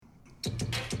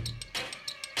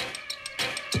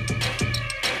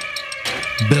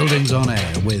Buildings on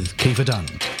Air with Kiefer Dunn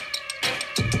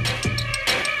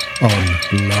on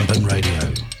Lumpen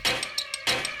Radio.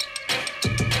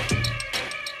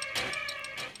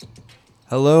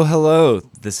 Hello.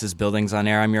 This is Buildings on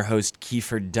Air. I'm your host,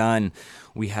 Kiefer Dunn.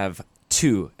 We have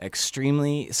two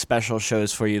extremely special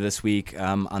shows for you this week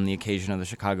on the occasion of the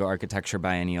Chicago Architecture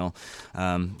Biennial.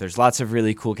 There's lots of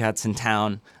really cool cats in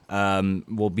town.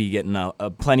 We'll be getting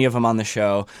plenty of them on the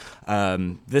show.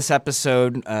 This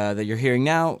episode that you're hearing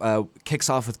now kicks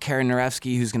off with Karen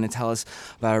Narevsky, who's going to tell us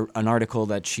about an article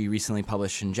that she recently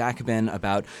published in Jacobin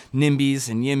about NIMBYs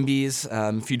and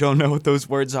YIMBYs. If you don't know what those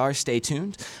words are, stay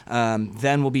tuned.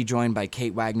 Then we'll be joined by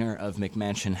Kate Wagner of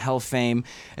McMansion Hell fame.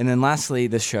 And then lastly,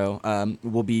 this show,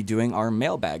 we'll be doing our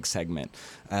mailbag segment,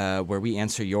 where we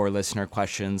answer your listener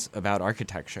questions about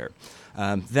architecture.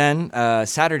 Then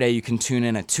Saturday, you can tune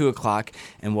in at 2 o'clock,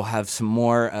 and we'll have some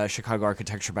more Chicago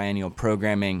Architecture Biennial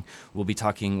programming. We'll be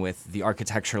talking with the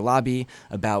Architecture Lobby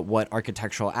about what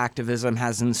architectural activism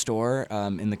has in store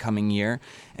in the coming year.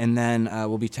 And then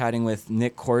we'll be chatting with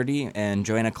Nick Cordy and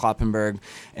Joanna Kloppenberg,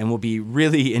 and we'll be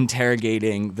really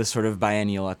interrogating the sort of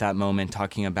biennial at that moment,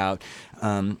 talking about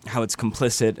how it's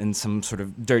complicit in some sort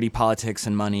of dirty politics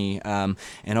and money,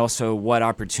 and also what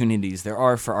opportunities there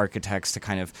are for architects to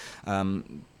kind of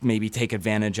maybe take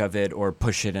advantage of it or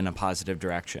push it in a positive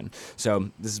direction. So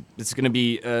this is going to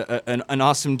be an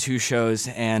awesome two shows,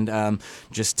 and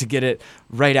just to get it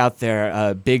right out there,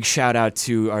 a big shout out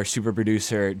to our super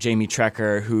producer Jamie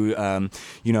Trecker, who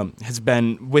has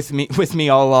been with me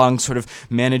all along, sort of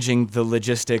managing the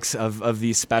logistics of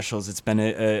these specials. It's been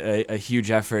a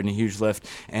huge effort and a huge lift,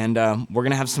 and we're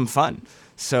gonna have some fun.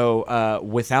 So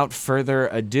without further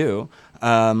ado,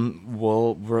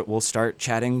 we'll start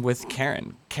chatting with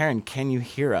Karen. Karen, can you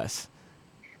hear us?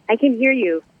 I can hear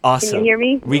you. Awesome. Can you hear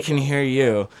me? We can hear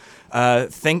you.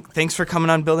 Thanks for coming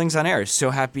on Buildings on Air.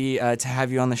 So happy to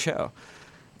have you on the show.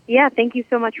 Yeah, thank you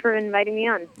so much for inviting me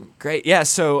on. Great. Yeah,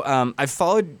 so I've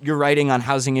followed your writing on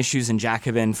housing issues in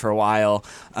Jacobin for a while,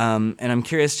 and I'm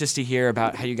curious just to hear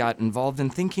about how you got involved in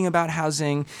thinking about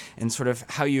housing and sort of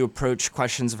how you approach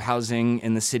questions of housing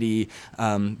in the city,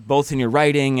 both in your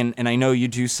writing, and I know you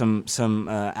do some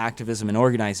activism and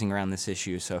organizing around this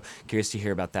issue, so curious to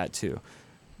hear about that too.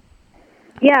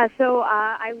 Yeah, so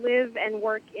I live and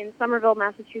work in Somerville,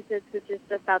 Massachusetts, which is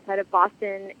just outside of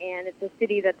Boston, and it's a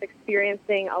city that's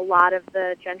experiencing a lot of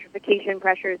the gentrification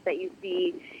pressures that you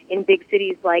see in big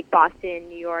cities like Boston,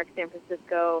 New York, San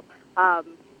Francisco,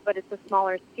 but it's a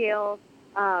smaller scale.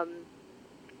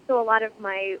 So a lot of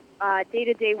my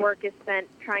day-to-day work is spent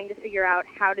trying to figure out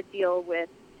how to deal with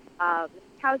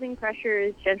housing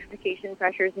pressures, gentrification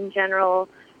pressures in general,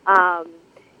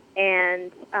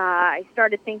 and I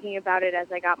started thinking about it as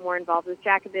I got more involved with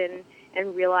Jacobin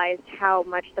and realized how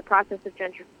much the process of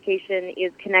gentrification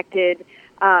is connected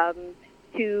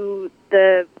to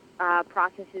the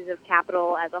processes of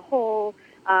capital as a whole,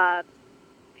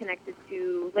 connected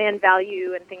to land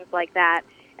value and things like that,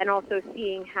 and also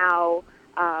seeing how,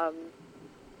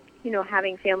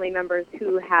 having family members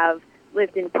who have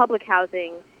lived in public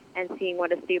housing and seeing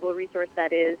what a stable resource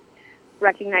that is,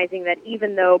 recognizing that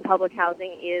even though public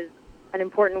housing is an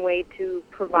important way to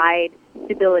provide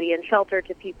stability and shelter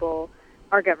to people,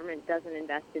 our government doesn't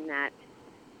invest in that.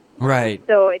 Right.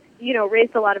 So it's,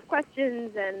 raised a lot of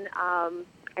questions, and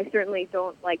I certainly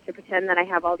don't like to pretend that I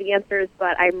have all the answers,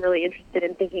 but I'm really interested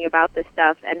in thinking about this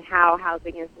stuff and how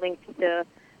housing is linked to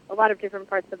a lot of different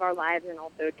parts of our lives and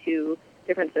also to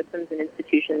different systems and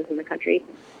institutions in the country.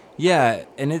 Yeah,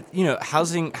 and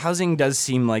housing does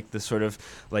seem like the sort of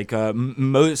like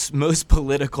most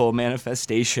political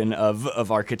manifestation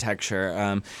of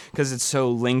architecture, because it's so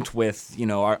linked with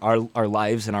our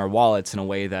lives and our wallets in a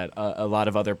way that a lot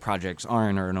of other projects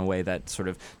aren't, or in a way that sort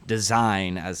of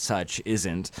design as such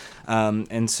isn't.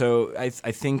 And so I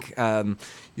think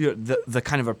the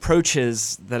kind of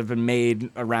approaches that have been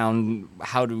made around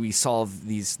how do we solve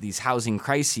these housing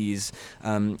crises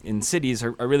in cities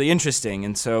are really interesting.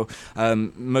 And so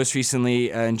most recently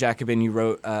in Jacobin, you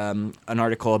wrote an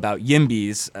article about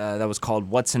YIMBYs that was called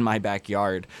 "What's in My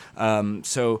Backyard."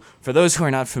 So for those who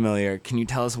are not familiar, can you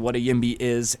tell us what a YIMBY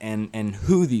is and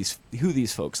who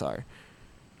these folks are?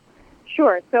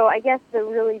 Sure. So I guess the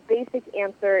really basic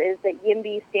answer is that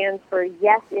YIMBY stands for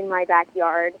Yes in My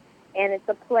Backyard, and it's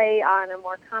a play on a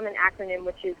more common acronym,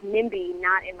 which is NIMBY,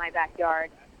 Not in My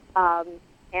Backyard.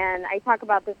 And I talk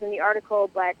about this in the article,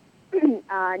 but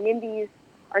NIMBYs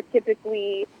are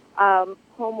typically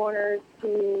homeowners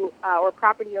who, or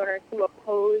property owners who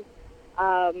oppose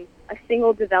a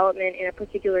single development in a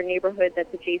particular neighborhood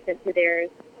that's adjacent to theirs.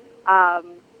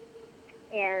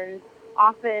 And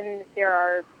often there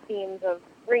are themes of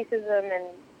racism and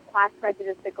class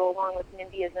prejudice that go along with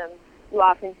NIMBYism, you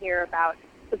often hear about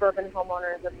suburban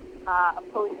homeowners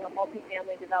opposing a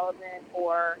multifamily development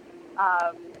or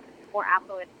more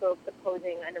affluent folks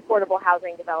opposing an affordable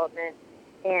housing development.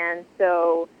 And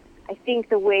so I think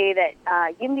the way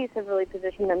that YIMBYs have really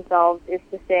positioned themselves is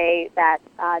to say that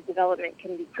development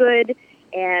can be good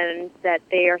and that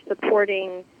they are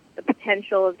supporting the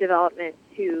potential of development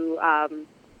to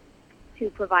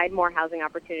provide more housing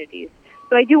opportunities.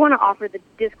 So I do want to offer the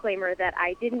disclaimer that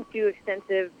I didn't do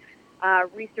extensive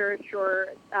research or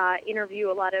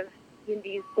interview a lot of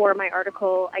YIMBYs for my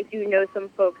article. I do know some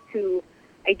folks who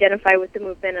identify with the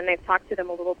movement, and I've talked to them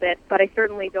a little bit, but I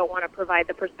certainly don't want to provide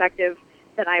the perspective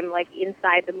that I'm like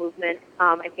inside the movement.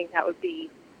 I think that would be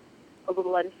a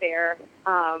little unfair.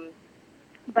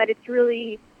 But it's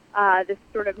really this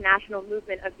sort of national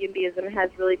movement of YIMBYism has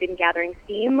really been gathering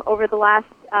steam over the last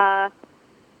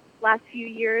few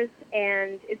years,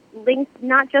 and it's linked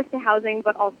not just to housing,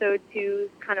 but also to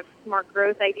kind of smart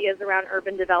growth ideas around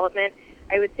urban development.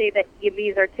 I would say that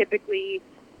YIMBYs are typically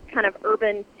kind of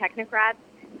urban technocrats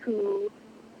who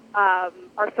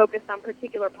are focused on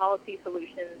particular policy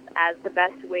solutions as the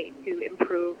best way to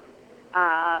improve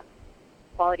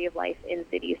quality of life in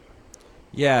cities.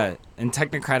 Yeah, and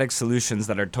technocratic solutions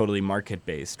that are totally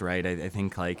market-based, right? I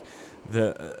think like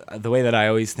the way that I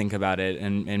always think about it,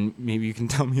 and maybe you can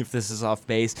tell me if this is off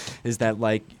base, is that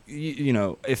like you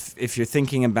know, if you're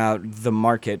thinking about the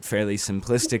market fairly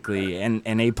simplistically and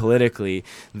apolitically,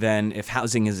 then if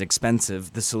housing is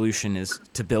expensive, the solution is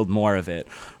to build more of it,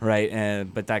 right?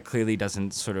 But that clearly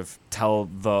doesn't sort of tell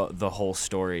the whole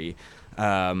story,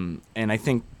 and I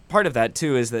think part of that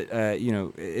too is that you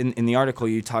know, in the article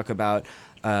you talk about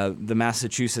the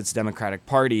Massachusetts Democratic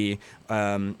Party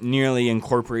nearly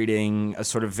incorporating a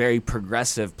sort of very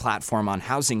progressive platform on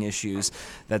housing issues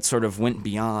that sort of went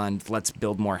beyond let's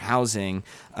build more housing,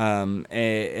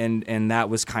 and that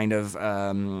was kind of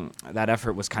that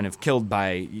effort was kind of killed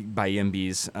by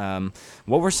YIMBYs.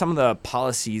 What were some of the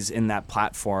policies in that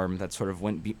platform that sort of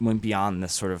went beyond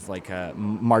this sort of like a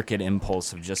market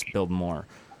impulse of just build more?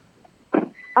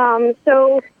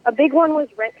 So a big one was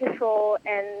rent control,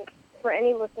 and for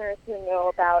any listeners who know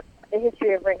about the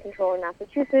history of rent control in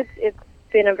Massachusetts, it's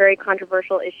been a very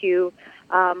controversial issue.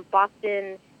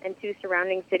 Boston and two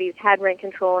surrounding cities had rent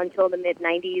control until the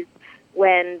mid-'90s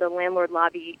when the landlord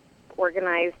lobby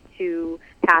organized to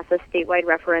pass a statewide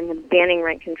referendum banning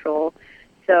rent control.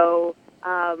 So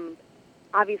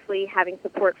obviously having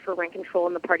support for rent control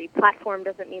in the party platform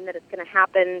doesn't mean that it's going to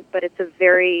happen, but it's a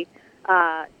very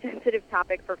sensitive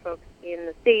topic for folks in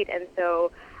the state, and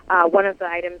so one of the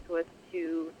items was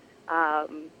to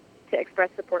express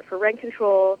support for rent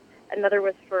control. Another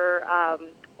was for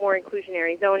more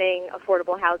inclusionary zoning,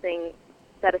 affordable housing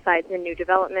set-asides in new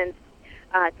developments,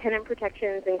 tenant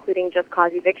protections, including just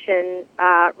cause eviction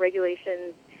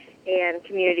regulations, and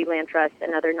community land trusts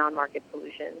and other non-market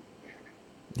solutions.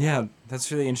 Yeah,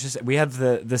 that's really interesting. We have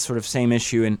this sort of same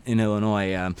issue in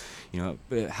Illinois. You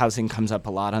know, housing comes up a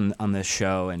lot on this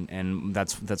show, and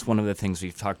that's one of the things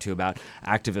we've talked to about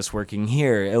activists working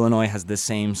here. Illinois has the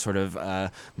same sort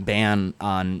of ban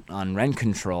on rent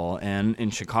control, and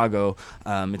in Chicago,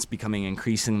 it's becoming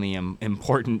increasingly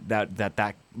important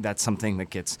that's something that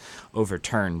gets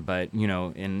overturned. But you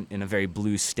know, in a very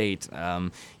blue state,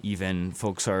 even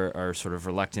folks are sort of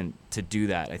reluctant to do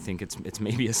that. I think it's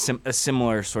maybe a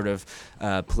similar sort of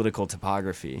political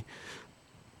topography.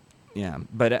 Yeah,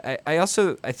 but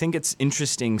I think it's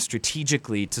interesting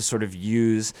strategically to sort of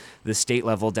use the state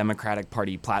level Democratic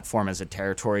Party platform as a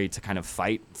territory to kind of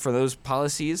fight for those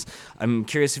policies. I'm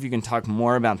curious if you can talk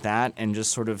more about that and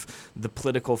just sort of the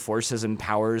political forces and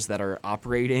powers that are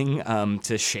operating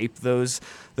to shape those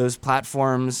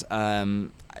platforms.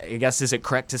 I guess, is it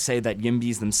correct to say that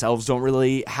YIMBYs themselves don't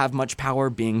really have much power,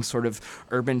 being sort of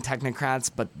urban technocrats,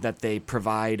 but that they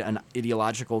provide an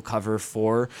ideological cover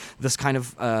for this kind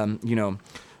of, you know,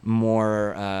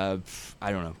 more,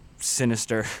 I don't know,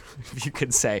 sinister, if you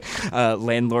could say,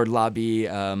 landlord lobby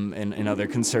and other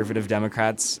conservative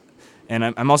Democrats? And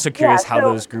I'm also curious how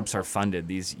those groups are funded,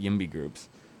 these YIMBY groups.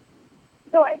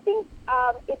 So I think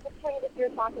it's a point if you're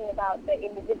talking about the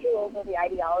individuals or the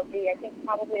ideology. I think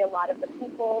probably a lot of the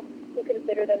people who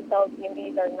consider themselves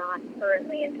YIMBYs are not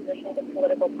currently in positions of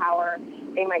political power.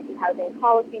 They might be housing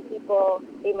policy people.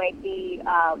 They might be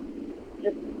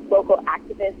just local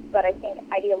activists. But I think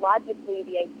ideologically,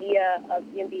 the idea of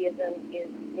YIMBYism is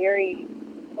very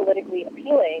politically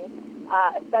appealing,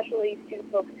 especially to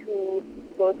folks who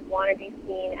both want to be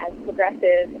seen as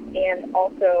progressive and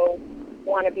also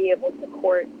want to be able to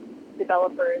court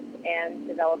developers and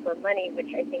developer money, which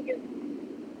I think is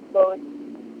both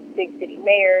big city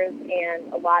mayors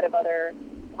and a lot of other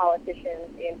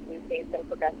politicians in blue states and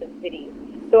progressive cities.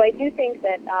 So I do think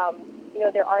that,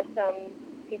 there are some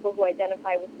people who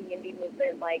identify with the NIMBY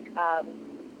movement, like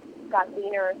Scott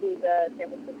Wiener, who's a San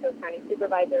Francisco County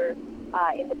Supervisor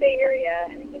in the Bay Area,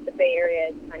 and I think the Bay Area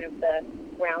is kind of the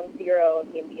ground zero of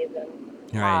NIMBYism.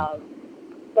 Right.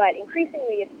 But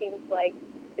increasingly, it seems like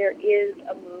there is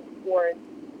a move towards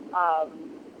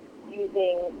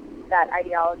using that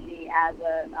ideology as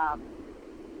a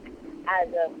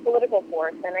political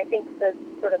force, and I think the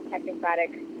sort of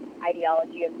technocratic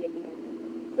ideology of NIMBY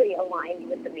is pretty aligned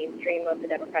with the mainstream of the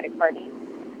Democratic Party.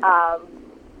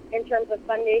 In terms of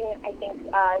funding, I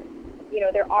think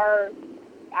there are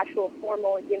actual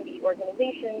formal YIMBY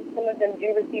organizations. Some of them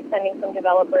do receive funding from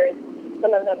developers.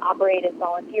 Some of them operate as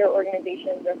volunteer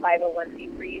organizations or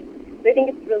 501c3s. So I think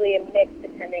it's really a mix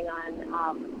depending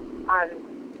on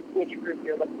which group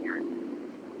you're looking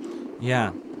at.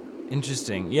 Yeah.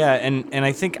 Interesting. Yeah, and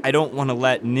I think I don't want to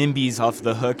let NIMBYs off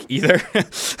the hook either,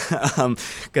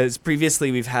 because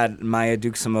previously we've had Maya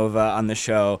Duksamova on the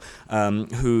show,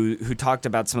 who talked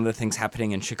about some of the things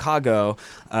happening in Chicago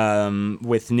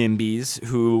with NIMBYs,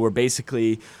 who were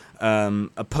basically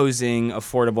opposing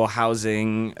affordable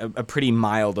housing, a pretty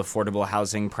mild affordable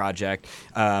housing project,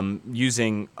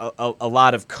 using a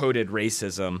lot of coded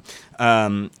racism.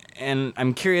 And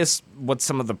I'm curious what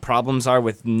some of the problems are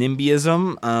with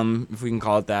NIMBYism, if we can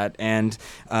call it that, and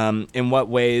in what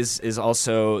ways is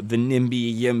also the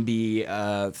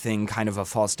NIMBY-YIMBY thing kind of a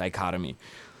false dichotomy?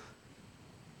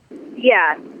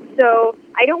 Yeah, so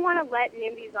I don't want to let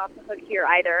NIMBYs off the hook here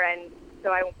either, and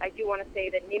so I do want to say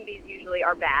that NIMBYs usually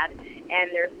are bad,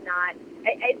 and there's not.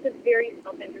 It's a very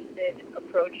self-interested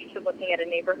approach to looking at a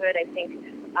neighborhood. I think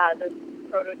the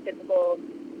prototypical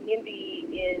NIMBY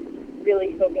is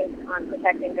really focused on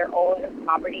protecting their own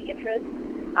property interests,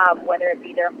 whether it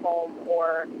be their home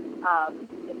or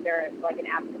if they're like an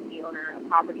absentee owner, a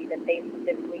property that they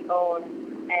specifically own,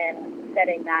 and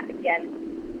setting that against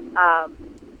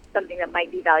something that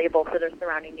might be valuable for their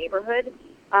surrounding neighborhood.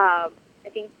 I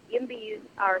think YIMBYs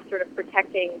are sort of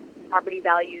protecting property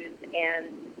values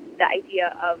and the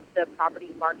idea of the property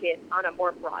market on a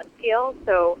more broad scale.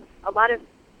 So a lot of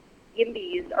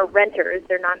YIMBYs are renters.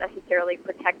 They're not necessarily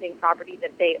protecting property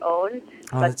that they own,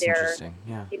 but they're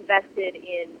invested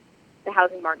in the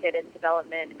housing market and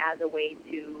development as a way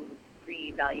to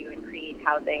create value and create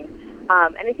housing.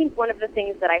 And I think one of the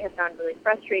things that I have found really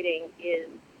frustrating is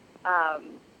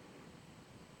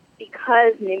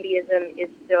because NIMBYism is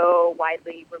so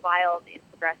widely reviled in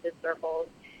progressive circles,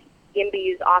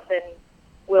 YIMBYs often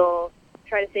will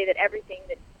try to say that everything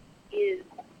that is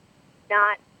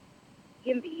not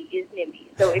YIMBY is NIMBY.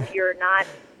 So if you're not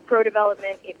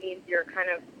pro-development, it means you're kind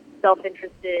of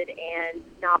self-interested and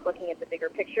not looking at the bigger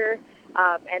picture.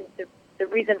 And the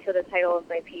reason for the title of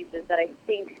my piece is that I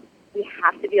think we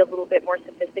have to be a little bit more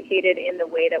sophisticated in the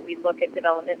way that we look at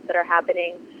developments that are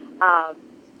happening.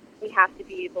 We have to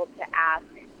be able to ask,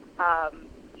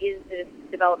 is this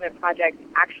development project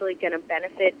actually going to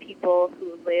benefit people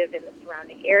who live in the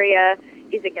surrounding area?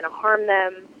 Is it going to harm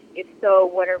them? If so,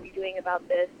 what are we doing about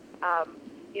this?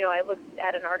 I looked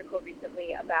at an article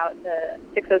recently about the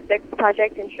 606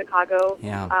 project in Chicago,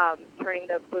 turning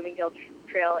the Bloomingdale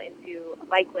Trail into a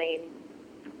bike lane.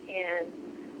 And,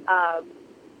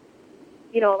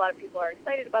 a lot of people are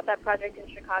excited about that project in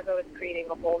Chicago. It's creating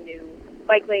a whole new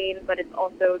bike lane, but it's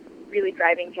also really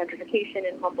driving gentrification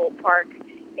in Humboldt Park.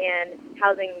 And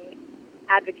housing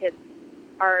advocates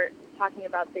are talking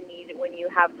about the need, when you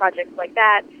have projects like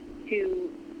that,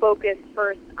 to focus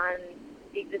first on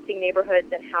the existing neighborhoods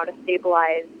and how to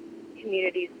stabilize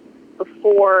communities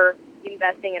before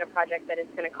investing in a project that is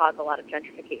going to cause a lot of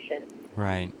gentrification.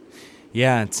 Right.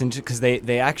 Yeah, it's interesting because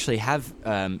they actually have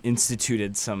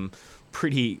instituted some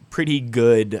pretty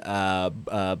good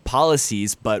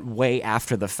policies, but way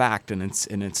after the fact, and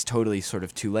it's totally sort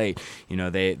of too late.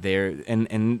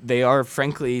 They are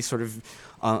frankly sort of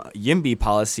YIMBY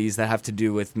policies that have to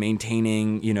do with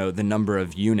maintaining, the number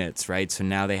of units, right? So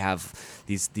now they have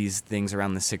these things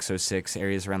around the 606,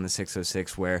 areas around the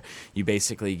 606, where you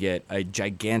basically get a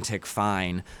gigantic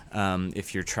fine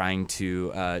if you're trying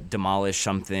to demolish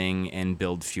something and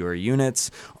build fewer units,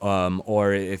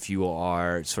 or if you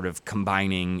are sort of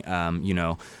combining,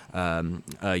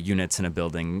 units in a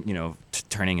building,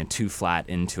 turning a 2-flat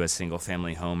into a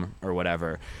single-family home or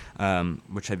whatever,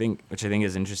 which I think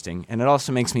is interesting. And it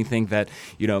also makes me think that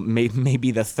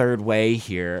maybe the third way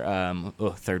here,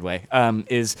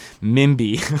 is MIMBY,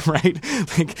 right?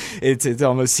 Like it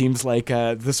almost seems like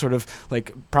the sort of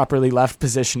like properly left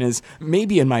position is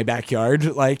maybe in my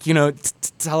backyard. Like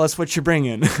tell us what you're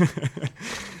bringing.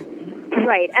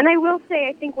 Right. And I will say,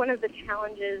 I think one of the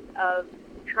challenges of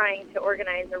trying to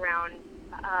organize around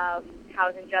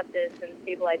housing justice and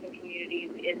stabilizing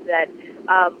communities is that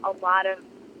a lot of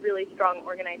really strong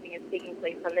organizing is taking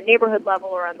place on the neighborhood level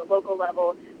or on the local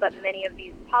level, but many of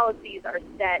these policies are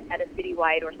set at a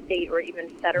citywide or state or even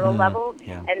federal level.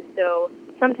 Yeah. And so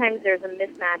sometimes there's a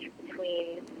mismatch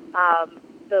between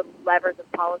the levers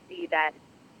of policy that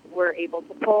we're able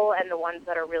to pull and the ones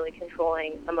that are really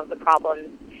controlling some of the problems.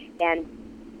 And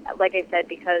like I said,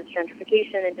 because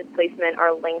gentrification and displacement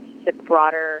are linked to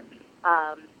broader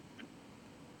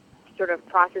sort of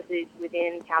processes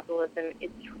within capitalism,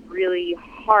 it's really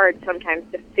hard sometimes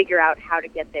to figure out how to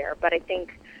get there. But I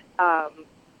think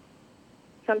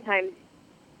sometimes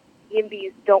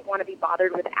YIMBYs don't want to be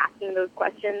bothered with asking those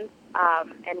questions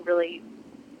and really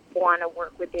want to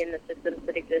work within the systems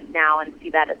that exist now and see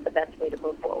that as the best way to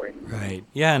move forward. Right.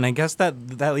 Yeah, and I guess that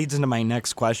leads into my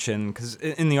next question, because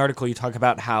in the article you talk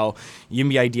about how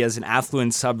YIMBY ideas in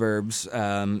affluent suburbs,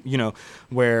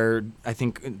 where, I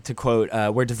think, to quote,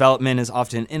 where development is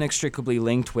often inextricably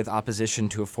linked with opposition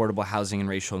to affordable housing and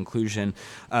racial inclusion.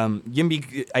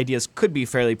 YIMBY ideas could be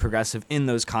fairly progressive in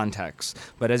those contexts,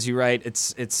 but as you write,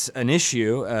 it's an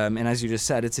issue, and as you just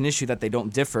said, it's an issue that they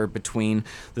don't differ between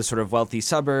the sort of wealthy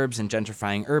suburbs and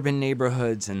gentrifying urban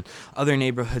neighborhoods and other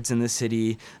neighborhoods in the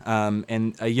city. And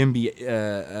the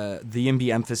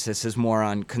YIMBY emphasis is more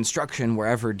on construction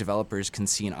wherever developers can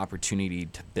see an opportunity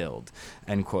to build,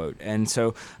 end quote. And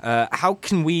so how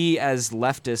can we as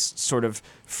leftists sort of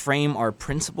frame our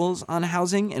principles on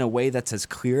housing in a way that's as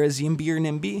clear as YIMBY or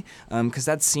NIMBY? Because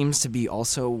that seems to be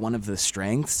also one of the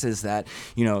strengths, is that,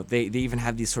 they even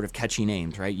have these sort of catchy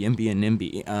names, right? YIMBY and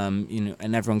NIMBY,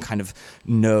 and everyone kind of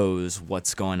knows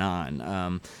what's going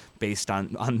on based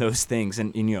on those things.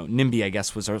 And NIMBY, I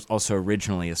guess, was also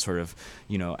originally a sort of,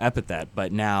 epithet,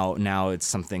 but now it's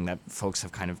something that folks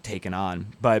have kind of taken on.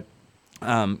 But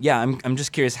I'm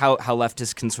just curious how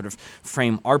leftists can sort of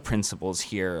frame our principles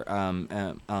here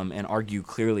and argue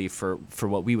clearly for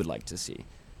what we would like to see.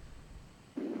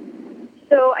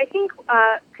 So I think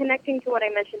connecting to what I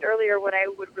mentioned earlier, what I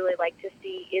would really like to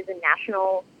see is a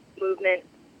national movement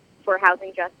for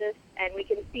housing justice, and we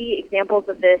can see examples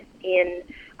of this in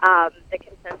the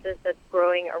consensus that's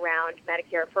growing around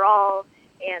Medicare for All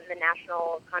and the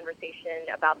national conversation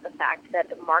about the fact that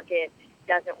the market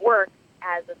doesn't work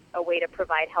as a way to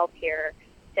provide health care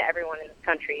to everyone in this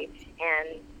country.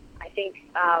 And I think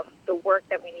the work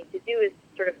that we need to do is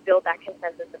sort of build that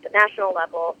consensus at the national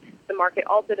level. The market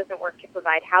also doesn't work to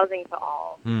provide housing to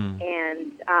all.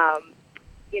 And,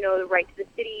 the Right to the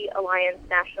City Alliance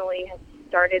nationally has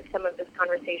started some of this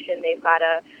conversation. They've got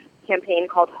a campaign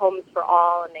called Homes for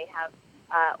All, and they have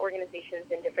organizations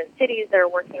in different cities that are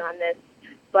working on this.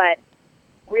 But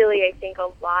really, I think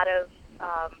a lot of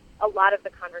the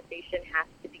conversation has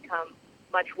to become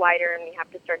much wider, and we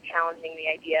have to start challenging the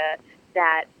idea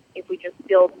that if we just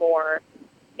build more,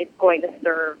 it's going to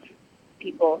serve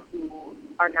people who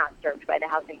are not served by the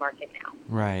housing market now.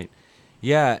 Right.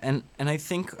 Yeah, and I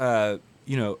think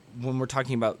when we're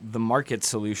talking about the market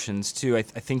solutions too, I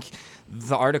think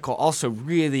the article also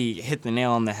really hit the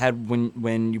nail on the head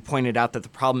when you pointed out that the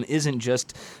problem isn't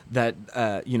just that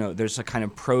there's a kind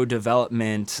of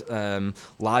pro-development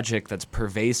logic that's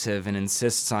pervasive and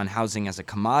insists on housing as a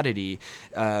commodity.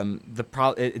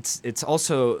 It's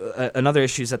also another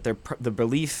issue is that the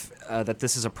belief that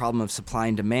this is a problem of supply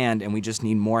and demand and we just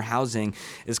need more housing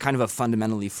is kind of a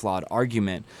fundamentally flawed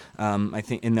argument. I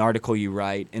think in the article you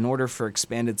write, in order for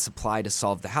expanded supply to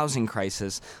solve the housing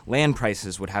crisis, land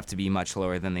prices would have to be much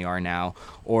lower than they are now,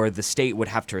 or the state would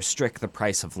have to restrict the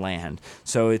price of land.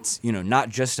 So it's not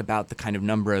just about the kind of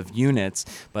number of units,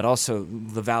 but also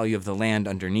the value of the land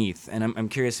underneath. And I'm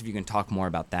curious if you can talk more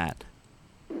about that.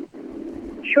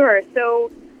 Sure.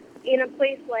 So in a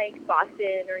place like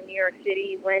Boston or New York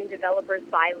City, when developers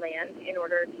buy land in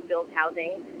order to build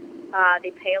housing,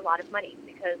 they pay a lot of money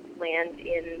because land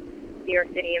in New York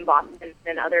City and Boston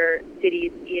and other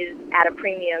cities is at a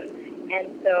premium.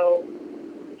 And so,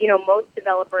 most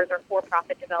developers are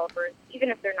for-profit developers. Even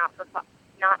if they're not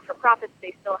for profits,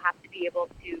 they still have to be able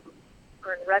to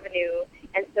earn revenue.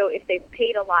 And so if they've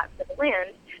paid a lot for the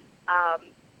land,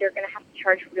 they're going to have to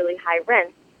charge really high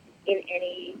rents in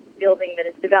any building that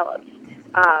is developed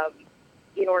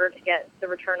in order to get the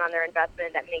return on their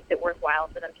investment that makes it worthwhile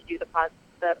for them to do the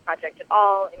project at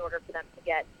all, in order for them to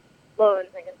get loans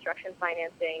and construction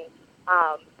financing.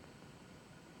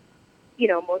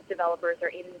 Most developers are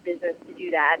in the business to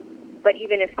do that. But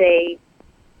even if they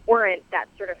weren't, that's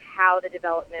sort of how the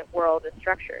development world is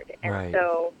structured. And Right.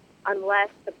 So unless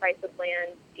the price of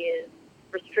land is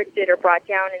restricted or brought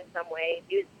down in some way,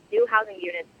 new housing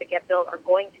units that get built are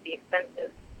going to be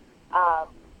expensive.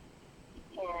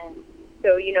 And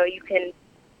so, you can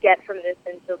get from this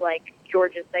into like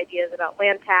Georgia's ideas about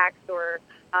land tax or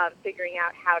figuring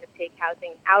out how to take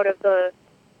housing out of the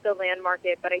land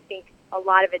market. But I think a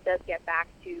lot of it does get back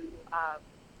to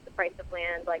the price of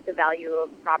land, like the value of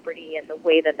property and the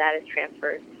way that is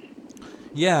transferred.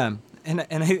 Yeah. And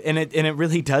it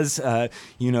really does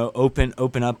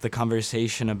open up the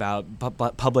conversation about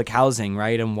public housing,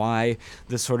 right? And why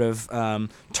the sort of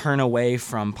turn away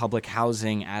from public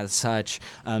housing as such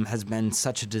has been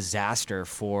such a disaster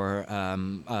for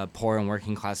poor and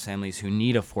working class families who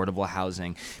need affordable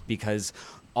housing, because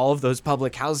all of those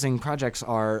public housing projects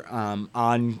are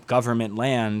on government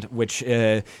land, which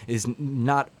is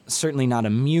certainly not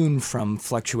immune from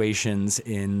fluctuations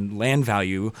in land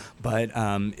value, but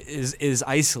is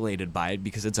isolated by it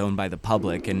because it's owned by the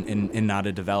public and not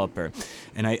a developer.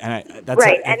 And that's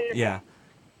right.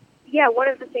 Yeah, one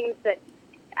of the things that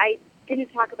I didn't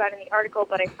talk about in the article,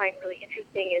 but I find really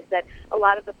interesting, is that a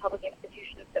lot of the public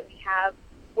institutions that we have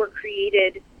were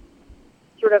created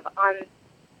sort of on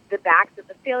the backs of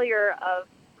the failure of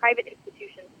private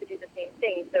institutions to do the same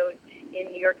thing. So in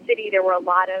New York City, there were a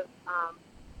lot of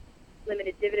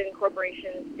limited dividend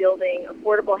corporations building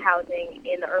affordable housing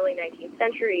in the early 19th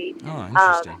century. Oh,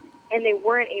 interesting. And they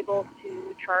weren't able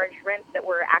to charge rents that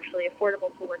were actually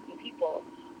affordable to working people.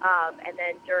 And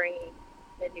then during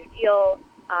the New Deal,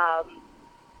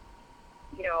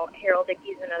 Harold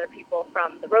Ickes and other people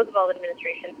from the Roosevelt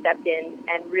administration stepped in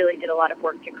and really did a lot of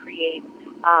work to create,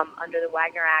 under the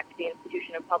Wagner Act, the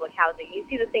institution of public housing. You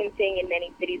see the same thing in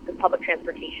many cities with public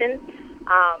transportation.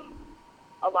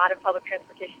 A lot of public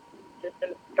transportation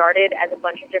systems started as a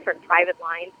bunch of different private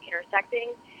lines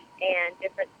intersecting, and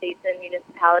different states and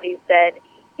municipalities said,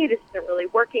 hey, this isn't really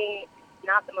working. It's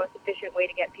not the most efficient way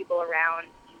to get people around,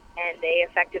 and they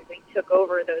effectively took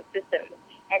over those systems.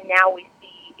 And now we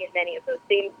see in many of those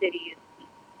same cities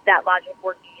that logic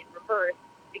working in reverse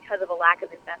because of a lack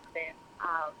of investment.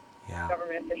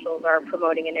 Government officials are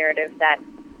promoting a narrative that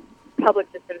public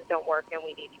systems don't work and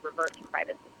we need to revert to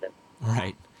private systems.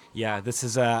 Right. Yeah, this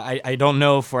is, I don't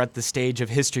know if we're at the stage of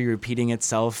history repeating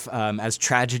itself as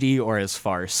tragedy or as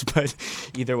farce, but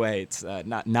either way, it's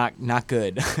not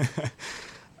good.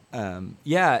 And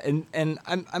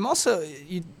I'm also,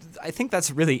 I think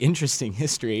that's really interesting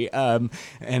history, and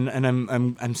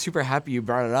I'm super happy you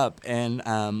brought it up, and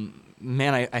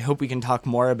man, I hope we can talk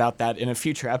more about that in a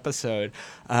future episode.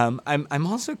 I'm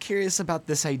also curious about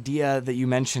this idea that you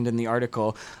mentioned in the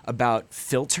article about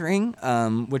filtering,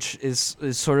 which is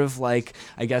sort of like,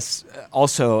 I guess,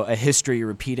 also a history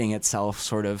repeating itself,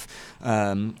 sort of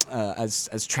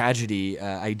as tragedy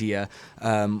idea,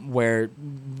 where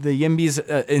the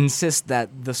YIMBYs insist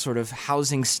that the sort of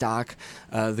housing stock,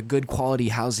 the good quality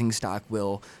housing stock,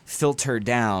 will filter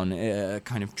down,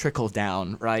 kind of trickle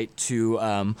down, right, to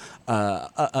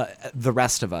the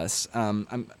rest of us.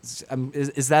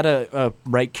 Is that a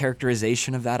right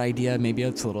characterization of that idea? Maybe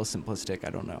it's a little simplistic.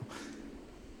 I don't know.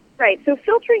 Right. So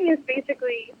filtering is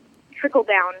basically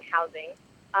trickle-down housing.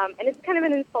 And it's kind of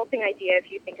an insulting idea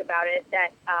if you think about it,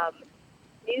 that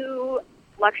new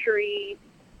luxury,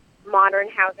 modern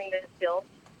housing that is built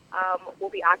will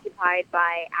be occupied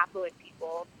by affluent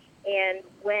people. And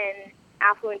when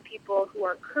affluent people who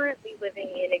are currently living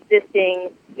in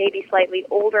existing, maybe slightly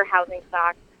older housing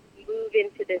stock move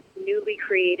into this newly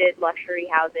created luxury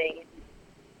housing,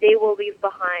 they will leave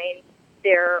behind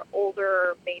their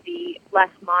older, maybe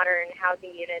less modern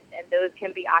housing units, and those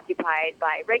can be occupied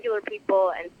by regular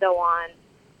people and so on,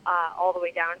 all the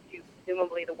way down to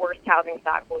presumably the worst housing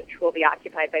stock, which will be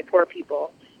occupied by poor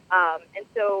people. And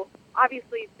so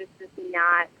obviously this is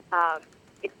not,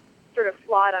 it's sort of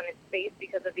flawed on its face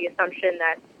because of the assumption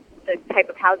that the type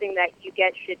of housing that you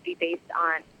get should be based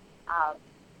on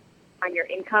your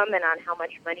income and on how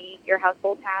much money your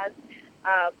household has.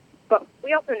 But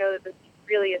we also know that this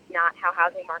really is not how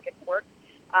housing markets work.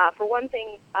 For one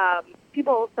thing,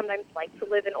 people sometimes like to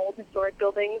live in old historic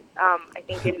buildings. I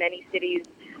think in many cities,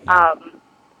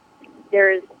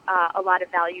 there's a lot of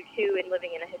value, too, in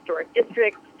living in a historic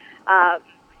district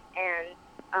and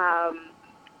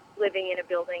living in a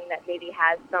building that maybe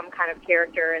has some kind of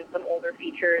character and some older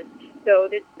features. So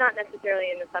it's not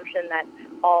necessarily an assumption that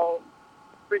all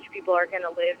rich people are going to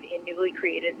live in newly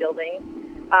created buildings.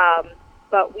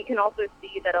 But we can also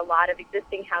see that a lot of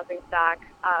existing housing stock,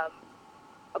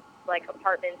 like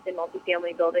apartments in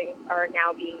multifamily buildings, are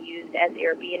now being used as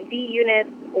Airbnb units,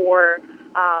 or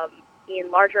in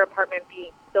larger apartment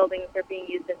buildings, they're being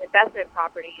used as investment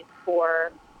properties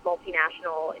for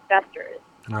multinational investors.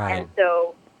 Right. And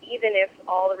so even if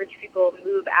all the rich people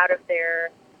move out of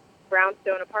their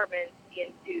brownstone apartments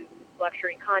into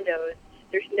luxury condos,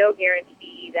 there's no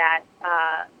guarantee that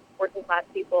working class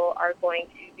people are going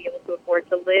to be able to afford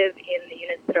to live in the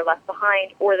units that are left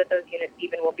behind, or that those units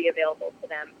even will be available to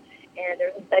them. And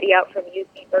there's a study out from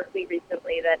UC Berkeley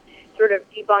recently that sort of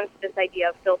debunks this idea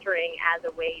of filtering as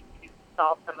a way to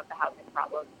solve some of the housing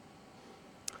problems.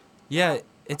 Yeah,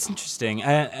 it's interesting,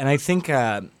 and I think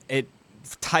it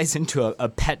ties into a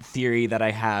pet theory that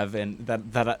I have and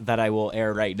that I will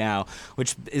air right now,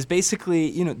 which is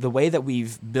basically, the way that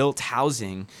we've built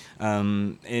housing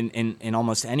in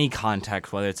almost any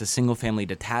context, whether it's a single-family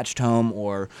detached home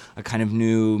or a kind of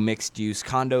new mixed-use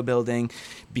condo building.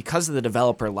 Because of the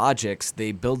developer logics,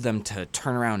 they build them to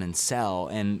turn around and sell,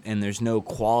 and there's no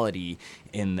quality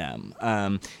in them.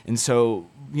 And so,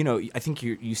 I think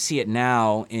you see it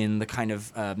now in the kind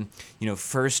of,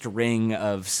 first ring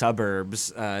of suburbs,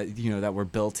 that were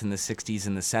built in the 60s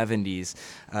and the 70s.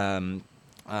 And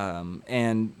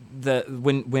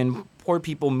when poor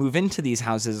people move into these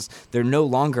houses, they're no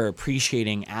longer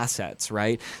appreciating assets,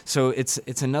 right? So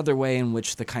it's another way in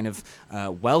which the kind of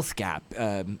wealth gap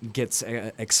gets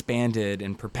expanded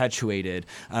and perpetuated,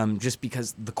 just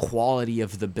because the quality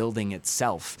of the building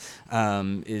itself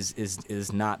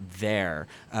is not there.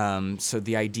 So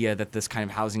the idea that this kind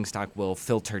of housing stock will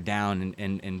filter down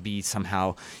and be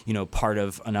somehow part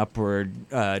of an upward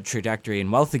trajectory in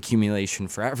wealth accumulation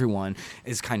for everyone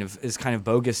is kind of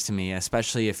bogus to me,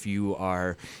 especially if you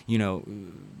are,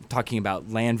 talking about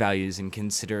land values and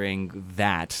considering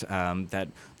that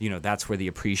that's where the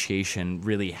appreciation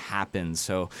really happens.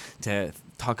 So to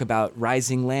talk about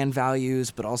rising land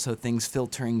values, but also things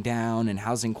filtering down and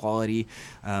housing quality,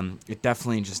 it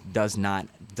definitely just does not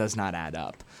add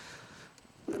up.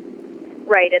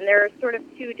 Right, and there are sort of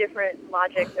two different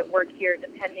logics at work here,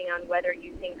 depending on whether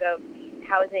you think of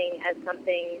housing as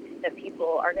something that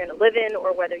people are going to live in,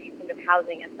 or whether you think of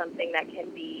housing as something that can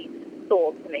be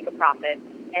sold to make a profit.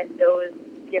 And those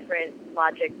different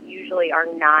logics usually are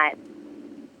not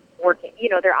working.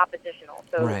 They're oppositional.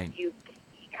 So right. You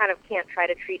kind of can't try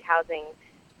to treat housing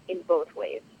in both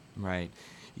ways. Right.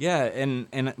 Yeah,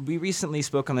 and we recently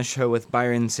spoke on the show with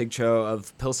Byron Sigcho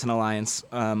of Pilsen Alliance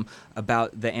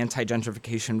about the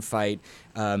anti-gentrification fight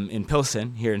in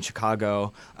Pilsen here in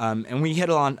Chicago, and we hit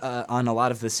on a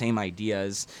lot of the same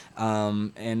ideas.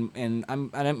 And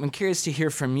I'm curious to hear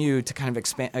from you to kind of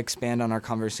expand on our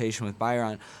conversation with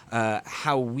Byron,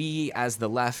 how we as the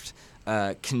left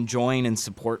can join and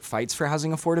support fights for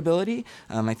housing affordability.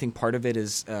 I think part of it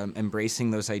is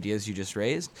embracing those ideas you just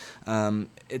raised.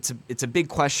 It's a big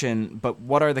question, but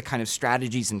what are the kind of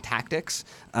strategies and tactics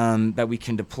that we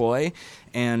can deploy?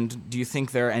 And do you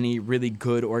think there are any really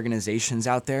good organizations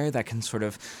out there that can sort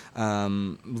of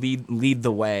lead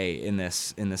the way in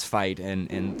this fight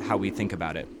and how we think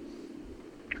about it?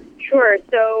 Sure.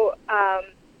 So,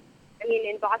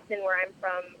 in Boston, where I'm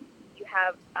from, you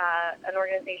have an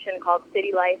organization called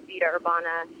City Life Vita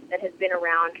Urbana that has been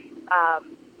around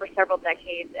for several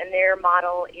decades, and their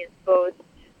model is both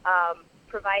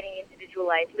providing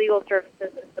individualized legal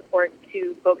services and support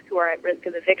to folks who are at risk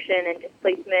of eviction and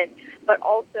displacement, but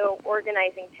also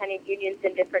organizing tenant unions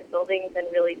in different buildings and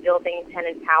really building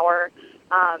tenant power.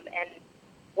 And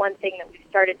one thing that we've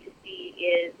started to see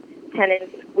is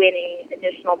tenants winning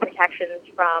additional protections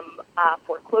from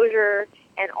foreclosure,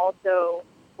 and also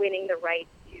winning the right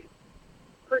to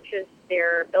purchase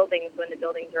their buildings when the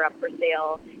buildings are up for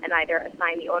sale, and either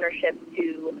assign the ownership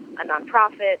to a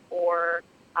nonprofit, or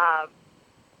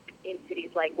in cities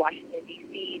like Washington,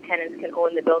 D.C., tenants can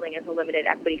own the building as a limited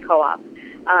equity co-op.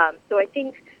 So I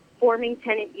think forming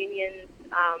tenant unions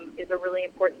is a really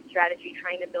important strategy,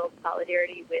 trying to build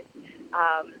solidarity with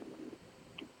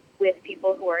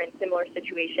people who are in similar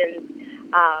situations.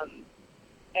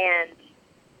 And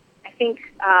I think,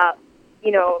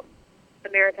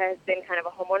 America has been kind of a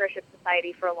homeownership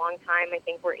society for a long time. I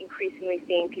think we're increasingly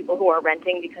seeing people who are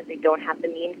renting because they don't have the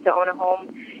means to own a home.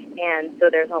 And so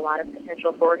there's a lot of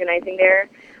potential for organizing there.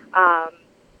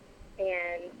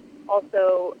 And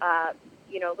also,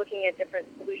 looking at different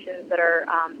solutions that are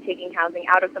taking housing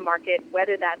out of the market,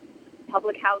 whether that's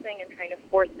public housing and trying to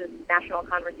force this national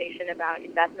conversation about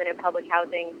investment in public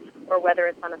housing, or whether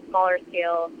it's on a smaller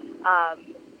scale,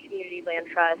 community land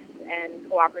trusts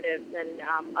and cooperatives and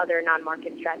other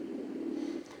non-market strategies.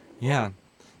 Yeah.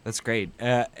 That's great.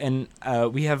 And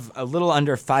we have a little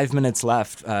under 5 minutes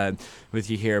left with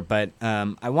you here, but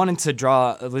I wanted to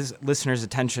draw listeners'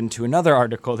 attention to another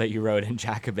article that you wrote in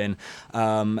Jacobin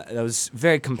that was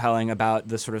very compelling about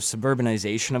the sort of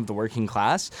suburbanization of the working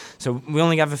class. So we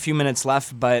only have a few minutes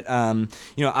left, but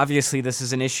obviously this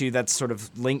is an issue that's sort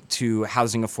of linked to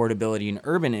housing affordability and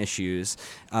urban issues,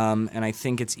 and I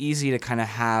think it's easy to kind of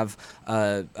have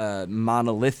a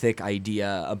monolithic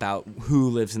idea about who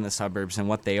lives in the suburbs and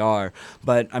what they are.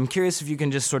 But I'm curious if you can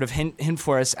just sort of hint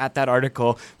for us at that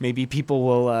article. Maybe people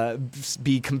will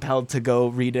be compelled to go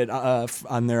read it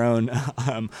on their own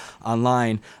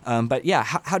online. But yeah,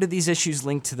 how do these issues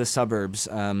link to the suburbs,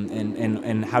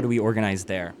 and how do we organize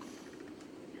there?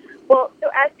 Well, so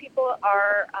as people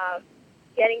are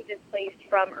getting displaced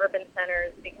from urban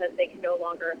centers because they can no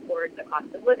longer afford the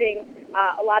cost of living,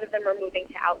 a lot of them are moving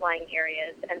to outlying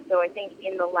areas. And so I think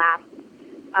in the last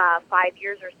 5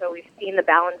 years or so, we've seen the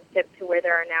balance tip to where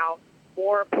there are now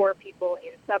more poor people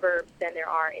in suburbs than there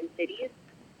are in cities.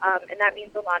 And that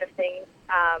means a lot of things.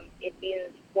 It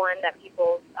means, one, that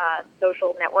people's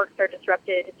social networks are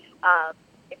disrupted.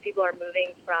 If people are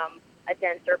moving from a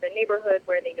dense urban neighborhood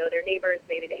where they know their neighbors,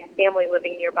 maybe they have family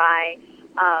living nearby,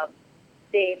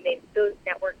 those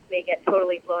networks may get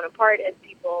totally blown apart as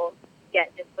people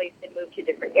get displaced and move to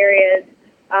different areas.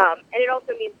 And it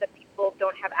also means that people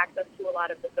don't have access to a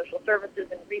lot of the social services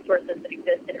and resources that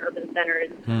exist in urban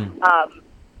centers,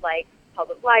 like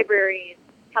public libraries,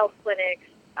 health clinics,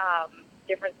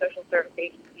 different social service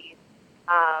agencies.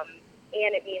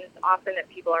 And it means often that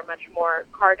people are much more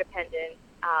car dependent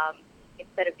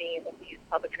instead of being able to use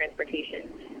public transportation.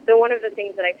 So one of the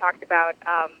things that I talked about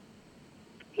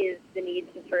is the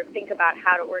need to sort of think about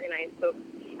how to organize folks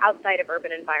outside of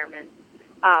urban environments.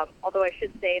 Although I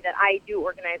should say that I do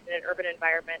organize in an urban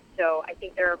environment, so I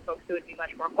think there are folks who would be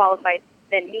much more qualified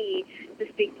than me to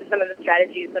speak to some of the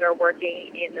strategies that are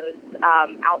working in those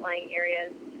outlying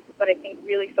areas. But I think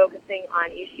really focusing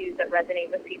on issues that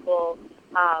resonate with people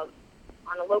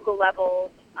on a local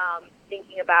level,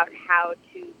 thinking about how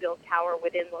to build power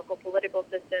within local political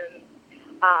systems,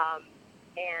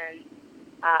 and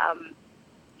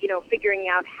figuring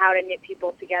out how to knit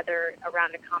people together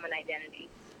around a common identity.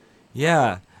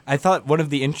 Yeah, I thought one of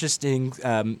the interesting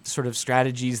sort of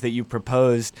strategies that you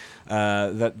proposed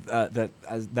that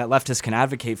leftists can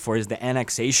advocate for is the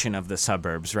annexation of the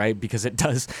suburbs, right? Because it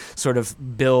does sort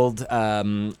of build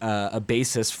a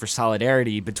basis for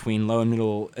solidarity between low and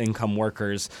middle income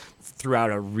workers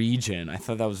throughout a region. I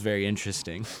thought that was very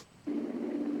interesting.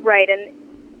 Right, and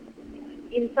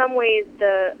in some ways,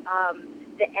 the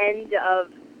end of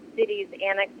cities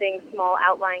annexing small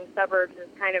outlying suburbs is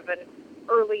kind of an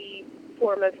early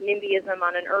form of NIMBYism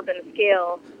on an urban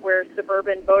scale, where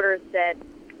suburban voters said,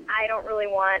 I don't really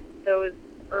want those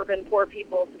urban poor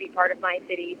people to be part of my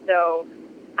city, so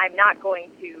I'm not going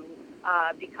to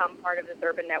become part of this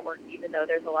urban network, even though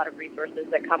there's a lot of resources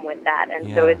that come with that.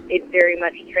 And so it very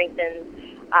much strengthens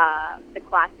the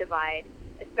class divide,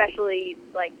 especially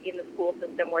like in the school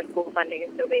system where school funding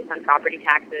is so based on property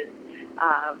taxes.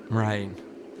 Right.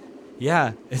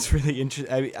 Yeah, it's really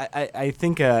interesting. I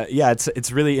think,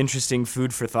 it's really interesting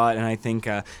food for thought, and I think,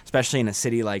 especially in a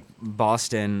city like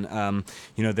Boston,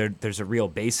 there's a real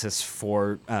basis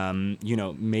for,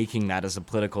 making that as a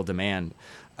political demand.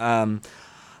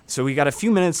 So we got a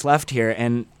few minutes left here,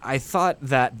 and I thought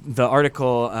that the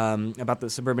article about the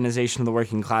suburbanization of the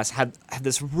working class had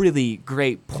this really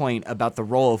great point about the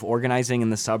role of organizing in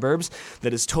the suburbs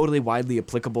that is totally widely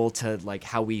applicable to like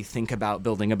how we think about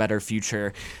building a better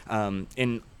future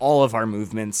in all of our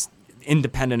movements,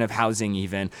 independent of housing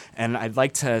even. And I'd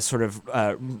like to sort of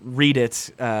read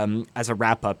it as a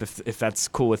wrap-up, if that's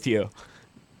cool with you.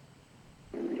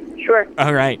 Sure.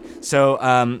 All right.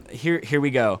 So here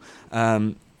we go.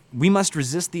 We must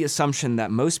resist the assumption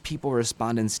that most people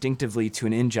respond instinctively to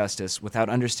an injustice without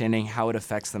understanding how it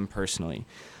affects them personally.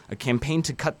 A campaign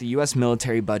to cut the U.S.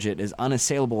 military budget is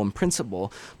unassailable in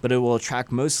principle, but it will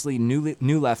attract mostly new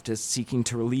leftists seeking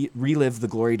to relive the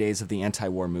glory days of the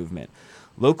anti-war movement.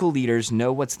 Local leaders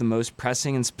know what's the most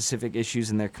pressing and specific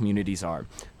issues in their communities are.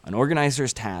 An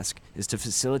organizer's task is to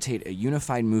facilitate a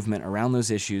unified movement around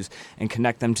those issues and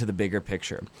connect them to the bigger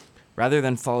picture. Rather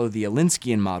than follow the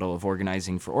Alinskian model of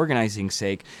organizing for organizing's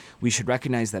sake, we should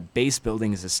recognize that base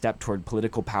building is a step toward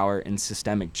political power and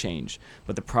systemic change.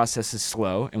 But the process is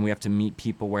slow, and we have to meet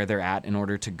people where they're at in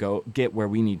order to get where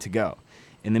we need to go.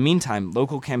 In the meantime,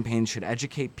 local campaigns should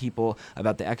educate people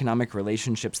about the economic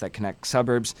relationships that connect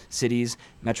suburbs, cities,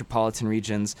 metropolitan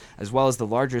regions, as well as the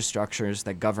larger structures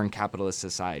that govern capitalist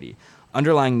society.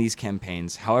 Underlying these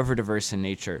campaigns, however diverse in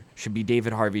nature, should be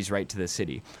David Harvey's right to the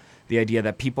city. The idea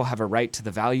that people have a right to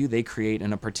the value they create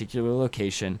in a particular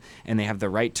location, and they have the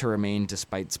right to remain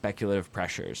despite speculative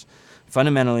pressures.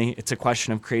 Fundamentally, it's a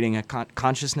question of creating a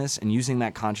consciousness and using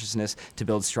that consciousness to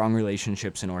build strong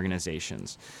relationships in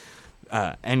organizations.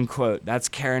 End quote. That's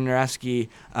Karen Narevsky.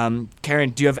 Karen,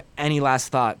 do you have any last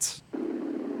thoughts?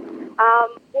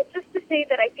 Well, just to say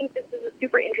that I think this is a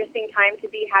super interesting time to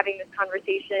be having this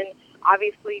conversation.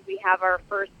 Obviously, we have our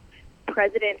first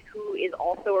president who is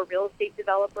also a real estate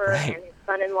developer, right. and his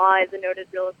son-in-law is a noted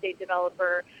real estate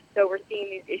developer. So we're seeing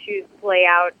these issues play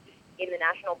out in the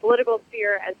national political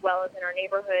sphere as well as in our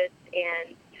neighborhoods,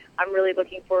 and I'm really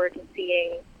looking forward to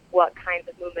seeing what kinds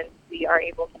of movements we are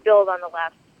able to build on the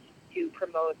left to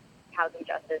promote housing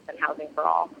justice and housing for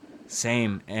all.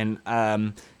 Same. And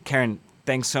Karen,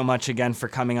 thanks so much again for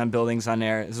coming on Buildings on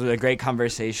Air. This was a great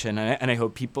conversation, and I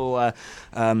hope people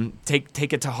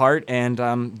take it to heart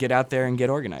and get out there and get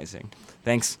organizing.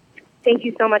 Thanks. Thank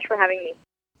you so much for having me.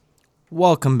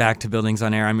 Welcome back to Buildings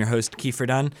on Air. I'm your host, Kiefer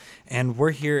Dunn, and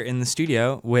we're here in the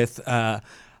studio with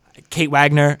Kate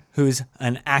Wagner, who's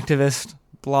an activist,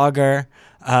 blogger,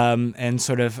 and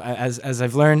sort of, as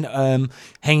I've learned,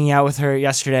 hanging out with her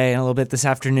yesterday and a little bit this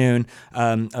afternoon,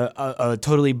 a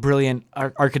totally brilliant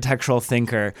architectural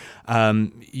thinker.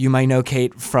 You might know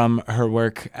Kate from her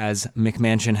work as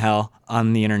McMansion Hell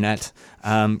on the internet.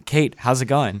 Kate, how's it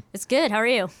going? It's good. How are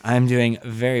you? I'm doing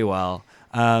very well.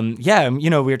 We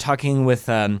were talking with,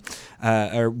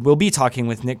 or we'll be talking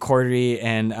with Nick Cordery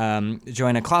and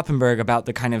Joanna Kloppenberg about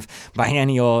the kind of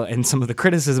biennial and some of the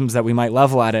criticisms that we might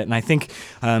level at it. And I think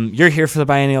you're here for the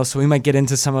biennial, so we might get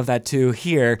into some of that too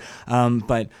here.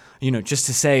 But just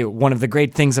to say, one of the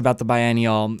great things about the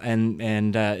biennial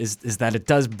is that it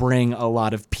does bring a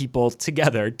lot of people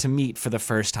together to meet for the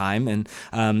first time. And,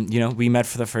 we met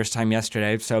for the first time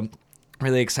yesterday. So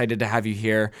really excited to have you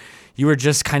here. You were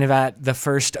just kind of at the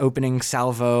first opening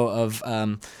salvo of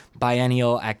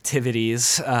biennial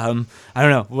activities. I don't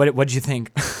know. What did you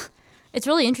think? It's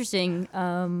really interesting.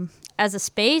 As a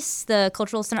space, the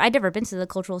Cultural Center, I'd never been to the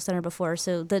Cultural Center before,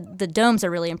 so the domes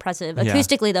are really impressive. Yeah.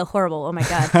 Acoustically, they're horrible. Oh, my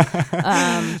God.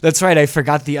 That's right. I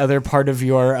forgot the other part of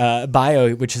your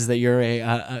bio, which is that you're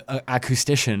a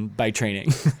acoustician by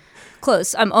training.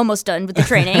 Close. I'm almost done with the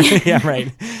training. Yeah,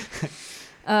 right.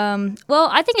 Well,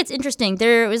 I think it's interesting.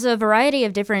 There was a variety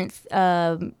of different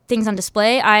things on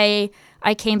display. I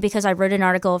came because I wrote an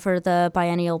article for the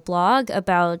Biennial blog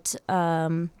about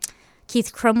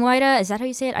Keith Krumwiede. Is that how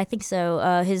you say it? I think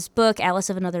so. His book, Atlas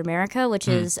of Another America, which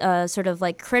is sort of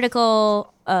like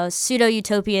critical,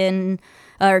 pseudo-utopian,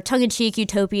 or tongue-in-cheek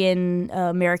utopian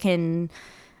American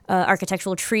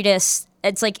architectural treatise.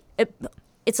 It's like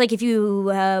if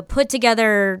you put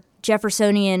together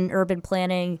Jeffersonian urban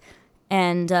planning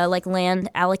and like land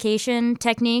allocation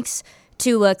techniques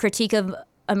to a critique of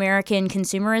American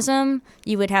consumerism,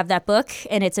 you would have that book,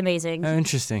 and it's amazing. Oh,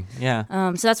 interesting. Yeah.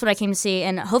 So that's what I came to see,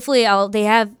 and hopefully they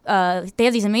have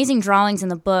these amazing drawings in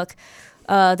the book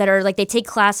that are like, they take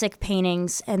classic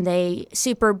paintings and they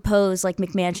superpose like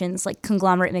McMansions, like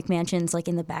conglomerate McMansions, like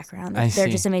in the background. They're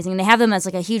just amazing. And they have them as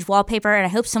like a huge wallpaper, and I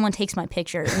hope someone takes my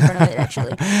picture in front of it.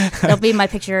 Actually, that'll be my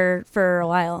picture for a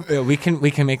while. We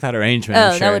can make that arrangement. Oh,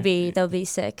 I'm sure. that would be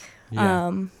sick.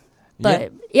 Yeah.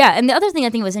 But yeah, and the other thing I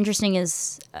think was interesting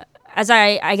is, as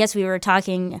I guess we were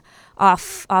talking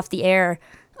off the air,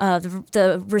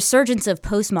 the resurgence of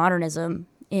postmodernism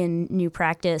in new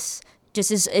practice just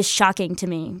is shocking to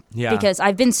me. Yeah. Because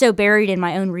I've been so buried in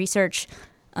my own research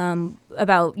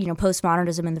about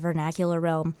postmodernism in the vernacular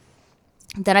realm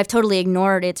that I've totally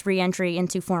ignored its reentry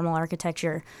into formal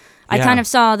architecture. I kind of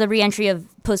saw the reentry of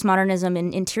postmodernism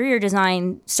in interior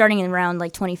design starting in around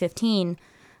like 2015,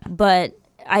 but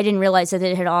I didn't realize that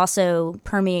it had also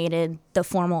permeated the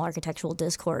formal architectural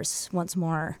discourse once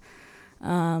more.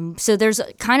 So there's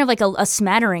kind of like a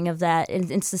smattering of that.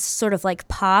 It's this sort of like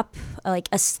pop, like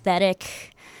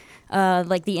aesthetic,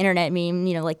 like the internet meme,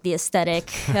 like the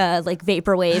aesthetic, like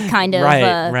vaporwave kind of,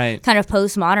 kind of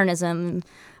postmodernism.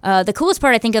 The coolest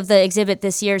part, I think, of the exhibit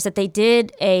this year is that they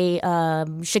did a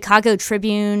Chicago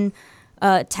Tribune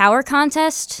tower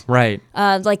contest. Right.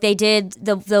 Like they did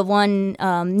the one,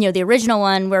 the original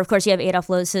one where, of course, you have Adolf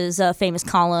Loos's famous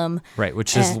column. Right,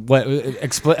 which is what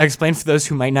explain for those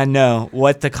who might not know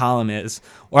what the column is.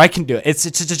 Or I can do it. It's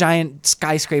a giant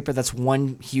skyscraper that's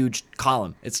one huge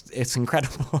column. It's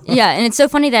incredible. Yeah, and it's so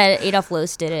funny that Adolf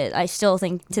Loos did it. I still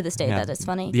think to this day that it's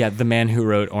funny. Yeah, the man who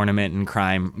wrote Ornament and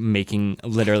Crime, making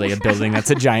literally a building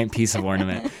that's a giant piece of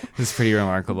ornament. It's pretty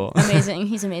remarkable. Amazing.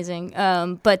 He's amazing.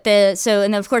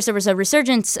 and of course there was a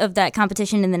resurgence of that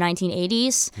competition in the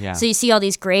 1980s. Yeah. So you see all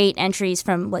these great entries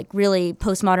from like really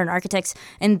postmodern architects,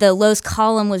 and the Lowe's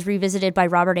column was revisited by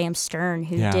Robert M. Stern,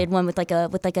 who did one with like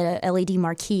a LED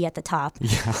marquee at the top.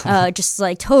 Just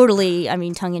like totally, I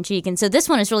mean, tongue in cheek. And so this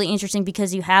one is really interesting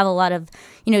because you have a lot of,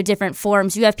 different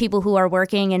forms. You have people who are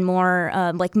working in more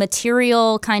like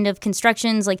material kind of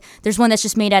constructions. Like there's one that's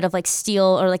just made out of like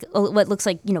steel or like what looks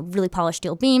like, really polished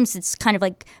steel beams. It's kind of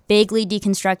like vaguely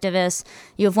deconstructivist.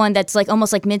 You have one that's like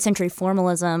almost like mid-century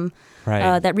formalism.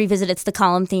 Right. That revisits the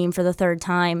column theme for the third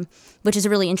time, which is a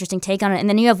really interesting take on it. And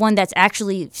then you have one that's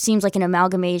actually seems like an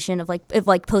amalgamation of like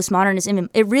postmodernism.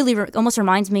 It really almost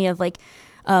reminds me of like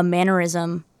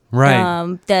mannerism.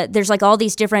 Right. That there's like all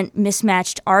these different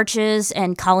mismatched arches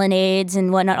and colonnades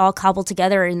and whatnot all cobbled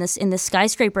together in this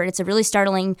skyscraper. And it's a really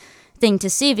startling thing to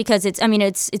see because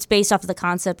it's based off of the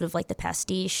concept of like the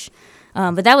pastiche.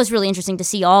 But that was really interesting to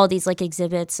see all these like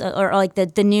exhibits or like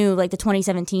the new like the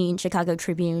 2017 Chicago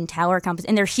Tribune Tower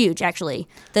competition, and they're huge actually.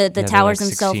 The towers like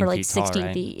themselves are like 16 16 tall,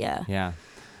 right? feet. Yeah. Yeah.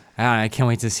 I can't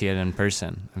wait to see it in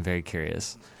person. I'm very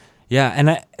curious. Yeah,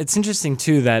 and it's interesting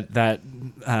too that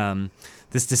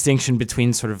this distinction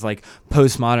between sort of like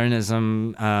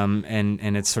postmodernism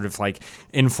and its sort of like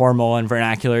informal and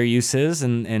vernacular uses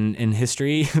in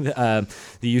history, the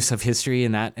use of history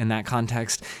in that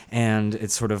context, and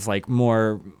it's sort of like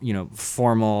more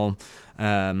formal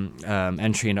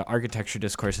entry into architecture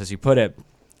discourse, as you put it.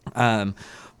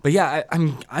 But yeah,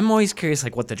 I'm always curious,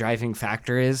 like what the driving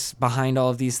factor is behind all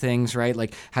of these things, right?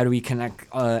 Like how do we connect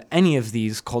any of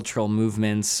these cultural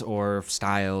movements or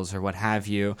styles or what have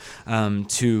you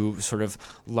to sort of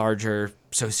larger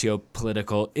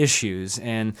socio-political issues?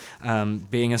 And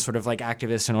being a sort of like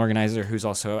activist and organizer who's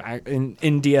also in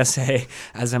DSA,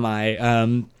 as am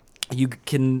I, you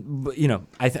can,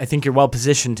 I think you're well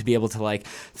positioned to be able to like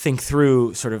think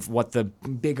through sort of what the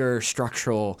bigger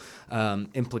structural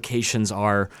implications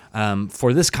are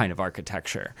for this kind of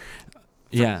architecture.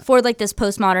 Yeah. For like this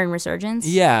postmodern resurgence.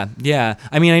 Yeah.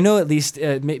 I mean, I know at least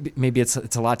maybe it's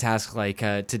a lot to ask, like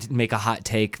to make a hot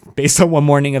take based on one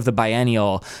morning of the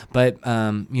biennial. But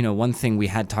one thing we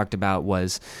had talked about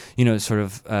was sort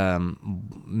of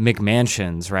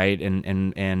McMansions, right?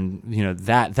 And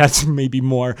that's maybe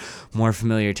more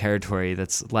familiar territory.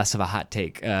 That's less of a hot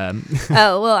take. Oh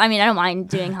well, I mean, I don't mind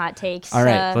doing hot takes. All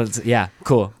right.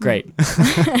 Cool, great.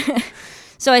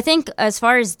 So I think as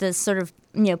far as this sort of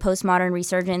postmodern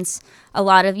resurgence, a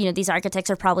lot of these architects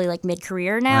are probably like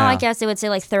mid-career now. I guess they would say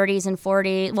like 30s and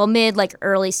 40s. Well, mid, like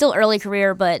still early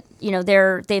career, but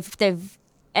they've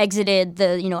exited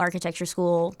the architecture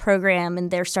school program and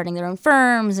they're starting their own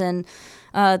firms and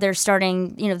they're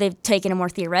starting they've taken a more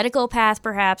theoretical path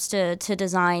perhaps to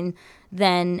design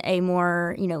than a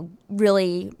more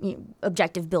really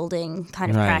objective building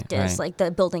kind of practice, like the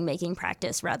building making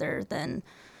practice rather than.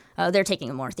 They're taking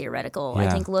a more theoretical, I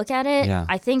think, look at it. Yeah.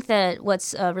 I think that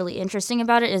what's really interesting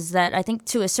about it is that I think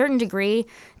to a certain degree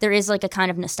there is like a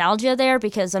kind of nostalgia there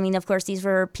because, I mean, of course, these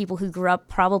were people who grew up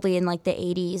probably in like the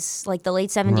 80s, like the late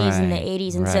 70s and the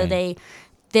 80s. And so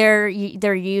their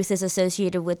youth is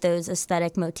associated with those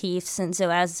aesthetic motifs. And so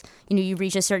as, you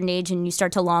reach a certain age and you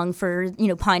start to long for,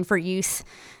 pine for youth,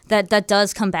 that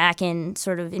does come back in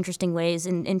sort of interesting ways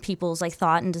in people's like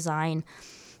thought and design.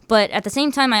 But at the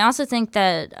same time, I also think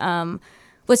that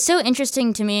what's so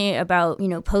interesting to me about,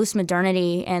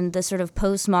 postmodernity and the sort of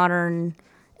postmodern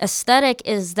aesthetic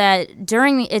is that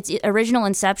during its original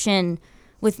inception,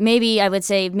 with maybe, I would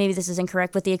say, maybe this is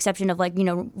incorrect, with the exception of like,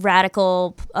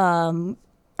 radical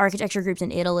architecture groups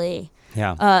in Italy.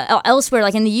 Yeah. Elsewhere,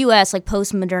 like in the U.S., like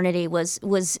postmodernity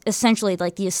was essentially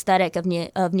like the aesthetic of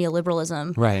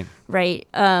neoliberalism. Right. Right.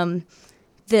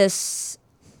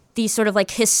 These sort of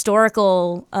like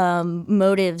historical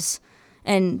motives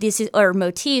and these or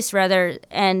motifs rather,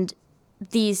 and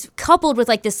these coupled with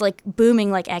like this like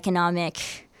booming like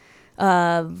economic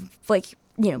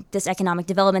this economic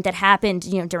development that happened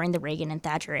during the Reagan and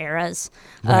Thatcher eras,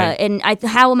 and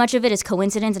how much of it is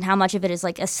coincidence and how much of it is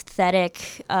like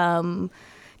aesthetic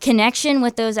connection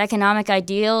with those economic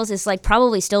ideals is like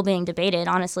probably still being debated,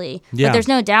 honestly. Yeah. But there's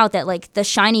no doubt that like the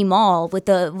shiny mall with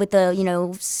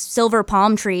the silver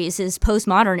palm trees is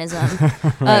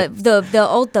postmodernism. Right.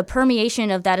 The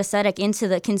permeation of that aesthetic into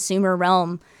the consumer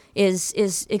realm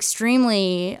is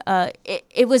extremely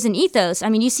it was an ethos. I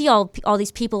mean, you see all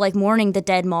these people like mourning the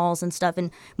dead malls and stuff and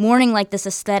mourning like this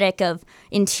aesthetic of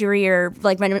interior,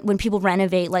 like when people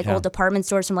renovate like old department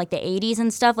stores from like the 80s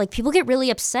and stuff, like people get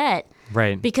really upset.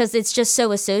 Right. Because it's just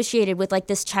so associated with like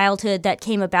this childhood that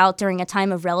came about during a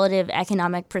time of relative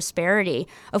economic prosperity.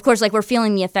 Of course, like we're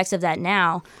feeling the effects of that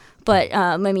now. But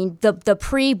I mean, the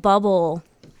pre-bubble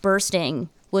bursting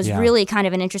was really kind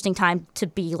of an interesting time to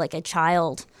be like a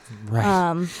child.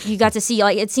 Right. You got to see,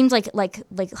 like, it seems like light.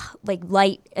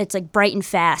 It's like bright and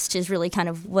fast is really kind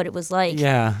of what it was like.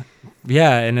 Yeah,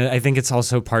 and I think it's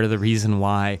also part of the reason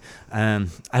why I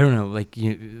don't know, like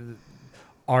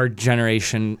our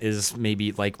generation is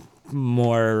maybe like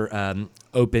more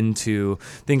open to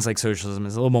things like socialism,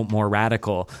 is a little bit more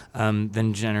radical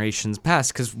than generations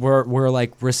past, because we're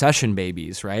like recession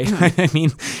babies, right? I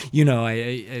mean,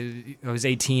 I was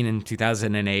 18 in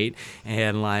 2008,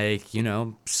 and like,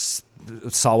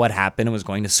 saw what happened and was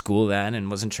going to school then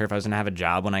and wasn't sure if I was going to have a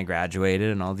job when I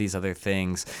graduated and all these other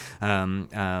things. And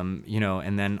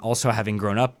then also having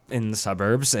grown up in the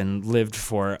suburbs and lived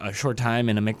for a short time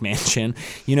in a McMansion,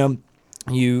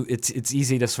 it's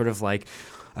easy to sort of like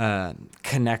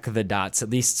connect the dots, at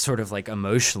least sort of like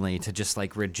emotionally, to just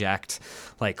like reject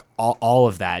like all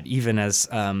of that, even as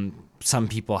some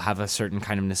people have a certain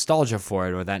kind of nostalgia for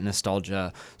it, or that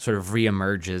nostalgia sort of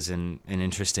reemerges in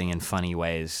interesting and funny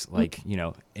ways, like,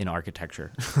 in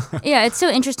architecture. Yeah, it's so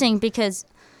interesting because,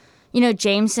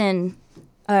 Jameson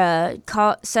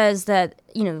says that,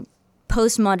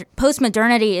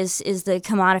 postmodernity is the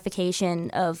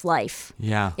commodification of life.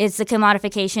 Yeah. It's the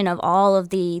commodification of all of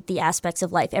the aspects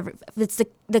of life. It's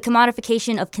the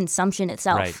commodification of consumption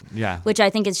itself. Right, yeah. Which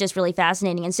I think is just really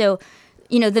fascinating. And so,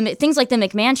 the things like the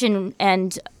McMansion,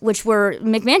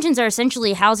 McMansions are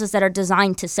essentially houses that are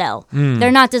designed to sell.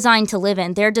 They're not designed to live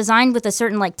in. They're designed with a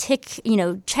certain like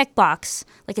checkbox.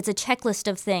 Like, it's a checklist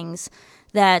of things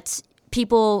that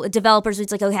developers,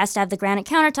 it's like, it has to have the granite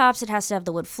countertops, it has to have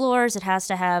the wood floors, it has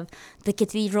to have the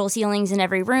cathedral ceilings in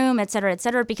every room, et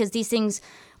cetera, because these things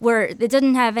it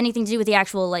doesn't have anything to do with the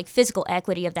actual like physical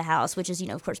equity of the house, which is,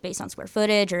 of course, based on square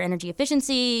footage or energy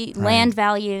efficiency, land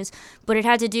values, but it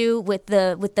had to do with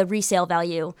the resale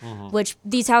value, which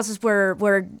these houses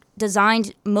were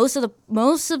designed most of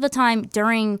the time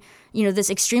during, this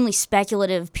extremely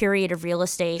speculative period of real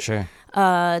estate. Sure.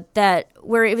 That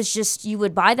where it was just, you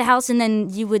would buy the house and then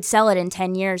you would sell it in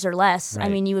 10 years or less. Right. I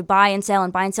mean, you would buy and sell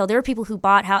and buy and sell. There were people who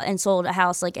bought and sold a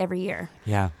house like every year.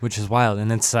 Yeah, which is wild.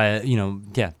 And it's,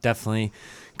 definitely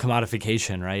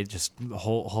commodification, right? Just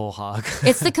whole hog.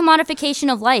 It's the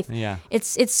commodification of life. Yeah.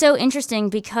 It's so interesting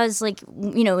because, like,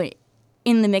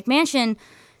 in the McMansion,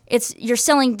 you're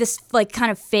selling this like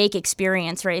kind of fake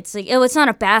experience, right? It's like, oh, it's not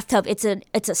a bathtub, it's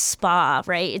a spa,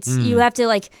 right? It's you have to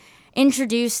like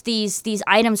introduce these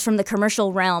items from the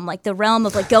commercial realm, like the realm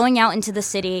of like going out into the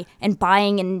city and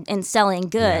buying and selling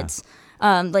goods.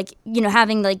 Having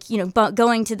like,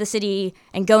 going to the city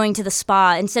and going to the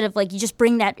spa, instead of like, you just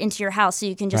bring that into your house so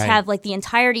you can just have like the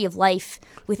entirety of life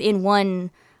within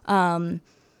one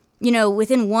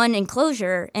within one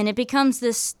enclosure, and it becomes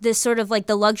this sort of like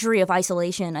the luxury of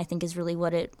isolation, I think, is really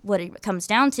what it comes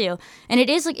down to. And it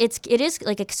is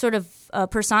like a sort of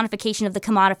personification of the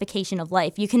commodification of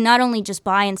life. You can not only just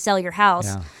buy and sell your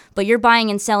house, but you're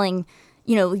buying and selling,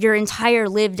 your entire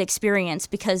lived experience,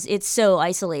 because it's so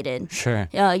isolated. Sure.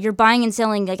 You're buying and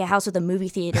selling like a house with a movie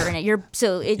theater in it.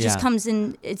 It just comes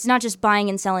in. It's not just buying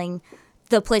and selling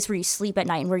the place where you sleep at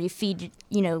night and where you feed,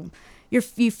 you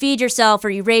feed yourself or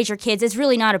you raise your kids. It's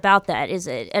really not about that, is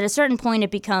it? At a certain point,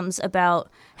 it becomes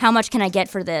about how much can I get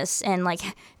for this, and like,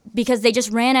 because they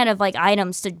just ran out of like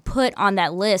items to put on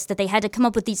that list, that they had to come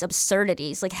up with these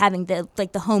absurdities, like having the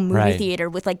home movie theater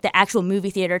with like the actual movie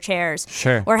theater chairs,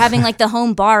 sure, or having like the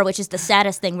home bar, which is the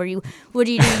saddest thing. Where what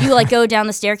do? You like go down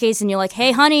the staircase and you're like,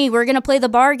 hey honey, we're gonna play the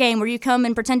bar game where you come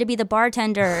and pretend to be the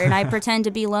bartender and I pretend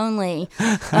to be lonely.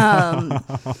 But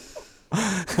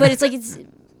it's like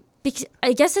because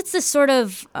I guess it's this sort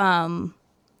of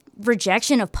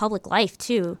rejection of public life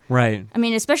too. Right. I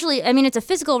mean, it's a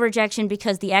physical rejection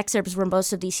because the exurbs where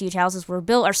most of these huge houses were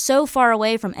built are so far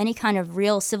away from any kind of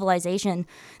real civilization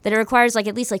that it requires like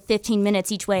at least like 15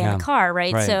 minutes each way in a car,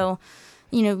 right? So,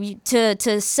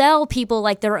 to sell people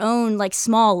like their own like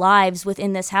small lives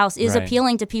within this house is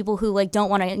appealing to people who like don't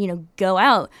want to, go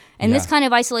out. And this kind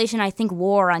of isolation, I think,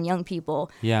 wore on young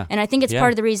people. Yeah. And I think it's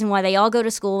part of the reason why they all go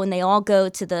to school and they all go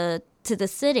to the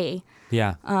city.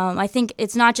 Yeah. I think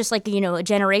it's not just like, a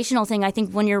generational thing. I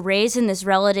think when you're raised in this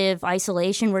relative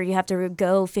isolation where you have to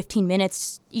go 15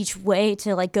 minutes each way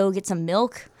to like go get some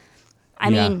milk, I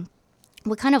mean,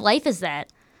 what kind of life is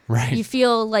that? Right. You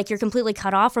feel like you're completely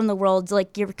cut off from the world,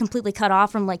 like you're completely cut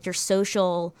off from like your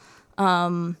social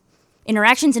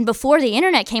interactions. And before the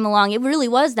internet came along, it really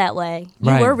was that way.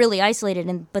 You were really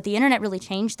isolated, but the internet really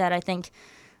changed that, I think.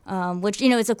 which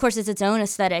it's of course it's its own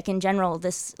aesthetic in general.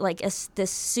 This this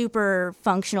super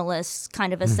functionalist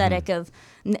kind of aesthetic of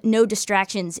no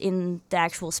distractions in the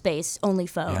actual space, only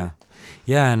phone.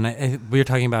 Yeah, and we were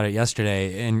talking about it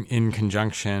yesterday in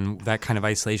conjunction, that kind of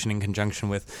isolation in conjunction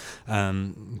with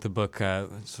the book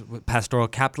Pastoral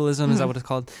Capitalism, is that what it's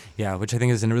called? Yeah, which I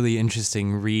think is a really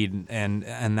interesting read, and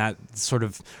that sort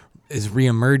of is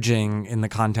reemerging in the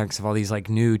context of all these like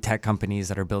new tech companies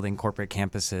that are building corporate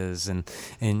campuses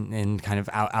and kind of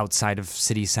outside of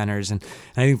city centers. And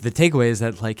I think the takeaway is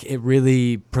that like it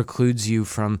really precludes you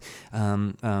from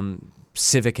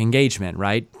civic engagement,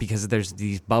 right? Because there's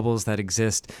these bubbles that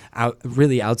exist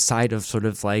really outside of sort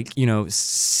of like,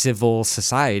 civil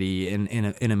society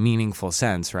in a meaningful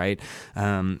sense, right?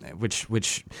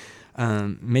 Which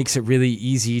makes it really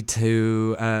easy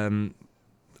to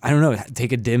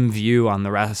take a dim view on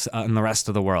the rest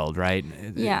of the world, right?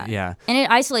 Yeah. And it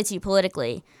isolates you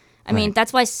politically. I mean,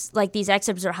 that's why like these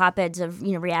excerpts are hotbeds of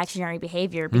reactionary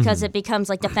behavior, because it becomes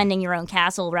like defending your own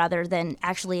castle rather than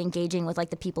actually engaging with like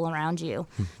the people around you.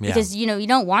 Because you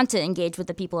don't want to engage with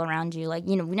the people around you. Like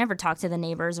we never talk to the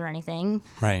neighbors or anything.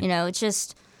 Right. It's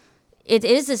just it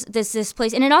is this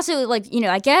place, and it also like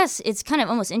I guess it's kind of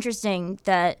almost interesting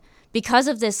that because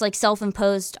of this like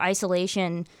self-imposed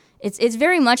isolation. It's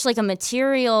very much like a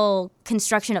material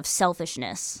construction of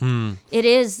selfishness. It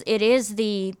is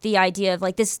the idea of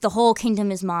like this, the whole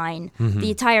kingdom is mine. The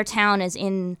entire town is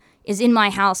in my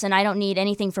house, and I don't need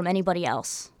anything from anybody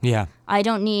else. Yeah. I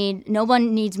don't need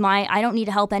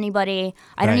to help anybody.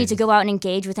 I don't need to go out and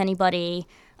engage with anybody.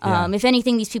 If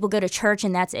anything, these people go to church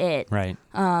and that's it. Right.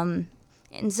 And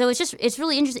so it's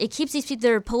really interesting. It keeps these people,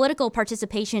 their political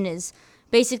participation is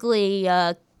basically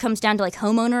comes down to like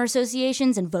homeowner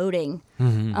associations and voting.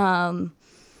 And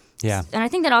I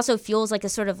think that also fuels like a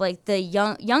sort of like the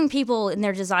young people in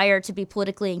their desire to be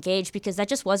politically engaged, because that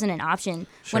just wasn't an option.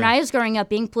 Sure. When I was growing up,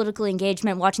 being politically engaged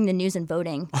meant watching the news and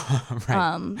voting.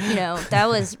 Right. That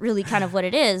was really kind of what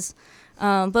it is.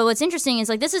 But what's interesting is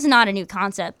like this is not a new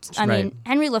concept. I mean,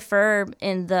 Henry Lefebvre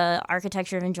in the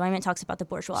Architecture of Enjoyment talks about the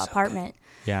bourgeois apartment.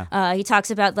 Yeah. He talks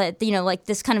about like like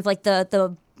this kind of like the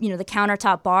the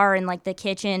countertop bar and like the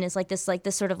kitchen is like this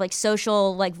sort of like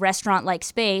social like restaurant like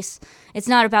space. It's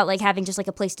not about like having just like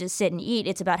a place to sit and eat.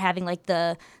 It's about having like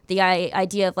the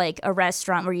idea of like a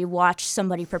restaurant where you watch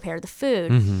somebody prepare the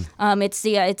food. It's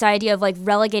the idea of like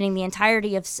relegating the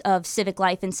entirety of civic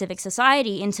life and civic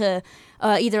society into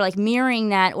either like mirroring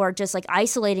that or just like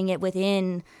isolating it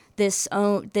within this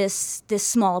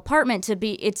small apartment to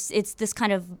be. It's this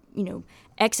kind of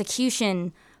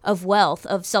execution of wealth,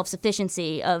 of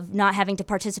self-sufficiency, of not having to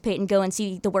participate and go and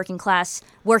see the working class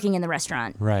working in the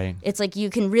restaurant. Right. It's like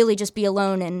you can really just be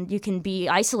alone and you can be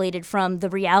isolated from the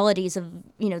realities of,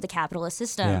 the capitalist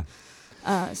system. Yeah.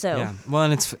 Yeah. Well,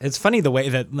 and it's funny the way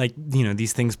that like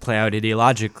these things play out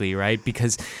ideologically, right?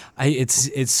 Because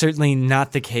it's certainly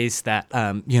not the case that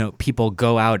people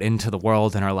go out into the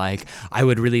world and are like, I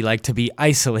would really like to be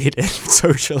isolated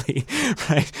socially,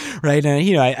 right?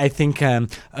 And I think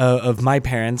of my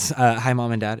parents. Hi,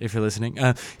 mom and dad, if you're listening.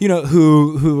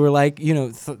 Who were like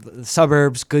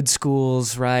suburbs, good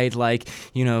schools, right? Like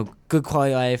good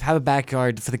quality life, have a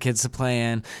backyard for the kids to play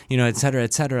in, et cetera,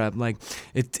 et cetera. Like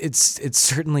it's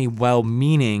certainly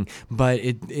well-meaning, but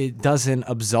it doesn't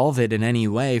absolve it in any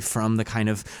way from the kind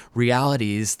of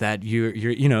realities that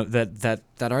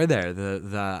that are there,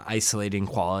 the isolating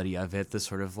quality of it, the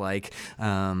sort of like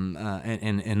and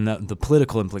the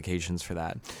political implications for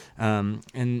that.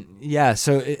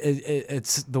 So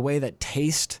it's the way that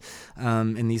taste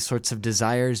and these sorts of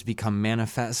desires become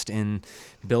manifest in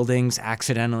buildings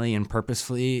accidentally and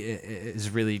purposefully is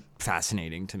really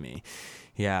fascinating to me.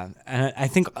 Yeah, and I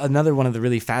think another one of the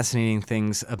really fascinating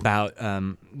things about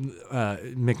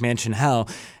McMansion Hell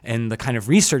and the kind of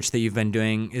research that you've been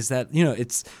doing is that,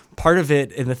 it's part of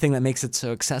it, and the thing that makes it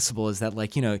so accessible is that,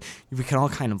 like, we can all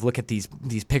kind of look at these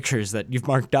pictures that you've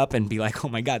marked up and be like, oh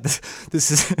my God,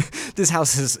 this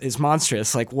house is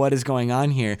monstrous. Like, what is going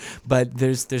on here? But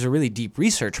there's a really deep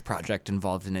research project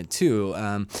involved in it too,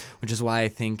 which is why I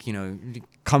think,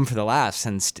 come for the laughs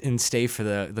and stay for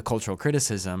the cultural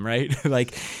criticism, right?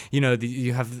 Like,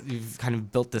 you've kind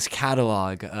of built this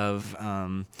catalog of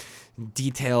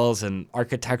details and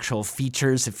architectural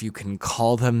features, if you can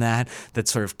call them that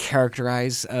sort of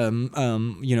characterize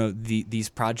these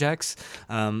projects.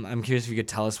 I'm curious if you could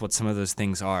tell us what some of those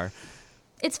things are.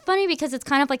 it's funny because it's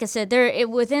kind of like I said,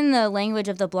 within the language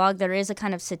of the blog, there is a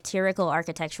kind of satirical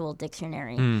architectural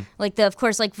dictionary. Like of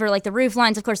course, like for like the roof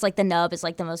lines, of course, like the nub is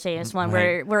like the most famous one,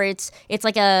 where it's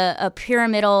like a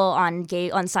pyramidal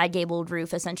on side gabled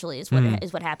roof essentially is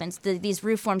what happens. These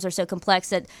roof forms are so complex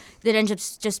that ends up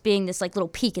just being this like little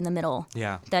peak in the middle.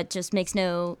 Yeah. That just makes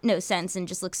no sense and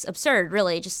just looks absurd,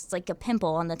 really, just like a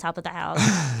pimple on the top of the house.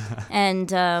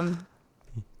 And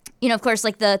of course,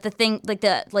 like the thing, like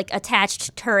the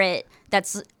attached turret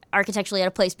that's architecturally out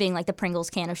of place, being like the Pringles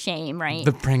can of shame, right?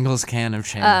 The Pringles can of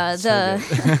shame.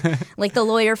 Like the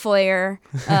lawyer foyer.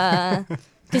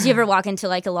 Because you ever walk into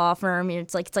like a law firm,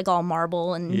 it's like all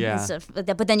marble and stuff like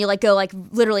that. But then you like go like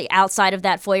literally outside of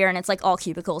that foyer, and it's like all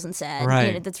cubicles instead.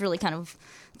 Right. That's really kind of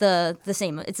the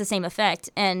same. It's the same effect.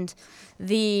 And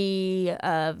there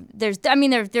are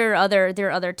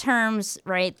other terms,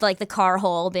 right? Like the car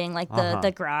hole being like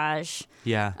the garage.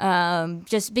 Yeah.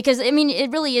 Just because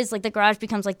it really is like the garage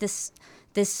becomes like this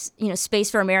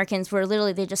space for Americans where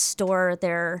literally they just store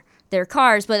their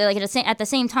cars, but like at the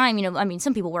same time,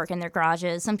 some people work in their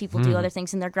garages, some people do other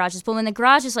things in their garages, but when the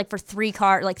garage is like for three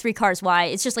cars wide,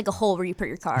 it's just like a hole where you put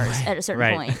your cars at a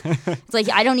certain point. It's like,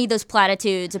 I don't need those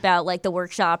platitudes about like the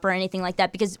workshop or anything like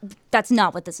that, because that's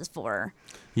not what this is for.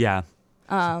 Yeah,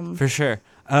 for sure.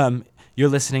 You're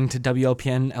listening to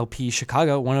WLPN LP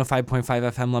Chicago, 105.5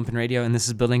 FM Lumpen Radio, and this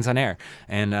is Buildings on Air.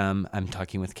 And I'm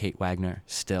talking with Kate Wagner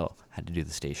still. Had to do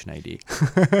the station ID.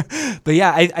 But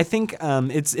yeah, I think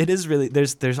it is really,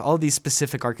 there's all these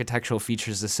specific architectural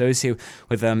features associated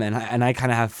with them, and I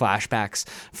kind of have flashbacks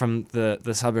from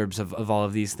the suburbs of all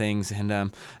of these things, and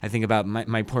I think about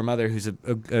my poor mother, who's a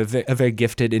very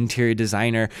gifted interior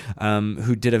designer,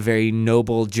 who did a very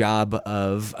noble job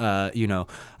of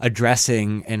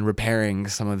addressing and repairing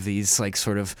some of these like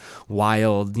sort of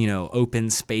wild open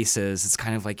spaces. It's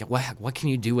kind of like, what can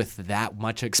you do with that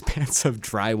much expansive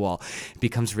drywall? It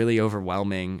becomes really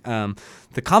overwhelming.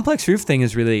 The complex roof thing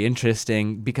is really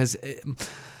interesting because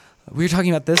we were talking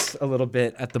about this a little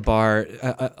bit at the bar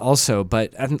also,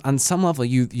 but on some level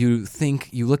you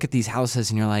look at these houses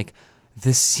and you're like,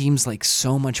 this seems like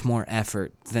so much more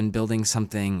effort than building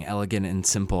something elegant and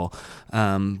simple,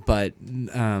 but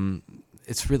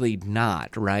it's really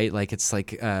not, right? Like it's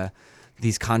like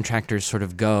these contractors sort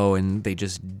of go and they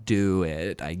just do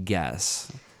it, I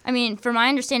guess. From my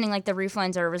understanding, like the roof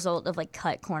lines are a result of like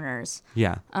cut corners.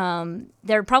 Yeah.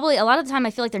 They're probably a lot of the time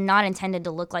I feel like they're not intended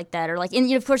to look like that, or like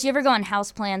of course you ever go on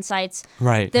house plan sites.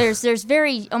 Right. There's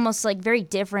very almost like very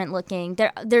different looking.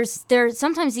 There's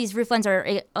sometimes these roof lines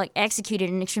are like executed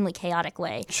in an extremely chaotic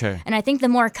way. Sure. And I think the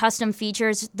more custom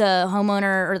features the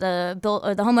homeowner or the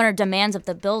homeowner demands of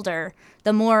the builder,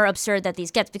 the more absurd that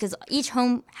these gets, because each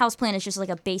house plan is just like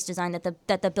a base design that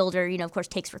the builder of course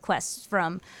takes requests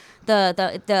from the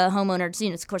homeowners.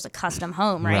 It's of course a custom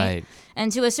home, right?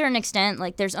 And to a certain extent,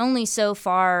 like there's only so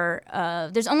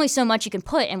much you can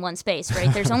put in one space,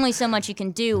 right? There's only so much you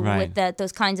can do with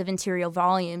those kinds of interior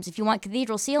volumes. If you want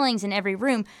cathedral ceilings in every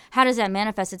room, how does that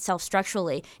manifest itself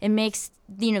structurally? It makes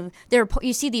you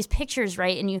see these pictures,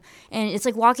 right? And it's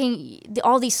like walking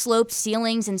all these sloped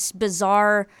ceilings and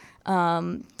bizarre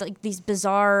like these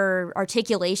bizarre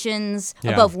articulations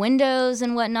above windows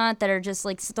and whatnot that are just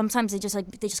like, sometimes they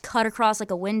just cut across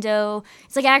like a window.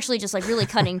 It's like actually just like really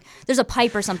cutting. There's a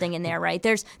pipe or something in there, right?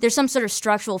 There's some sort of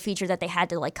structural feature that they had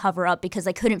to like cover up because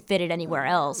they couldn't fit it anywhere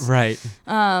else. Right.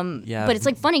 Yeah. But it's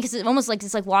like funny because it's almost like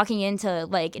it's like walking into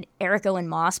like an Eric Owen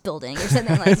Moss building or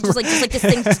something like it's just like this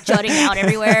thing just jutting out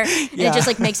everywhere. And it just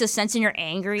like makes a sense and you're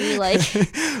angry. Like.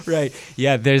 Right.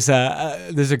 Yeah. There's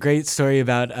a great story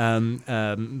about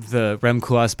the Rem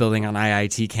Koolhaas building on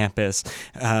IIT campus,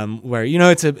 where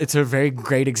it's a very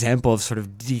great example of sort of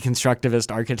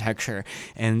deconstructivist architecture.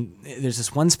 And there's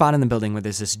this one spot in the building where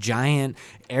there's this giant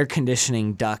air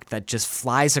conditioning duct that just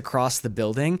flies across the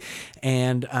building,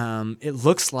 and it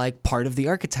looks like part of the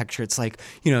architecture. It's like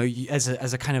as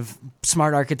a kind of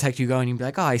smart architect, you go and you'd be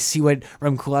like, oh, I see what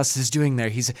Rem Koolhaas is doing there.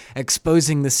 He's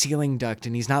exposing the ceiling duct,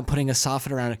 and he's not putting a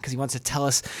soffit around it because he wants to tell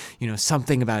us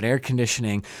something about air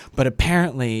conditioning. But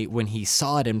apparently, when he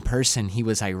saw it in person, he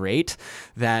was irate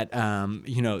that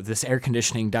this air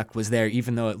conditioning duct was there,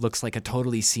 even though it looks like a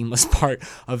totally seamless part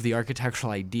of the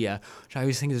architectural idea, which I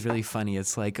always think is really funny.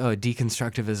 It's like, oh,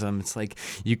 deconstructivism. It's like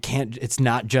it's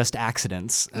not just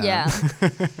accidents. Yeah.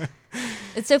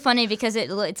 It's so funny because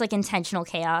it's like intentional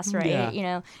chaos, right?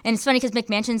 Yeah. And it's funny because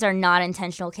McMansions are not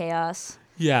intentional chaos.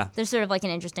 Yeah. There's sort of like an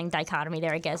interesting dichotomy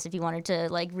there, I guess, if you wanted to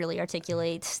like really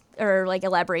articulate or like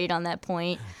elaborate on that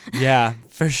point. Yeah,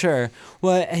 for sure.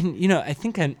 Well, and I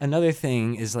think another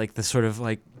thing is like the sort of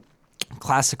like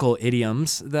classical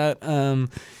idioms that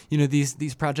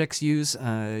these projects use.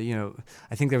 I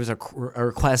think there was a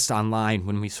request online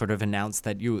when we sort of announced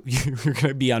that you were going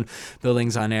to be on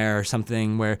Buildings on Air or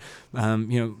something, where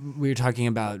we were talking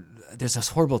about. There's this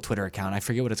horrible Twitter account. I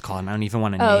forget what it's called. I don't even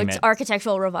want to name it. Oh, it's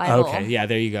Architectural Revival. Okay, yeah,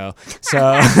 there you go. So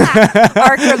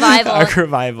Arc Revival. Arc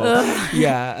Revival.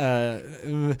 Yeah,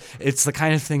 it's the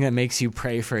kind of thing that makes you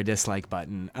pray for a dislike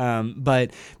button.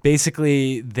 But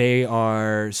basically, they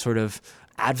are sort of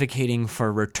advocating for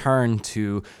return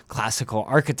to classical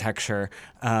architecture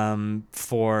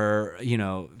for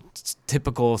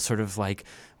typical sort of like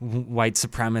white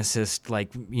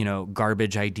supremacist,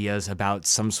 garbage ideas about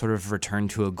some sort of return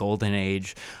to a golden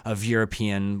age of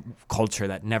European culture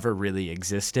that never really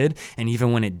existed, and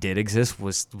even when it did exist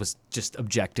was just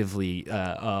objectively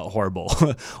horrible,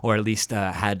 or at least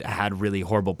had really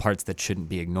horrible parts that shouldn't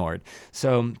be ignored.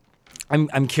 So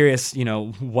I'm curious,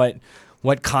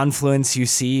 what confluence you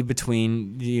see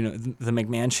between the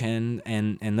McMansion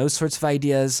and those sorts of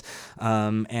ideas,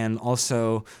 and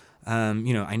also.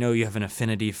 I know you have an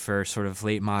affinity for sort of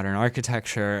late modern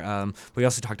architecture. We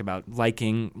also talked about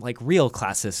liking real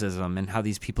classicism and how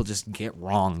these people just get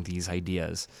wrong these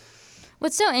ideas.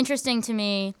 What's so interesting to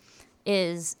me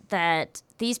is that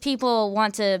these people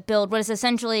want to build what is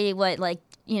essentially what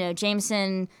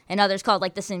Jameson and others called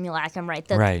the simulacrum, right?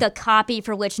 The copy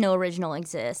for which no original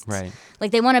exists. Right.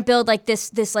 They want to build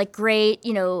this great,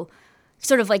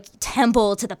 sort of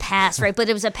temple to the past, right? But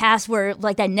it was a past where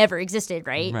that never existed,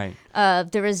 right? Right.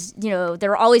 There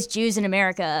were always Jews in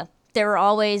America. There were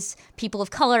always people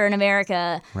of color in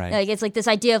America. Right. It's this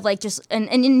idea of and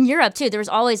in Europe too, there was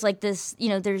always this,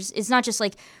 it's not just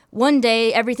one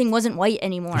day everything wasn't white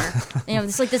anymore.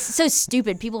 It's this is so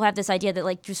stupid. People have this idea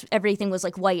that just everything was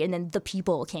white and then the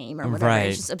people came or whatever. Right.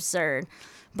 It's just absurd.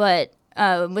 But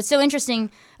what's so interesting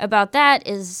about that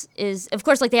is of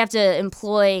course they have to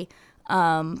employ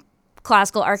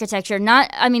classical architecture.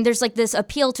 There's this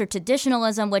appeal to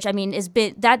traditionalism, which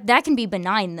that can be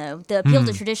benign though. The appeal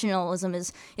to traditionalism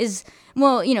is it's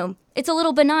a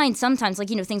little benign sometimes.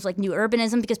 Things like new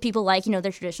urbanism, because people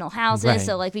their traditional houses, right.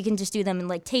 so we can just do them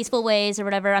in tasteful ways or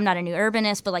whatever. I'm not a new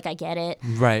urbanist, but I get it.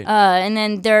 Right. And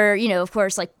then there, of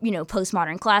course,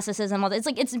 postmodern classicism. All that.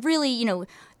 It's really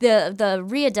the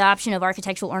readoption of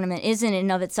architectural ornament is in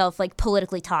and of itself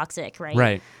politically toxic, right?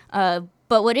 Right.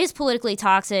 But what is politically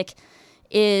toxic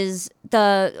is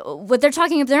what they're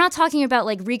talking about. They're not talking about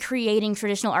recreating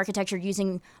traditional architecture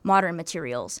using modern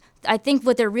materials. I think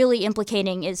what they're really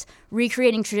implicating is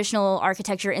recreating traditional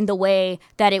architecture in the way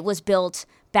that it was built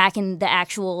back in the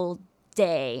actual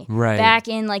day, right. Back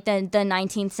in the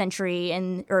 19th century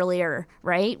and earlier,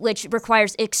 right? Which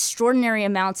requires extraordinary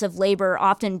amounts of labor,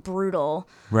 often brutal.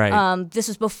 Right. This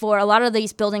was before a lot of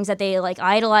these buildings that they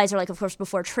idolize are of course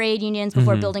before trade unions,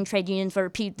 before building trade unions, for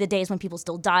the days when people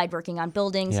still died working on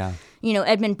buildings. Yeah.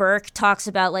 Edmund Burke talks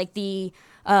about the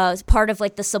part of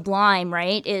the sublime,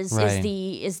 right? Is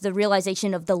the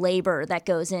realization of the labor that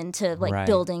goes into right.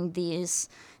 building these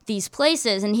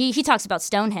places. And he talks about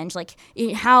Stonehenge,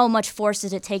 how much force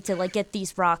does it take to get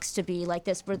these rocks to be like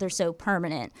this, where they're so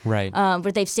permanent, right?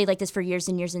 Where they've stayed like this for years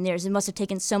and years and years. It must have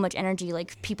taken so much energy,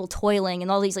 people toiling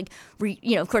and all these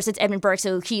of course it's Edmund Burke,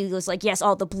 so he was yes,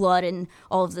 all the blood and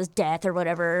all of the death or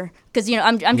whatever. Because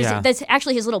I'm just that's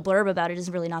actually his little blurb about it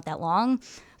is really not that long,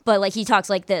 but he talks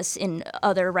this in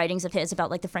other writings of his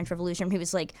about the French Revolution. He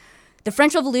was the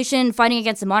French Revolution, fighting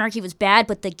against the monarchy, was bad,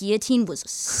 but the guillotine was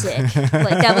sick.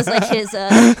 That was his.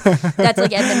 That's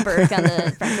Edmund Burke on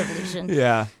the French Revolution.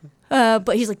 Yeah.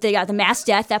 But he's the mass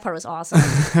death. That part was awesome.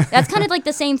 That's kind of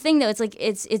the same thing though.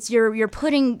 It's you're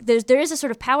putting there is a sort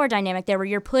of power dynamic there where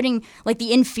you're putting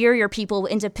the inferior people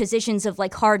into positions of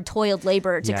hard toiled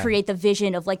labor to create the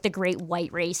vision of the great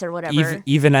white race or whatever.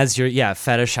 Even as you're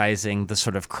fetishizing the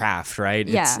sort of craft, right?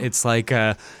 It's like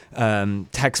a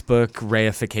textbook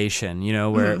reification,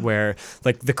 where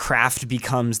the craft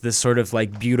becomes this sort of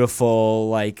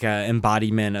beautiful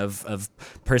embodiment of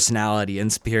personality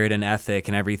and spirit and ethic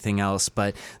and everything else,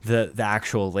 but the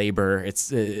actual labor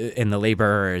and the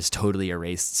laborer is totally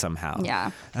erased somehow.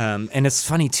 Yeah. And it's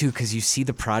funny too because you see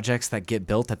the projects that get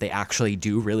built that they actually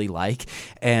do really like,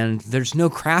 and there's no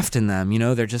craft in them.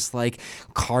 They're just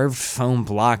carved foam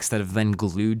blocks that have been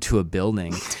glued to a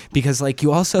building. Because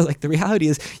you also the reality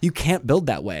is you can't build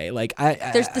that way.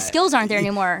 The skills aren't there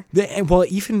anymore. Well,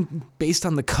 even based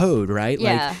on the code, right?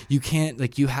 Yeah. You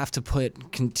can't you have to put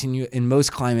in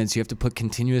most climates you have to put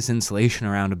continuous insulation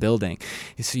around a building. building.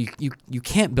 So you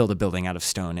can't build a building out of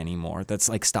stone anymore. That's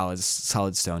like solid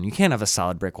stone. You can't have a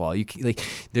solid brick wall.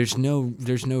 There's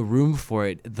no room for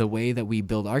it the way that we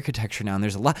build architecture now. And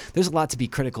there's a lot to be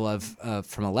critical of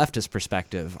from a leftist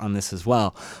perspective on this as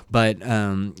well. But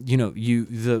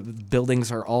the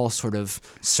buildings are all sort of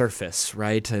surface,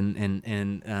 right?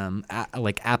 And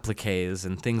like appliques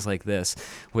and things like this,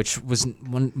 which was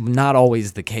not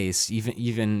always the case,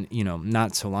 even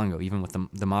not so long ago, even with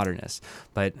the modernists.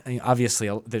 But obviously,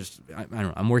 I don't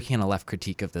know. I'm working on a left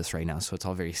critique of this right now, so it's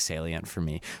all very salient for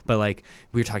me. But like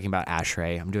we were talking about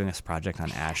ASHRAE, I'm doing this project on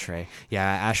ASHRAE.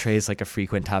 Yeah, ASHRAE is like a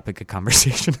frequent topic of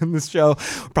conversation in this show.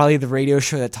 Probably the radio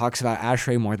show that talks about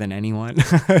ASHRAE more than anyone.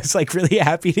 I was like really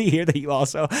happy to hear that you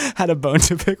also had a bone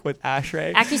to pick with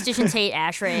ASHRAE. Acousticians hate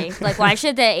ASHRAE. Like, why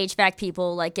should the HVAC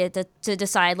people like get to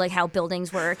decide like how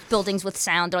buildings work, buildings with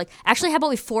sound? They're like, actually, how about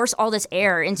we force all this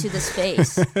air into the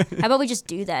space? How about we just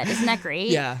do that? Isn't that great?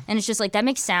 Yeah. And it's just like, that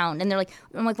makes sound. And they're like,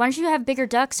 I'm like, why don't you have bigger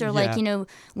ducts or like,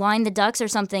 line the ducts or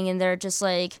something? And they're just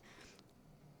like,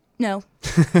 no.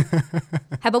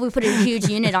 How about we put a huge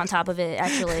unit on top of it,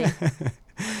 actually?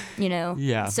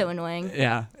 Yeah. So annoying.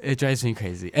 Yeah, it drives me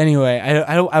crazy. Anyway,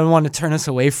 I don't want to turn us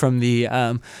away from the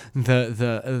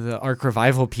Arc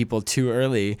Revival people too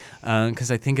early,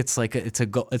 because I think it's like it's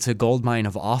a gold mine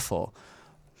of awful.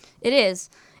 It is.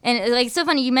 And like, it's so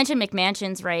funny, you mentioned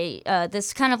McMansions, right?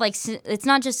 This kind of like, it's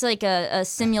not just like a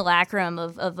simulacrum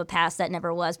of a past that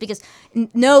never was, because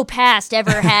no past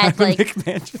ever had like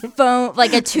phone,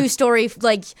 like a 2-story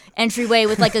like entryway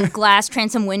with like a glass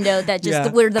transom window that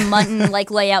just where the Mutton like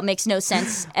layout makes no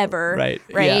sense ever. Right.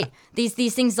 Yeah.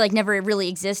 These things like never really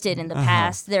existed in the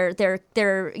past. They're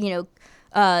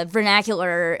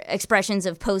vernacular expressions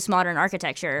of postmodern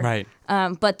architecture, right?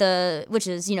 But which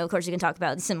is, of course, you can talk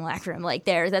about the simulacrum, like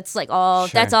that's like all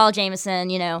that's all Jameson,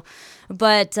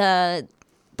 but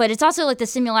it's also like the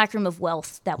simulacrum of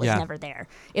wealth that was never there.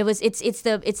 It's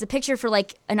the picture for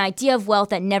like an idea of wealth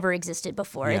that never existed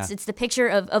before. Yeah. It's the picture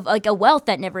of like a wealth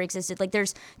that never existed. Like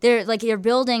they're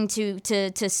building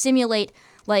to simulate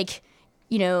like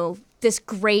this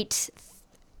great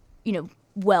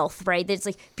wealth, right? It's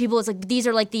like these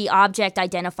are like the object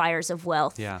identifiers of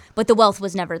wealth. Yeah. But the wealth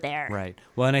was never there. Right.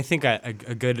 Well, and I think a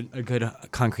good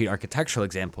concrete architectural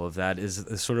example of that is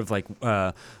sort of like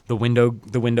the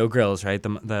window grills, right?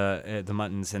 The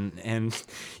Muttons and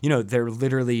they're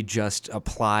literally just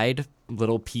applied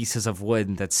little pieces of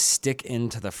wood that stick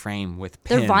into the frame with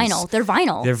pins. They're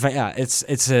vinyl.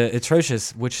 It's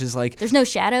atrocious, which is like there's no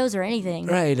shadows or anything.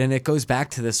 Right, and it goes back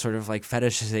to this sort of like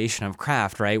fetishization of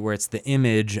craft, right, where it's the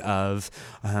image of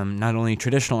not only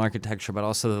traditional architecture but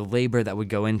also the labor that would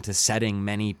go into setting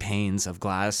many panes of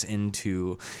glass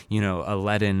into a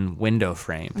leaden window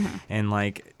frame, and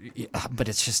like, but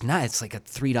it's just not. It's like a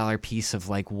 $3 piece of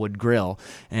like wood grill,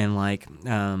 and like.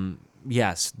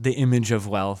 Yes, the image of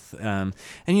wealth, and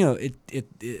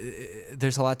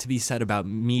there's a lot to be said about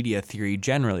media theory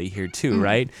generally here too,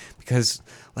 right? Because,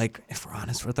 like, if we're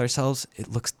honest with ourselves, it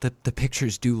looks the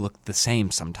pictures do look the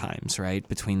same sometimes, right?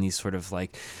 Between these sort of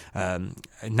like,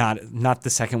 not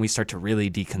the second we start to really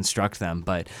deconstruct them,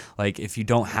 but like if you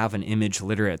don't have an image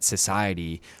literate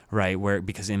society, right,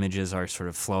 because images are sort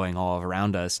of flowing all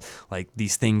around us, like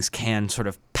these things can sort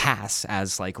of pass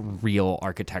as like real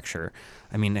architecture.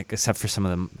 I mean, except for some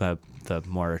of the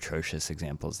more atrocious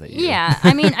examples that you. Yeah,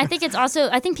 I mean, I think it's also.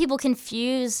 I think people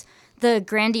confuse the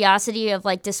grandiosity of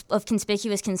like of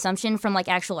conspicuous consumption from like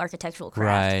actual architectural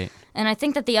craft. Right. And I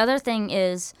think that the other thing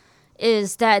is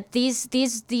that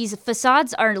these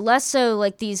facades are less so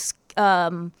like these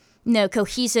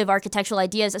cohesive architectural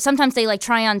ideas. Sometimes they like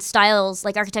try on styles,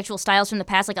 like architectural styles from the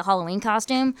past, like a Halloween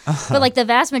costume. But like the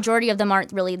vast majority of them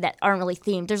aren't really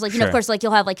themed. There's like, of course, like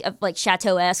you'll have like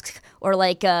chateau-esque or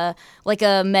like a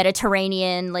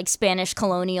Mediterranean, like Spanish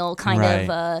colonial kind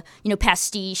of,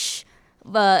 pastiche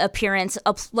appearance,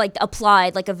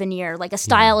 applied like a veneer. Like a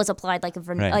style is applied like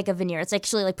a veneer. It's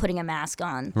actually like putting a mask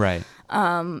on. Right.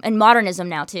 And modernism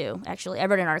now too. Actually, I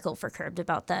wrote an article for Curbed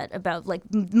about that, about like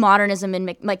modernism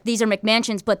and like these are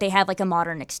McMansions, but they have like a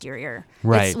modern exterior.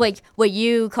 Right. It's like what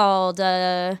you called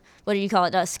what do you call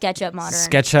it? SketchUp modern.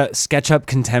 SketchUp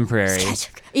contemporary.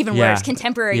 Even worse.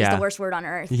 Contemporary is the worst word on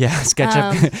earth. Yeah,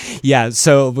 SketchUp. Yeah.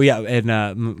 So and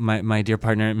my dear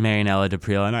partner Marianella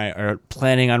D'April and I are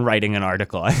planning on writing an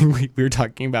article. I think we were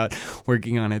talking about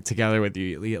working on it together with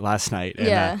you last night.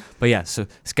 And, but yeah, so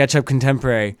SketchUp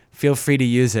Contemporary, feel free to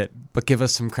use it, but give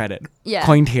us some credit. Yeah.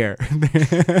 Point here.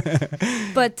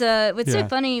 But what's so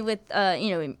funny with,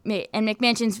 and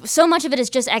McMansions, so much of it is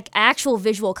just actual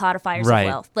visual codifiers of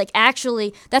wealth. Like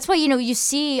actually, that's why, you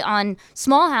see on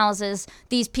small houses,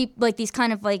 these people, like these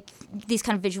kind of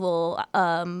visual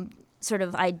sort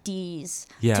of IDs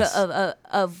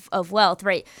of wealth,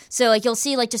 right? So like you'll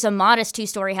see like just a modest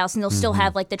 2-story house and they'll still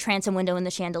have like the transom window and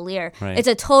the chandelier. Right. It's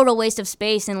a total waste of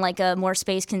space in like a more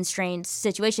space constrained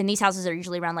situation. These houses are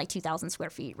usually around like 2,000 square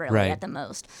feet, really, at the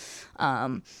most.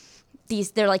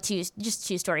 They're like just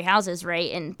 2-story houses,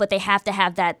 right? But they have to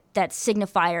have that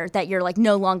signifier that you're like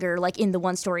no longer like in the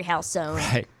 1-story house zone.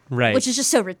 Right. Which is just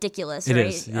so ridiculous, It right?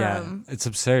 is, yeah. It's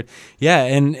absurd. Yeah,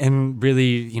 and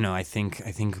really, I think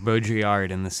Baudrillard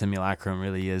in the Simulacrum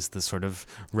really is the sort of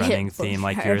running theme,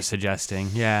 like you're suggesting.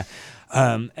 Yeah.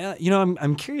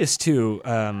 I'm curious too,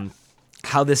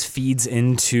 how this feeds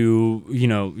into,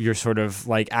 your sort of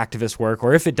like activist work,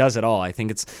 or if it does at all. I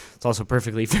think it's also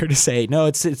perfectly fair to say, no,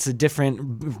 it's a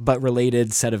different but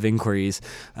related set of inquiries.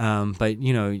 But,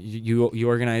 you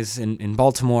organize in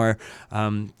Baltimore.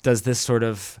 Does this sort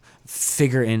of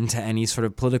figure into any sort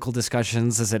of political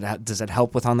discussions? Does it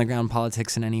help with on-the-ground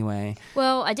politics in any way?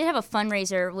 Well, I did have a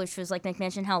fundraiser, which was like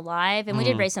McMansion Hell Live, and we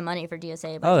did raise some money for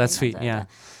DSA. Oh, that's sweet, yeah.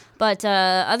 But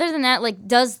other than that, like,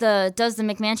 does the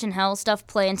McMansion Hell stuff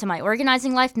play into my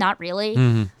organizing life? Not really.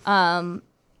 Mm-hmm.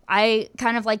 I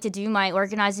kind of like to do my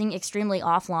organizing extremely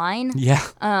offline. Yeah.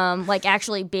 Like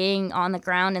actually being on the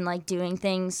ground and like doing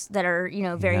things that are,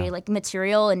 very like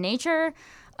material in nature.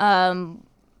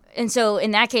 And so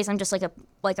in that case, I'm just like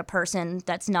a person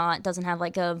doesn't have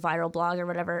like a viral blog or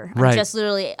whatever. I'm just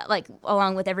literally like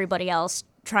along with everybody else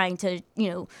trying to,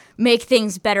 make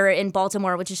things better in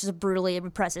Baltimore, which is just a brutally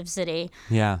repressive city.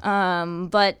 Yeah.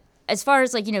 But as far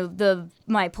as like,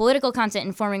 my political content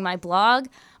informing my blog,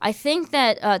 I think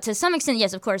that to some extent,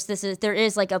 yes, of course, there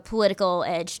is like a political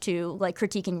edge to like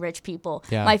critiquing rich people.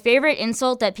 Yeah. My favorite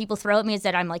insult that people throw at me is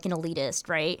that I'm like an elitist,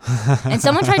 right? And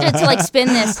someone tried to like spin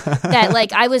this that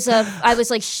like I was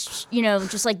like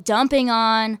just like dumping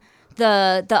on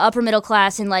the upper middle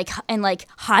class and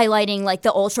highlighting like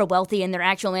the ultra wealthy and their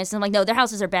actual mess. And I'm like, no, their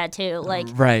houses are bad too. Like,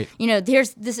 right.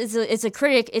 It's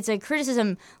a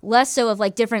criticism less so of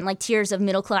like different like tiers of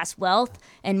middle class wealth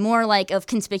and more like of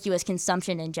conspicuous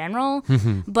consumption in general.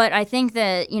 Mm-hmm. But I think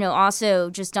that, also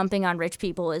just dumping on rich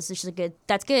people is just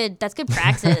that's good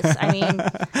praxis. It's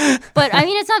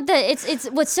not that it's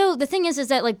what's so the thing is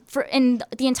that like in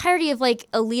the entirety of like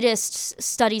elitist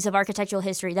studies of architectural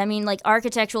history, I mean like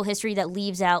architectural history that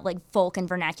leaves out like folk and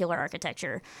vernacular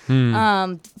architecture,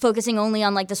 focusing only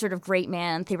on like the sort of great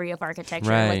man theory of architecture,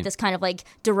 like this kind of like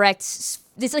direct.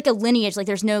 It's like a lineage, like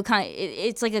there's no kind.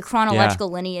 It's like a chronological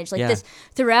lineage, like this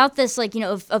throughout this, like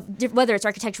of whether it's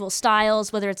architectural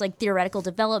styles, whether it's like theoretical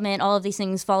development, all of these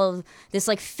things follow this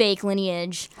like fake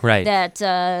lineage that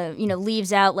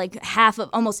leaves out like half of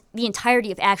almost the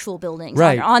entirety of actual buildings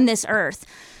on this earth.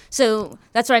 So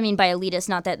that's what I mean by elitist,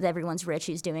 not that everyone's rich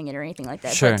who's doing it or anything like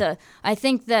that. Sure. But I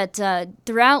think that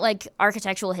throughout like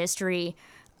architectural history,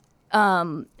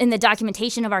 in the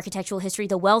documentation of architectural history,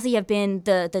 the wealthy have been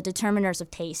the determiners of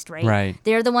taste, right? Right.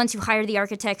 They're the ones who hire the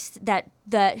architects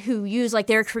that who use like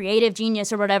their creative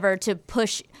genius or whatever to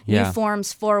push new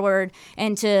forms forward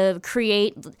and to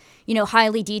create,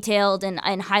 highly detailed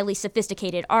and highly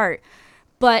sophisticated art.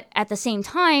 But at the same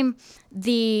time,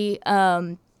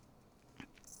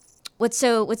 what's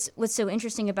so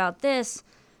interesting about this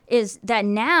is that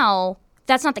now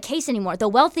that's not the case anymore. The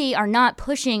wealthy are not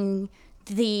pushing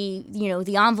the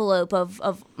envelope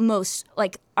of most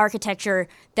like architecture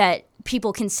that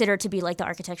people consider to be like the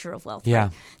architecture of wealth.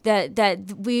 Yeah. Right?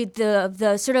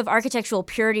 The sort of architectural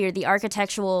purity or the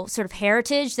architectural sort of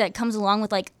heritage that comes along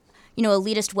with like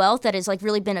elitist wealth that has like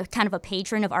really been a kind of a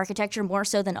patron of architecture more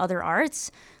so than other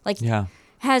arts.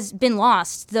 Has been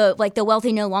lost. The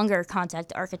wealthy no longer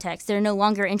contact architects. They're no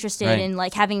longer interested in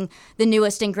like having the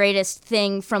newest and greatest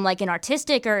thing from like an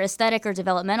artistic or aesthetic or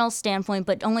developmental standpoint,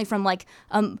 but only from like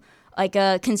a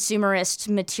consumerist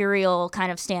material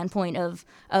kind of standpoint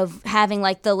of having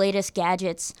like the latest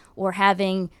gadgets or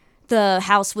having the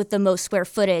house with the most square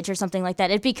footage or something like that.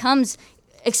 It becomes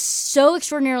so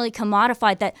extraordinarily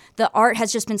commodified that the art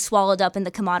has just been swallowed up in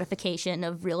the commodification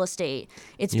of real estate.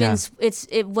 It's been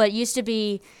what used to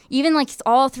be even like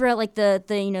all throughout like the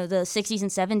 60s and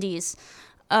 70s.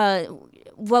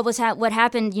 what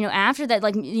happened, after that,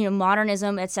 like,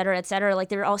 modernism, et cetera, like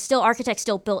they're all still architects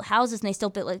still built houses and they still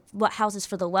built like what houses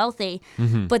for the wealthy.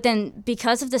 Mm-hmm. But then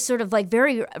because of this sort of like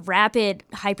very rapid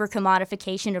hyper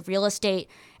commodification of real estate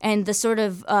and the sort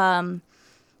of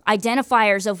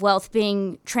identifiers of wealth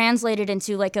being translated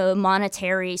into like a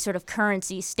monetary sort of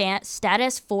currency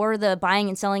status for the buying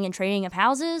and selling and trading of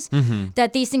houses,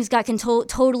 that these things got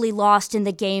totally lost in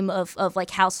the game of like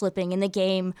house flipping, in the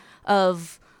game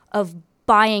of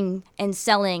buying and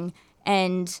selling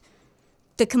and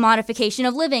the commodification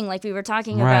of living, like we were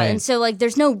talking about. Right. And so like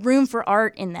there's no room for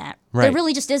art in that. Right. There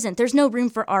really just isn't. There's no room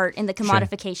for art in the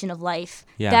commodification of life.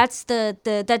 Yeah. That's it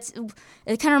kind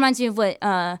of reminds me of what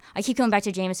I keep going back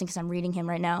to Jameson because I'm reading him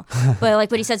right now. But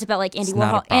like what he says about like Andy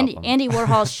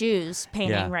Warhol's shoes painting,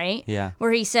 Yeah. right? Yeah.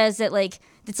 Where he says that like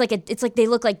it's like they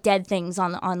look like dead things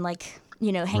on like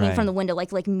hanging Right. from the window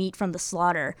like meat from the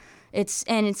slaughter. It's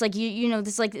like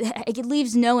this like it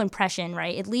leaves no impression,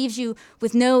 right? It leaves you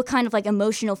with no kind of like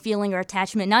emotional feeling or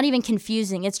attachment, not even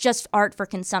confusing. It's just art for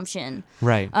consumption.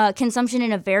 Right. Consumption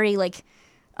in a very like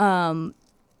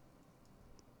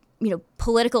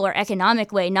political or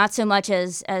economic way, not so much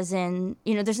as in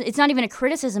it's not even a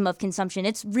criticism of consumption.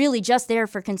 It's really just there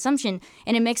for consumption,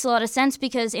 and it makes a lot of sense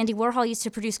because Andy Warhol used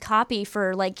to produce copy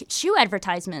for like shoe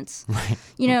advertisements.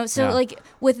 Right. So Yeah. like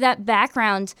with that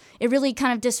background, it really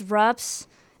kind of disrupts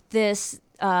this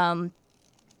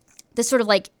this sort of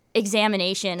like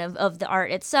examination of the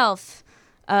art itself,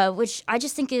 which I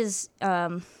just think is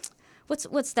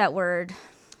what's that word?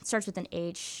 It starts with an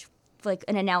H. Like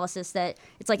an analysis that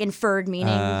it's like inferred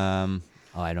meaning.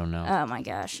 I don't know. Oh my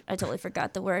gosh, I totally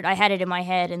forgot the word. I had it in my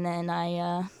head and then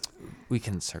We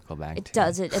can circle back. it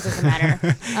doesn't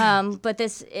matter. But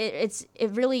it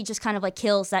really just kind of like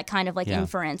kills that kind of like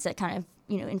inference, that kind of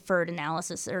inferred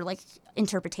analysis or like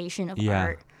interpretation of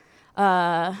art.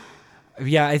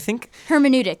 Yeah, I think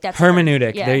Hermeneutic. That's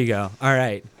hermeneutic. Yeah. There you go. All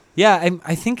right. Yeah,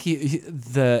 I think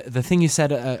the thing you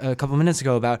said a couple minutes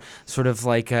ago about sort of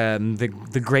like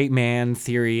the great man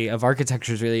theory of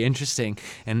architecture is really interesting.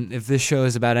 And if this show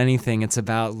is about anything, it's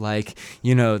about like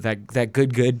that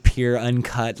good pure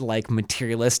uncut like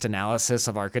materialist analysis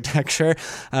of architecture.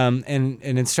 And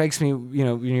it strikes me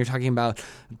when you're talking about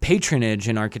patronage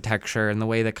in architecture and the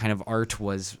way that kind of art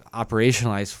was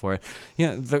operationalized for it.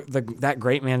 That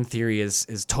great man theory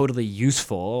is totally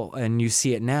useful, and you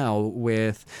see it now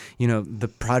with the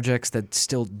projects that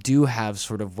still do have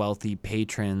sort of wealthy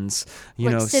patrons,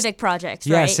 like civic projects,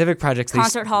 yeah, right? civic projects,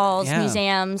 concert halls,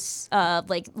 museums,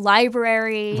 like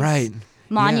libraries, right?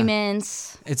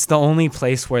 Monuments. Yeah. It's the only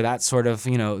place where that sort of,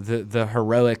 the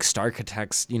heroic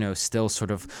architects, still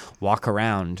sort of walk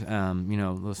around.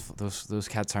 Those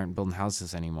cats aren't building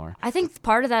houses anymore. I think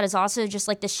part of that is also just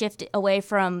like the shift away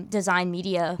from design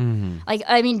media. Mm-hmm. Like,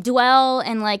 I mean, Dwell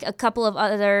and like a couple of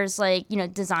others, like,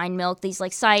 Design Milk, these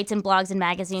like sites and blogs and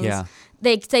magazines. Yeah.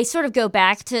 They sort of go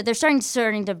back to, they're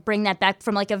starting to bring that back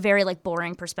from like a very like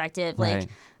boring perspective. Like, Right.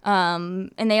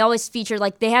 And they always feature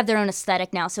like they have their own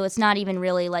aesthetic now, so it's not even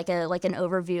really like an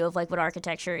overview of like what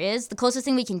architecture is. The closest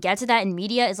thing we can get to that in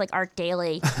media is like Art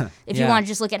Daily, if you Yeah. want to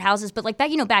just look at houses. But like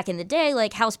back in the day,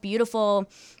 like House Beautiful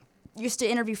used to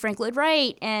interview Frank Lloyd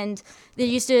Wright, and they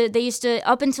used to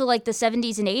up until like the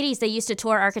 70s and 80s, they used to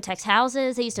tour architects'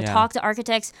 houses. They used to talk to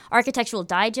architects. Architectural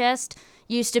Digest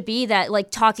used to be that, like,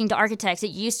 talking to architects. It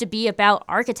used to be about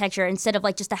architecture instead of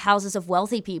like just the houses of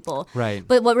wealthy people. Right.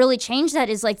 But what really changed that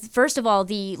is like, first of all,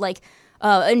 the like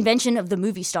invention of the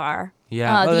movie star.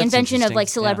 Yeah. The that's invention of like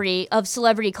interesting.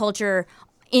 celebrity culture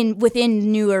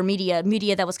within newer media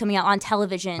that was coming out on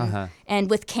television and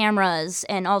with cameras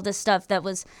and all this stuff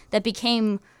that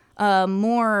became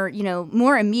more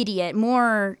immediate,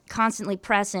 more constantly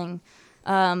pressing.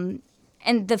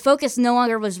 And the focus no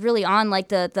longer was really on like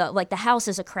the house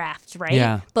as a craft, right?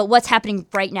 Yeah. But what's happening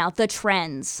right now, the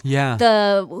trends, Yeah.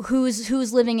 the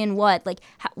who's living in what, like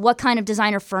what kind of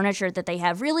designer furniture that they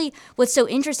have. Really, what's so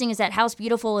interesting is that House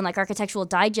Beautiful and like Architectural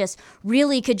Digest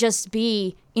really could just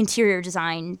be interior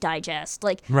design digest.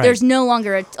 Like Right. there's no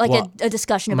longer a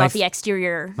discussion my about the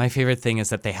exterior. My favorite thing is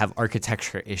that they have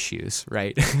architecture issues,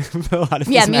 right? A lot of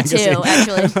Yeah, these me too,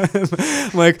 magazines. actually.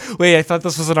 I'm like, wait, I thought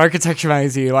this was an architecture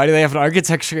magazine. Why do they have an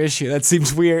architecture issue? That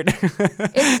seems weird.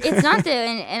 It's not the,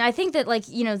 and I think that like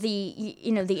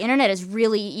the internet is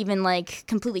really even like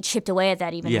completely chipped away at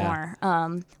that even Yeah.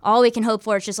 more. All we can hope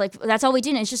for is just like that's all we do.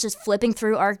 And it's just flipping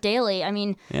through Arc Daily. I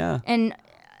mean, Yeah. and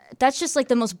that's just like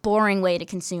the most boring way to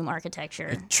consume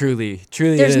architecture. Truly,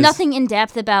 There's it is. nothing in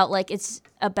depth about like it's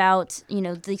about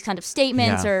these kind of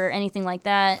statements or anything like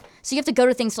that. So you have to go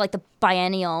to things like the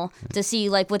biennial to see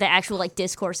like what the actual like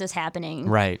discourse is happening.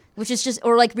 Right. Which is just,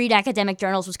 or like read academic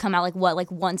journals, which come out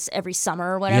like once every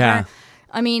summer or whatever. Yeah.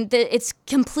 I mean, it's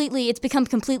become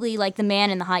completely like The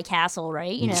Man in the High Castle,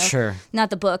 right? Sure. Not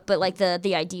the book, but like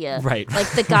the idea. Right. Like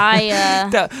the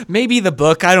guy. Maybe the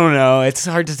book. I don't know. It's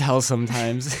hard to tell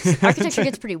sometimes. Architecture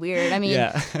gets pretty weird. I mean,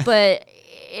 Yeah. but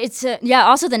it's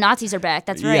also the Nazis are back.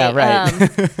 That's right. Yeah,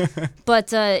 right.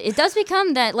 But it does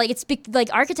become that like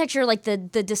like architecture, like the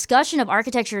discussion of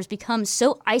architecture has become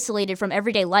so isolated from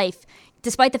everyday life,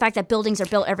 despite the fact that buildings are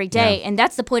built every day. Yeah. And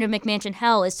that's the point of McMansion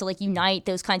Hell, is to like unite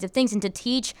those kinds of things and to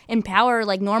teach, empower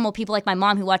like normal people like my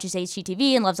mom who watches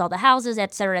HGTV and loves all the houses,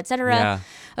 et cetera, Yeah.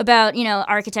 about,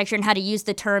 architecture and how to use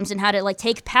the terms and how to like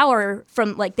take power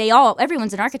from like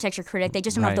everyone's an archecture critic. They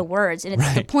just don't have Right. the words. And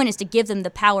the point is to give them the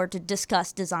power to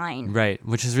discuss design. Right,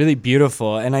 which is really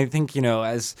beautiful. And I think,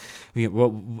 as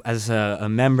a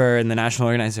member and the national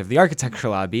organizer of the Architecture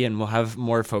Lobby, and we'll have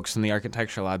more folks from the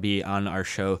Architecture Lobby on our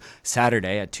show Saturday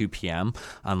at 2 p.m.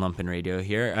 on Lumpen Radio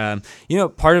here.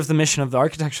 Part of the mission of the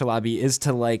Architecture Lobby is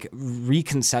to like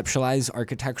reconceptualize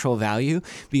architectural value,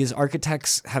 because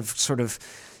architects have sort of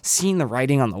seen the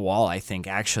writing on the wall, I think,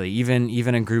 actually. Even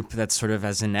a group that's sort of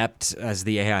as inept as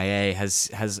the AIA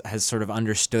has sort of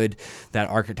understood that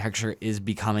architecture is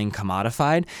becoming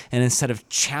commodified, and instead of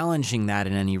challenging that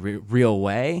in any real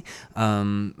way,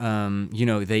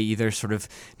 they either sort of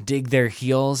dig their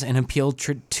heels and appeal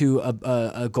to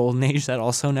a golden age that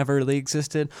also never really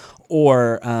existed,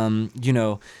 or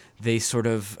they sort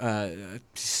of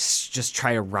just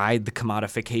try to ride the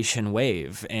commodification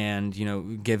wave and,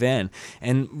 give in.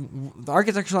 And the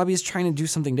Architecture Lobby is trying to do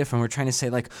something different. We're trying to say,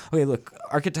 like, okay, look,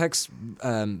 architects,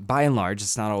 by and large,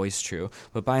 it's not always true,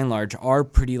 but by and large are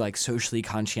pretty, like, socially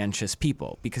conscientious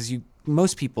people, because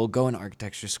most people go in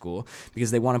architecture school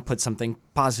because they want to put something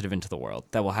positive into the world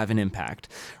that will have an impact,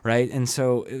 right? And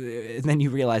so and then you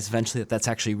realize eventually that that's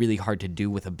actually really hard to do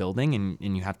with a building,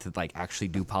 and you have to like actually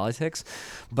do politics.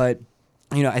 But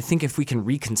I think if we can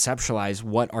reconceptualize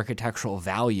what architectural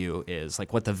value is,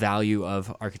 like what the value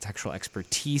of architectural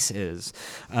expertise is,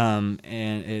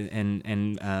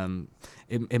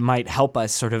 it might help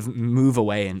us sort of move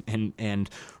away and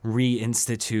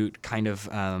reinstitute kind of,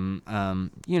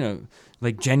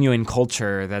 like genuine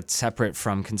culture that's separate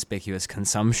from conspicuous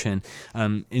consumption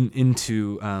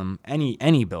into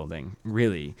any building,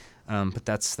 really. But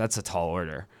that's a tall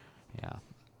order. Yeah.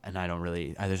 And I don't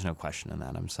really, there's no question in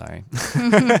that, I'm sorry.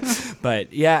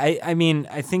 But yeah,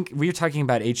 I think we were talking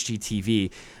about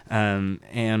HGTV,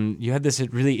 and you had this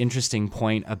really interesting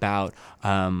point about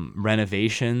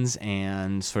renovations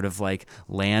and sort of like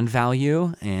land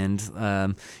value. And,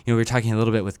 we were talking a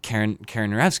little bit with Karen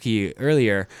Narevsky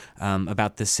earlier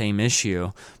about the same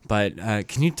issue. But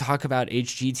can you talk about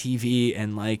HGTV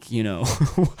and like,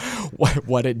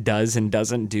 what it does and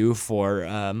doesn't do for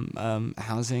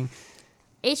housing?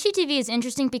 HGTV is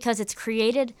interesting because it's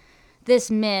created this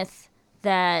myth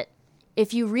that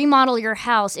if you remodel your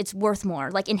house, it's worth more,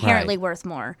 like inherently worth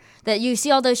more. That you see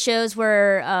all those shows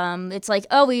where it's like,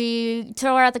 oh, we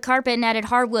tore out the carpet and added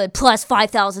hardwood plus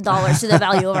 $5,000 to the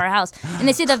value of our house. And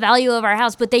they say the value of our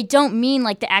house, but they don't mean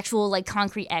like the actual like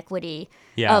concrete equity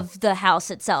of the house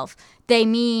itself. They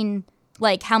mean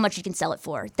like how much you can sell it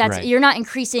for. That's You're not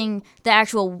increasing the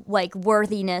actual like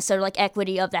worthiness or like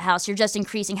equity of the house. You're just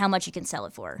increasing how much you can sell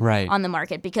it for on the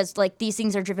market, because like these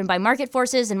things are driven by market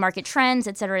forces and market trends,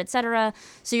 et cetera, et cetera.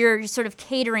 So you're sort of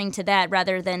catering to that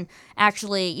rather than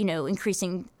actually,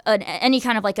 increasing any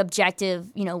kind of like objective,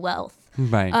 wealth.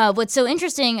 Right. What's so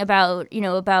interesting about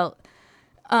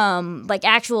like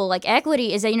actual like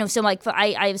equity is that, so like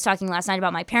I was talking last night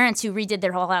about my parents who redid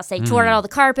their whole house. They tore out all the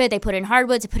carpet, they put in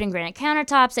hardwoods, they put in granite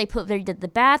countertops, they did the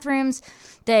bathrooms,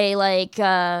 they like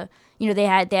they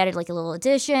added like a little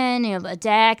addition, a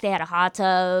deck, they had a hot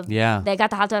tub. Yeah. They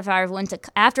got the hot tub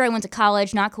after I went to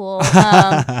college, not cool.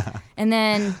 And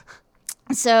then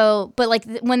but like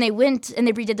when they went and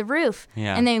they redid the roof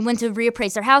and they went to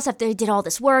reappraise their house after they did all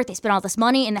this work, they spent all this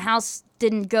money, and the house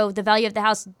the value of the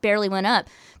house barely went up,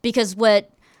 because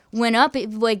what went up,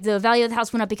 like the value of the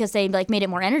house went up because they like made it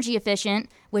more energy efficient,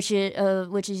 which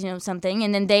is something,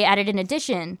 and then they added an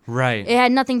addition. Right. It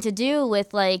had nothing to do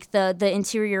with like the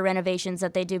interior renovations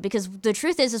that they do, because the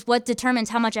truth is what determines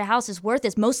how much a house is worth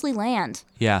is mostly land.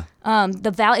 Yeah.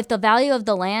 If the value of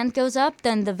the land goes up,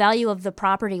 then the value of the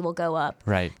property will go up.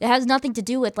 Right. It has nothing to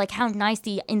do with like how nice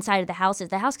the inside of the house is.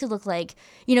 The house could look like,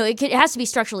 it has to be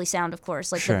structurally sound, of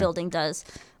course, like the building does.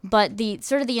 but the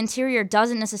sort of the interior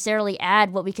doesn't necessarily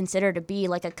add what we consider to be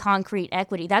like a concrete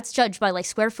equity. That's judged by like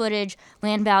square footage,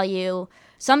 land value,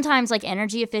 sometimes like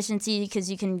energy efficiency, because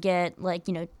you can get like,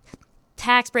 you know,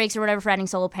 tax breaks or whatever for adding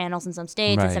solar panels in some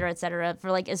states, Right. et cetera,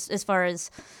 for like as far as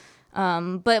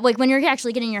but like when you're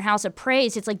actually getting your house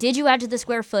appraised, it's like, did you add to the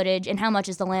square footage and how much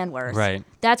is the land worth? Right.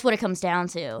 That's what it comes down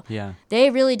to. Yeah. They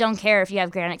really don't care if you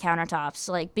have granite countertops,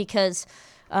 like, because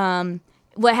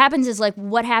what happens is like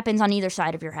what happens on either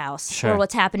side of your house, Sure. or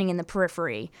what's happening in the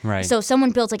periphery. Right. So if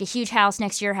someone builds like a huge house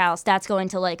next to your house, that's going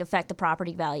to like affect the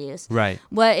property values. Right.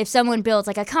 What if someone builds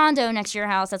like a condo next to your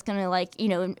house, that's going to like, you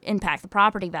know, impact the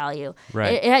property value.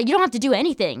 Right. You don't have to do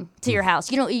anything to your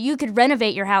house. You know, you could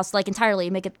renovate your house like entirely,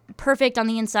 make it perfect on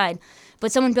the inside.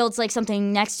 But someone builds like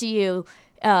something next to you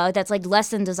that's like less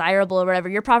than desirable or whatever,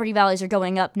 your property values are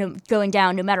going up, going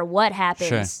down, no matter what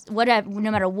happens,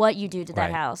 no matter what you do to that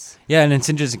Right. house. Yeah, and it's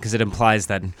interesting because it implies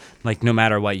that, like, no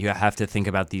matter what, you have to think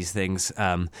about these things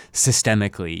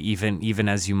systemically, even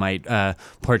as you might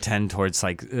portend towards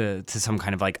like to some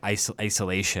kind of like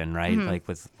isolation, right? Mm-hmm. Like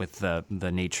with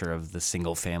the nature of the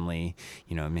single family,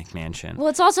 you know, McMansion. Well,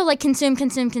 it's also like consume,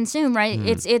 right?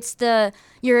 Mm-hmm. It's the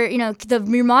the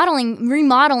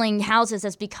remodeling houses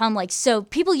has become like, so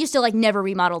people used to like never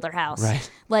remodel their house,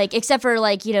 Right. Like except for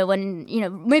like, you know, when, you know,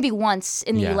 maybe once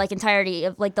in the Yeah. like entirety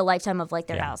of like the lifetime of like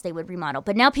their Yeah. house they would remodel.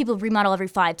 But now people remodel every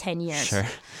 5-10 years. Sure.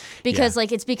 Because Yeah.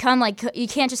 like it's become like you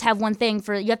can't just have one thing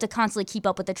you have to constantly keep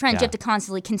up with the trend. Yeah. You have to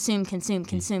constantly consume.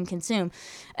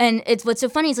 And it's what's so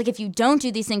funny is like if you don't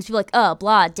do these things, people are like, oh,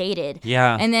 blah, dated.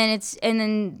 Yeah. And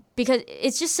then because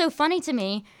it's just so funny to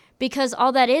me because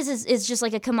all that is just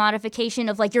like a commodification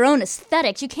of like your own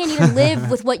aesthetics. You can't even live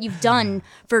with what you've done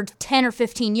for 10 or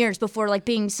 15 years before like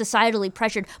being societally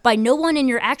pressured by no one in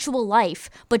your actual life,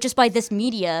 but just by this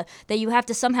media that you have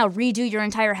to somehow redo your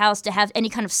entire house to have any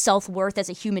kind of self-worth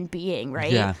as a human being,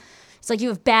 right? Yeah. It's like you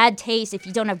have bad taste if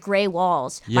you don't have gray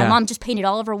walls. Yeah. My mom just painted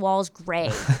all of her walls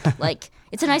gray. Like,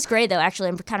 it's a nice gray though. Actually,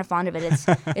 I'm kind of fond of it.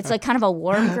 It's like kind of a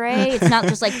warm gray. It's not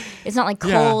like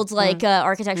cold like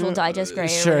Architectural Digest gray. Or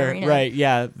Sure. whatever, you know? Right.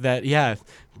 Yeah.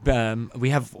 We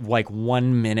have like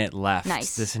 1 minute left.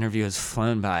 Nice. This interview has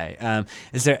flown by.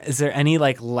 Is there any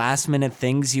like last minute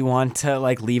things you want to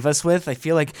like leave us with? I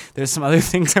feel like there's some other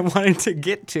things I wanted to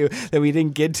get to that we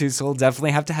didn't get to, so we'll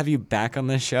definitely have to have you back on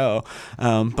the show.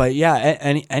 But yeah,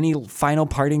 any final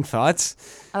parting thoughts?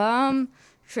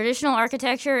 Traditional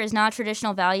architecture is not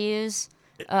traditional values.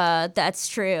 That's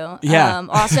true. Yeah.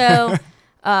 Also,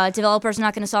 developers are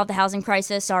not going to solve the housing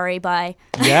crisis. Sorry, bye.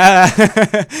 Yeah,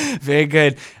 very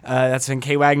good. That's been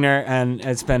Kay Wagner, and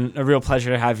it's been a real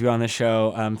pleasure to have you on the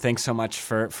show. Thanks so much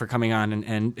for coming on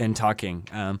and talking.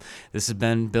 This has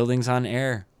been Buildings on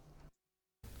Air.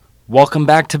 Welcome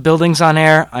back to Buildings on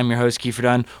Air. I'm your host, Kiefer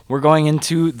Dunn. We're going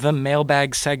into the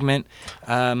mailbag segment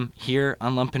here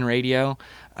on Lumpen Radio.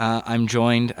 I'm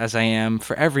joined, as I am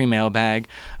for every mailbag,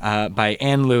 by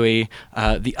Anne Louie,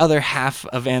 the other half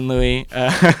of Anne Louie,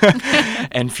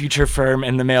 and future firm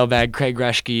in the mailbag. Craig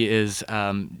Reschke is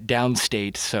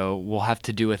downstate, so we'll have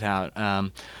to do without.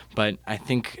 But I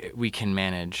think we can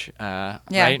manage,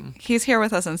 right? He's here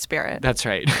with us in spirit. That's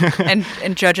right.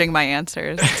 and judging my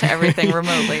answers to everything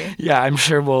remotely. Yeah, I'm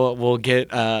sure we'll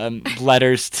get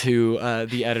letters to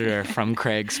the editor from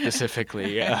Craig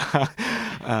specifically. Yeah.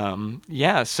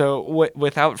 So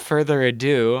without further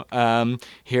ado,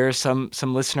 here are some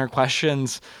listener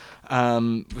questions.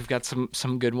 We've got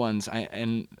some good ones.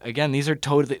 And again, these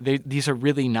are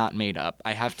really not made up.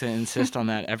 I have to insist on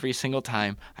that every single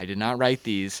time. I did not write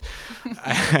these.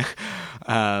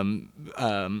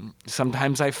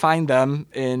 Sometimes I find them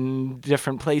in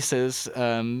different places.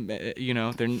 You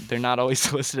know, they're not always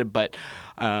solicited, but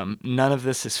none of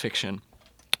this is fiction.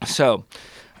 So,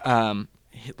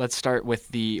 let's start with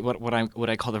the what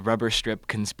I call the rubber strip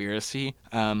conspiracy.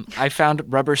 I found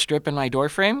rubber strip in my door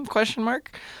frame? ?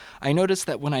 I noticed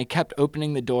that when I kept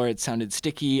opening the door, it sounded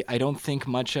sticky. I don't think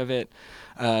much of it.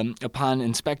 Upon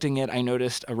inspecting it, I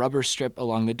noticed a rubber strip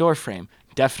along the door frame.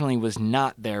 Definitely was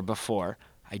not there before.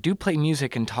 I do play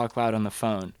music and talk loud on the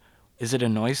phone. Is it a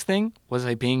noise thing? Was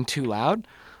I being too loud?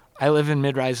 I live in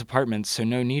mid-rise apartments, so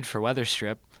no need for weather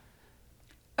strip.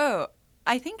 Oh,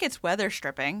 I think it's weather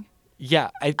stripping. Yeah,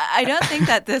 I don't think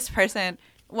that this person...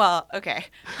 Well, okay,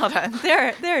 hold on.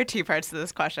 There are two parts to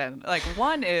this question. Like,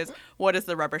 one is, what is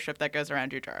the rubber strip that goes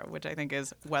around your door, which I think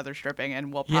is weather stripping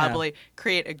and will probably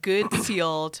create a good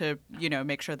seal to, you know,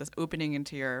 make sure this opening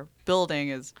into your building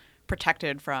is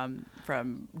protected from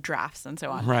drafts and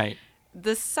so on. Right.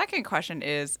 the second question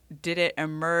is, did it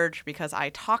emerge because I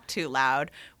talked too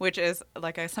loud? Which is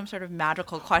like some sort of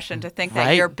magical question to think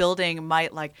that your building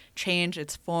might like change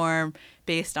its form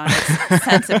based on its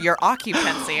sense of your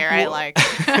occupancy, right? Like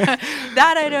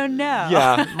that I don't know.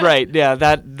 Yeah, right. Yeah,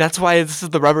 that's why this is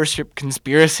the rubber strip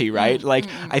conspiracy, right? Like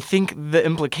I think the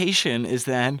implication is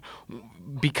that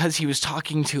because he was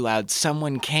talking too loud,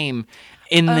 someone came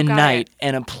in the night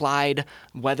and applied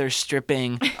weather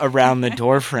stripping around the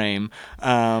door frame.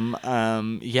 The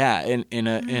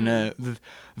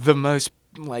most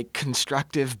like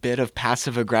constructive bit of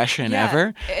passive aggression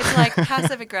ever. It's like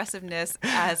passive aggressiveness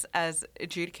as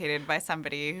adjudicated by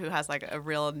somebody who has like a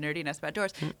real nerdiness about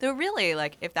doors. Though really,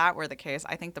 like if that were the case,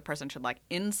 I think the person should like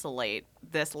insulate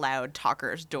this loud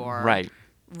talker's door, right,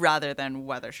 rather than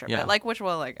weather strip it. Like which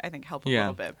will like I think help a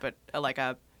little bit, but like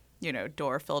a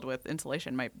door filled with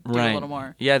insulation might do a little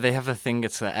more. Yeah, they have a thing.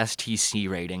 It's the STC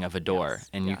rating of a door,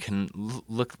 and you can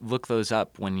look those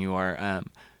up when you are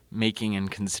making and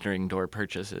considering door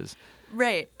purchases.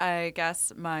 Right. I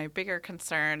guess my bigger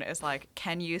concern is like,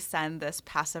 can you send this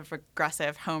passive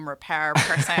aggressive home repair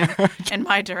person in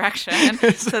my direction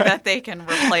so that they can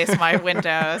replace my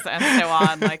windows and so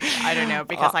on? Like, I don't know,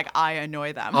 because like I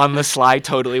annoy them. On the sly,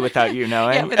 totally without you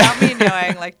knowing. Yeah, without me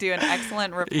knowing, like do an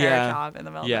excellent repair job in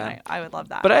the middle of the night. I would love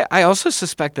that. But I also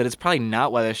suspect that it's probably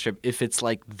not weather strip if it's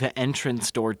like the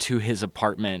entrance door to his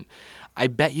apartment. I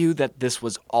bet you that this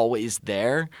was always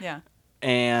there. Yeah.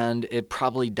 And it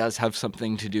probably does have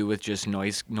something to do with just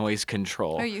noise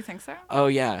control. Oh, you think so? Oh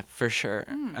yeah, for sure.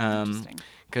 Interesting.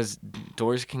 Because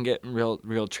doors can get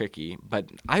real tricky. But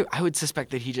I would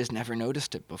suspect that he just never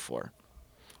noticed it before,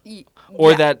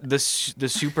 or that the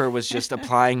super was just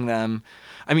applying them.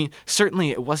 I mean, certainly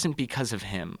it wasn't because of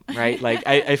him, right? Like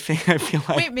I feel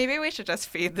like. Wait, maybe we should just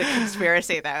feed the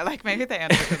conspiracy though. Like maybe the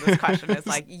answer to this question is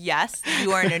like, yes,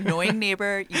 you are an annoying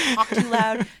neighbor. You talk too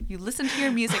loud. You listen to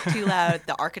your music too loud.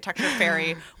 The architecture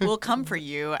fairy will come for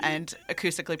you and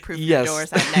acoustically proof your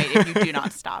doors at night if you do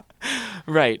not stop.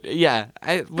 Right. Yeah.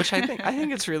 Which I think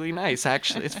it's really nice.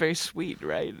 Actually, it's very sweet,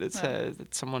 right? It's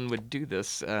that someone would do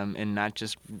this and not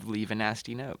just leave a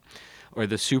nasty note. Or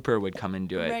the super would come and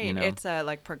do it. Right. It's a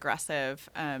like progressive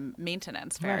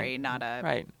maintenance fairy, not a.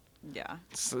 Right. Yeah.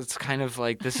 It's kind of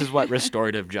like this is what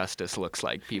restorative justice looks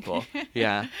like, people.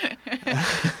 Yeah.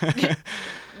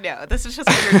 No, this is just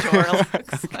what your door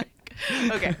looks like.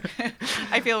 Okay.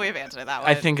 I feel we've answered that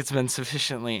one. I think it's been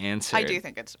sufficiently answered. I do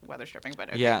think it's weather stripping,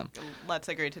 but okay. Yeah. Let's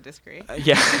agree to disagree.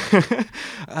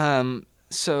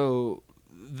 So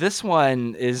this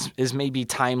one is maybe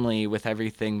timely with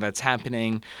everything that's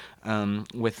happening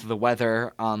with the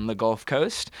weather on the Gulf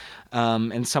Coast.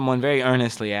 And someone very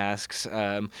earnestly asks,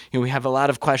 we have a lot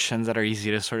of questions that are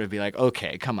easy to sort of be like,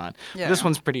 okay, come on. Yeah. This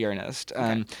one's pretty earnest.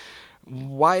 Okay.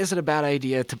 Why is it a bad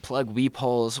idea to plug weep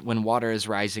holes when water is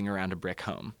rising around a brick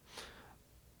home?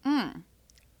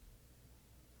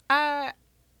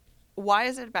 Why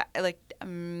is it bad? Like,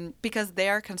 because they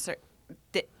are concerned.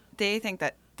 They think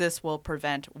that this will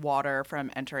prevent water from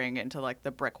entering into like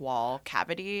the brick wall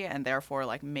cavity and therefore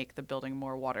like make the building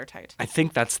more watertight. I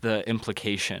think that's the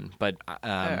implication, but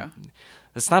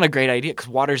that's not a great idea because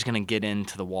water's going to get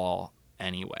into the wall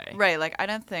anyway. Right. Like I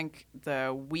don't think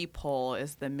the weep hole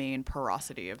is the main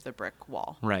porosity of the brick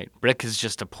wall. Right. Brick is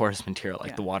just a porous material.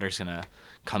 Like the water's going to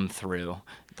come through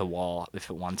the wall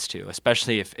if it wants to,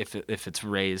 especially if it's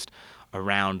raised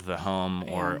around the home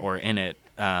or in it.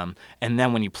 And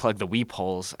then when you plug the weep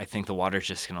holes, I think the water's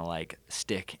just going to like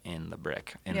stick in the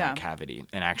brick in that cavity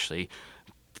and actually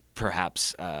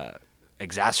perhaps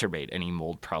exacerbate any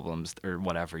mold problems or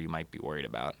whatever you might be worried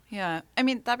about. Yeah. I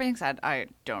mean, that being said, I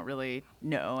don't really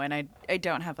know, and I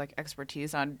don't have like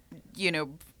expertise on,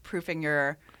 proofing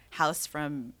your house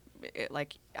from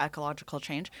like ecological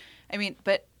change. I mean,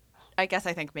 but I guess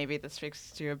I think maybe this speaks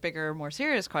to a bigger, more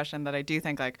serious question that I do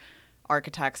think like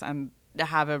architects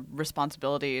have a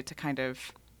responsibility to kind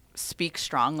of speak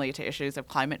strongly to issues of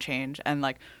climate change and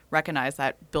like recognize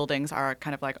that buildings are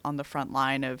kind of like on the front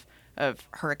line of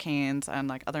hurricanes and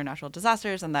like other natural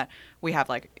disasters, and that we have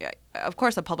like of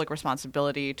course a public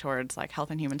responsibility towards like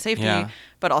health and human safety,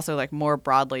 but also like more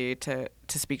broadly to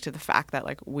speak to the fact that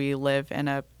like we live in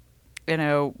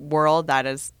a world that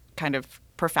is kind of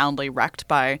profoundly wrecked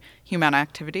by human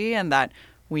activity, and that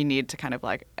we need to kind of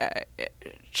like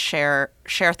share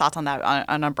thoughts on that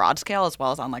on a broad scale as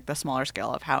well as on like the smaller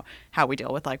scale of how we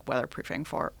deal with like weatherproofing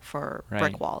for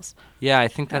brick walls. Yeah, I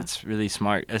think that's really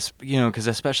smart. Because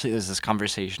especially there's this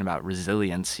conversation about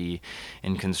resiliency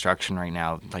in construction right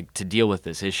now, like to deal with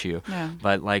this issue. Yeah.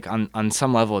 But like on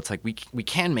some level, it's like we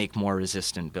can make more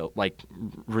resilient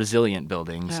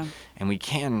buildings, and we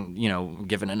can,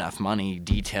 given enough money,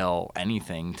 detail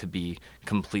anything to be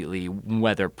completely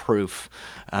weatherproof.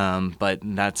 But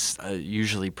that's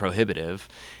usually prohibitive,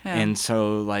 and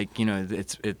so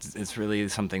it's really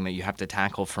something that you have to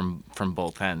tackle from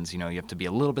both ends. You have to be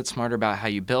a little bit smarter about how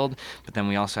you build, but then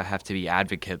we also have to be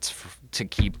advocates to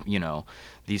keep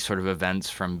these sort of events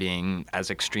from being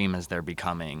as extreme as they're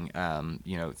becoming.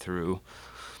 Through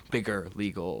bigger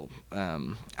legal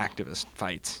activist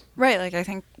fights. Right. Like I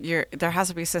think there has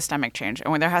to be systemic change,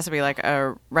 and when there has to be like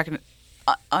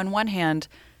on one hand,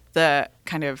 the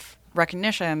kind of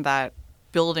recognition that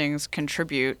buildings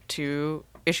contribute to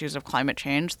issues of climate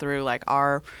change through like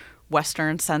our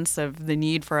Western sense of the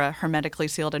need for a hermetically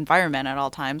sealed environment at all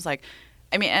times. Like,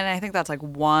 I mean, and I think that's like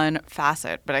one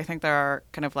facet, but I think there are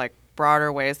kind of like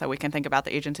broader ways that we can think about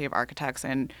the agency of architects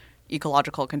and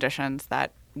ecological conditions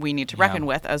that we need to reckon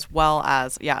with, as well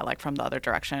as, like from the other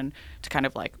direction to kind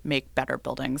of like make better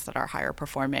buildings that are higher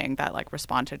performing, that like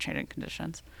respond to changing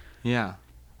conditions. Yeah,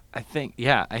 I think,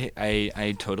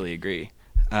 I totally agree.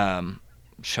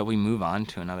 Shall we move on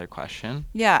to another question?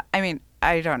 Yeah, I mean,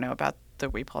 I don't know about the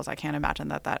weep holes. I can't imagine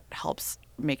that helps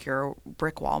make your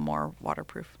brick wall more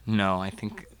waterproof. No, I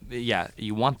think,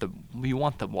 you want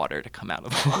the water to come out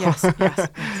of the wall. Yes.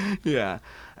 Yeah,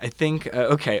 I think,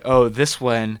 this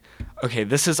one,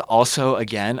 this is also,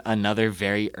 again, another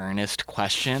very earnest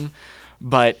question,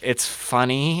 but it's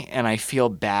funny, and I feel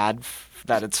bad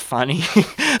that it's funny.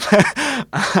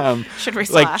 Should we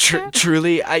slash it?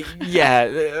 Truly,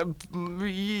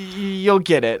 you'll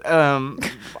get it.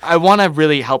 I want to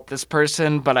really help this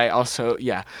person, but I also,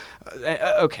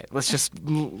 okay, let's just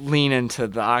lean into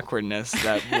the awkwardness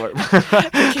that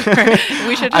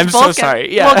we should just I'm both so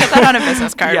sorry. Yeah. We'll get that on a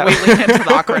business card. We lean into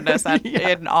the awkwardness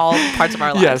in all parts of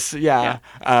our lives. Yes,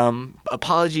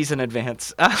 apologies in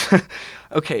advance.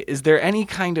 Okay, is there any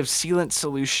kind of sealant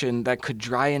solution that could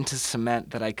dry into cement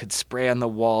that I could spray on the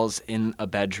walls in a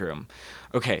bedroom?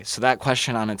 Okay, so that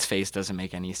question on its face doesn't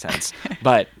make any sense.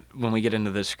 But when we get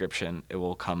into the description, it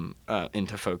will come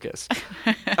into focus.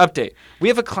 Update. We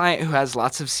have a client who has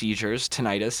lots of seizures,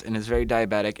 tinnitus, and is very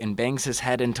diabetic and bangs his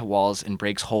head into walls and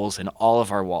breaks holes in all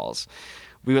of our walls.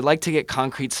 We would like to get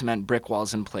concrete cement brick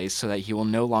walls in place so that he will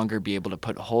no longer be able to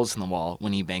put holes in the wall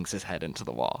when he bangs his head into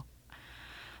the wall.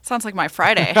 Sounds like my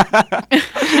Friday.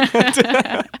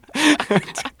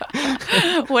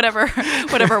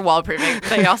 Whatever wall proving.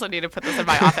 They also need to put this in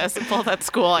my office, both at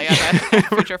school and at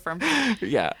future firm.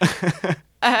 Yeah.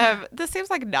 This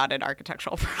seems like not an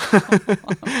architectural problem.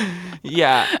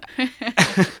 Yeah.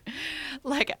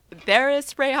 Like, there is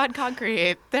spray-on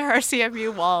concrete. There are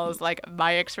CMU walls. Like,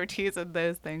 my expertise in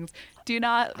those things do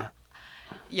not...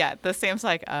 Yeah, this seems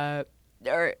like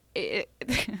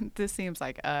this seems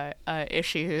like a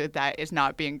issue that is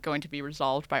not going to be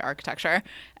resolved by architecture.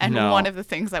 And one of the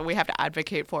things that we have to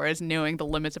advocate for is knowing the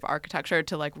limits of architecture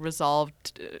to like resolve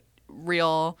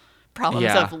real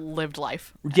problems of lived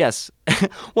life. Yes.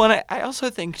 Well, and I also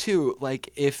think too,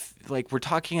 like if like we're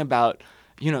talking about,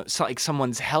 like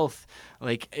someone's health,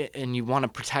 like, and you want to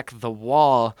protect the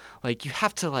wall, like you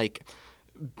have to like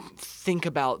think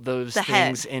about those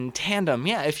things in tandem.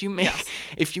 Yeah, if you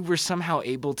were somehow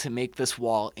able to make this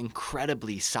wall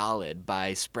incredibly solid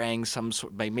by spraying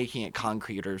by making it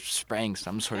concrete or spraying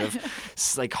some sort of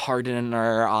like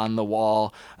hardener on the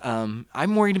wall,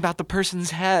 I'm worried about the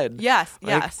person's head. Yes.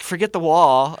 Forget the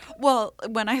wall. Well,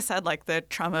 when I said like the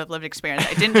trauma of lived experience,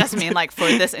 I didn't just mean like for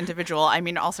this individual. I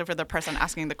mean also for the person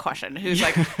asking the question, who's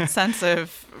like sense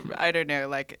of, I don't know,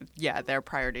 like their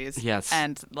priorities. Yes.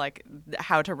 And like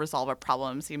how to resolve a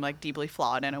problem seem like deeply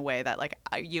flawed in a way that like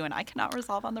you and I cannot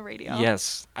resolve on the radio.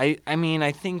 Yes. I mean,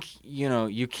 I think,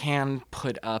 you can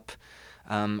put up,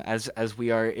 as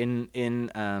we are in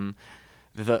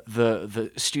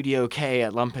the Studio K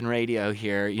at Lumpen Radio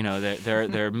here,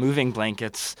 there are moving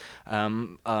blankets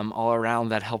all around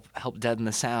that help deaden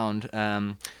the sound.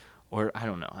 Or I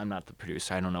don't know. I'm not the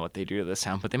producer. I don't know what they do to the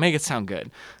sound, but they make it sound good.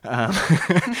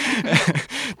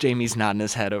 Jamie's nodding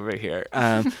his head over here.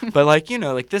 But like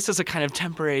this is a kind of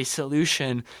temporary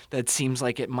solution that seems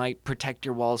like it might protect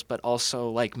your walls, but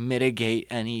also like mitigate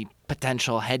any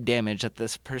potential head damage that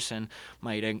this person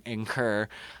might incur.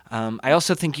 I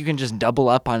also think you can just double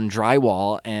up on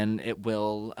drywall and it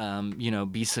will,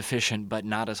 be sufficient, but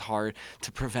not as hard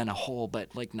to prevent a hole,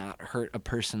 but like not hurt a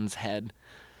person's head.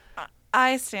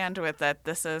 I stand with that.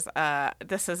 This is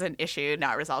an issue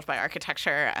not resolved by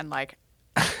architecture, and like,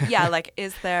 yeah, like,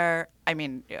 is there? I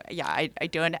mean, yeah, I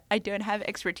don't have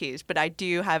expertise, but I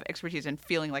do have expertise in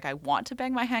feeling like I want to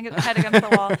bang my head against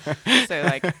the wall. So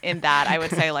like in that, I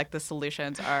would say like the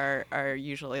solutions are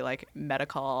usually like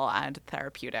medical and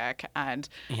therapeutic, and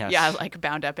like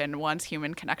bound up in one's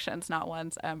human connections, not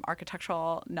one's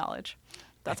architectural knowledge.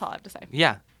 That's all I have to say.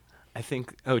 Yeah. I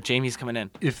think, Jamie's coming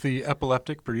in. If the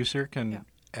epileptic producer can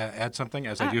add something,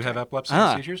 as I do have epilepsy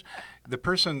seizures, the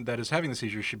person that is having the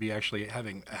seizure should be actually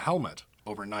having a helmet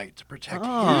overnight to protect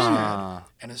his head.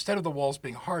 And instead of the walls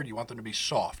being hard, you want them to be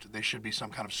soft. They should be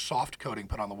some kind of soft coating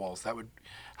put on the walls. That would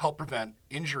help prevent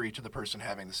injury to the person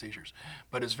having the seizures.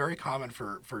 But it's very common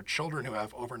for children who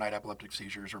have overnight epileptic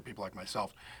seizures, or people like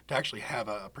myself, to actually have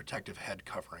a protective head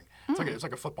covering. It's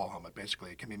like a football helmet,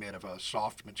 basically. It can be made of a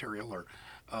soft material or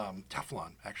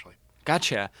Teflon, actually.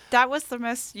 Gotcha. That was the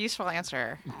most useful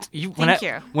answer. Thank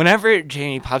you. Whenever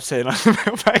Jamie pops in on the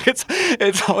mailbag,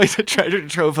 it's always a treasure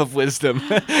trove of wisdom.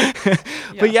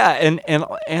 But yeah,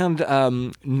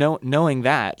 and knowing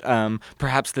that,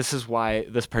 perhaps this is why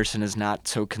this person is not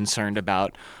so concerned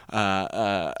about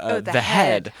the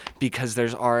head, because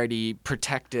there's already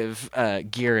protective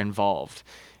gear involved.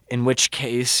 In which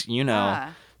case,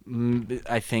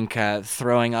 I think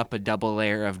throwing up a double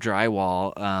layer of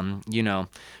drywall,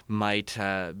 might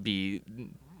be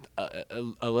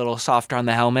a little softer on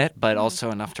the helmet, but also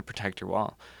enough to protect your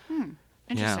wall.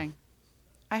 Interesting.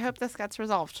 Yeah. I hope this gets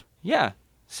resolved. Yeah,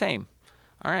 same.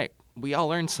 All right. We all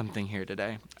learned something here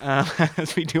today,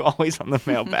 as we do always on the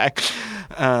mailbag.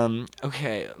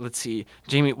 Okay, let's see.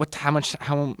 Jamie, how much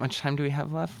time do we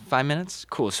have left? 5 minutes?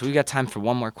 Cool. So we got time for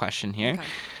one more question here.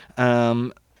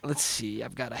 Okay. Let's see.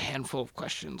 I've got a handful of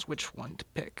questions. Which one to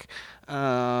pick?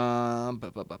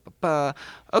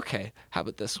 Okay. How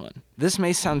about this one? This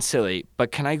may sound silly,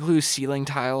 but can I glue ceiling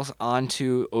tiles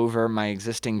over my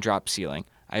existing drop ceiling?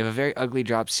 I have a very ugly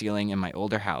drop ceiling in my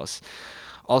older house.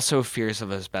 Also fears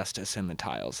of asbestos in the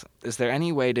tiles. Is there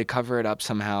any way to cover it up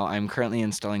somehow? I'm currently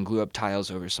installing glue-up tiles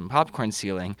over some popcorn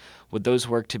ceiling. Would those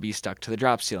work to be stuck to the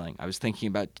drop ceiling? I was thinking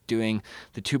about doing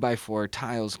the 2x4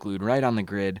 tiles glued right on the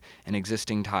grid and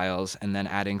existing tiles, and then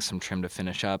adding some trim to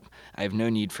finish up. I have no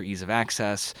need for ease of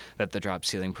access that the drop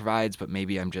ceiling provides, but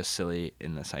maybe I'm just silly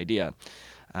in this idea.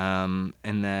 And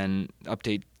then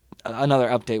another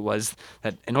update was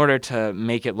that in order to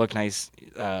make it look nice,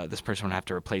 this person would have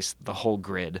to replace the whole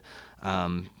grid,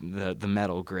 the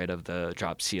metal grid of the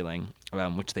drop ceiling,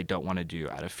 which they don't want to do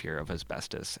out of fear of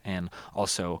asbestos. And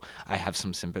also, I have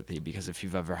some sympathy, because if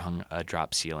you've ever hung a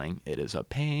drop ceiling, it is a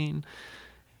pain.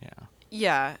 Yeah.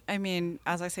 Yeah, I mean,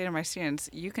 as I say to my students,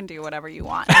 you can do whatever you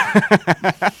want.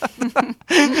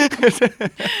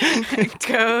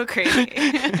 Go crazy.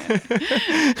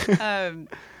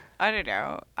 I don't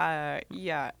know.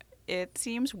 Yeah, it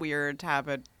seems weird to have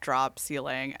a drop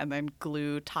ceiling and then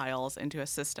glue tiles into a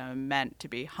system meant to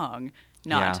be hung,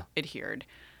 not adhered.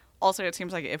 Also, it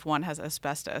seems like if one has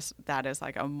asbestos, that is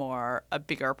like a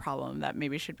bigger problem that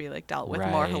maybe should be like dealt with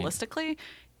more holistically.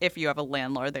 If you have a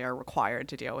landlord, they are required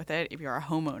to deal with it. If you're a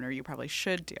homeowner, you probably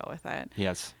should deal with it.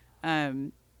 Yes.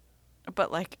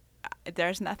 But like,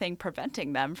 there's nothing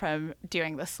preventing them from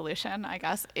doing this solution, I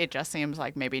guess. It just seems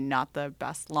like maybe not the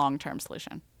best long-term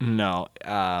solution. No.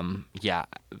 Yeah.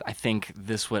 I think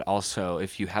this would also,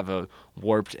 if you have a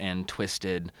warped and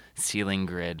twisted ceiling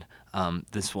grid,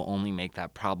 this will only make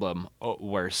that problem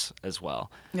worse as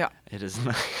well. Yeah. It is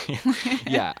not.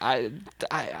 Yeah.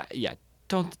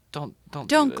 Don't glue.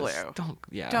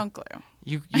 Don't glue.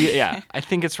 Yeah, I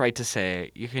think it's right to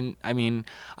say you can. I mean,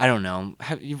 I don't know.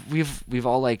 We've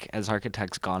all, like, as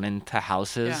architects, gone into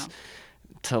houses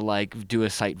to like do a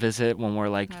site visit when we're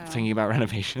like thinking about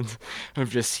renovations. We've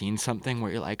just seen something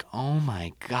where you're like, oh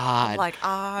my god, like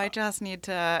I just need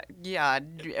to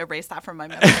erase that from my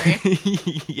memory.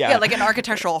 Yeah, like an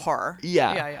architectural horror.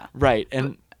 Yeah, right,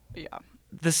 and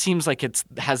this seems like it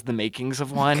has the makings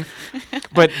of one,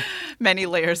 but many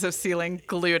layers of ceiling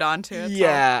glued onto it.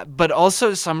 Yeah, but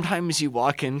also sometimes you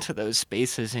walk into those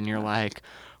spaces and you're like,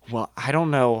 well, I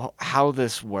don't know how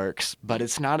this works, but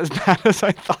it's not as bad as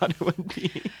I thought it would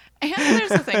be. And there's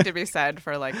a thing to be said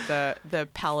for like the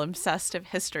palimpsest of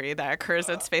history that occurs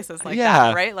in spaces like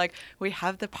that, right? Like we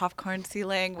have the popcorn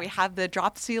ceiling, we have the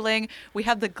drop ceiling, we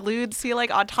have the glued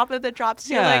ceiling on top of the drop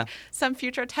ceiling. Some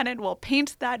future tenant will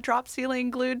paint that drop ceiling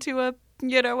glued to a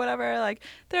whatever. Like,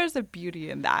 there's a beauty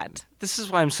in that. This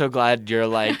is why I'm so glad you're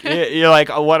like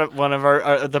one of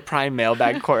our the prime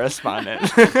mailbag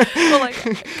correspondent. Well,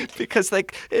 like, because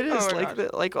like it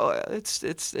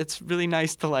is it's really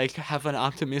nice to like have an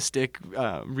optimistic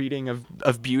reading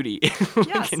of beauty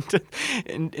Yes.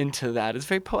 into that. It's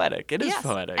very poetic. It is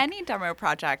poetic. Any demo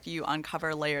project, you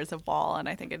uncover layers of wall, and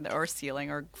I think or ceiling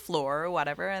or floor or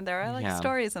whatever, and there are like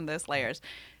stories in those layers.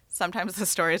 Sometimes the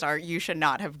stories are you should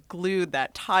not have glued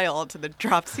that tile to the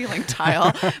drop ceiling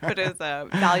tile, but it's a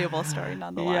valuable story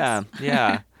nonetheless.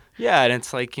 Yeah. And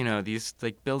it's like, these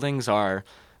like buildings are,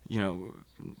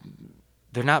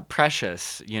 they're not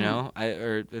precious,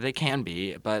 or they can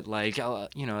be, but like,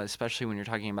 especially when you're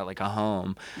talking about like a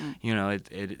home,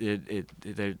 the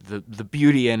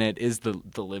beauty in it is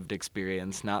the lived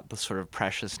experience, not the sort of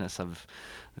preciousness of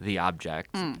the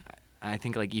object. I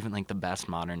think like even like the best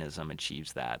modernism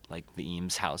achieves that. Like the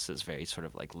Eames house is very sort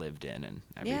of like lived in and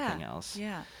everything else.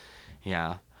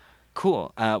 Yeah.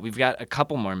 Cool. We've got a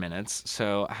couple more minutes.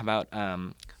 So how about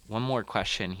one more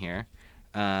question here?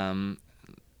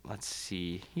 Let's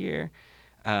see here.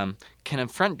 Can a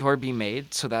front door be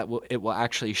made so that it will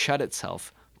actually shut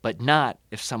itself, but not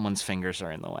if someone's fingers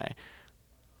are in the way?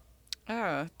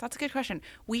 Oh, that's a good question.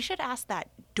 We should ask that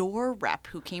door rep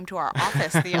who came to our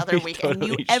office the other week and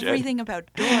knew everything about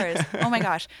doors. Oh my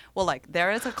gosh. Well, like there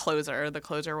is a closer. The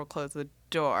closer will close the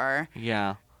door.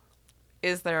 Yeah.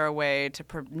 Is there a way to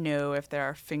know if there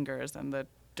are fingers in the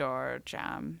door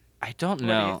jamb? I don't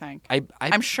know. What do you think?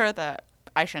 I'm sure that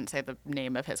I shouldn't say the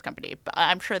name of his company, but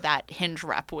I'm sure that Hinge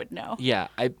rep would know. Yeah,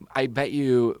 I bet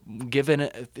you,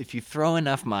 if you throw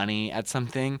enough money at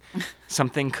something,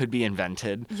 something could be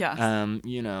invented. Yes.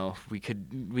 We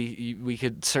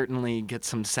could certainly get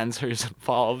some sensors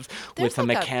involved with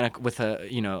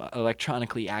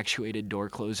electronically actuated door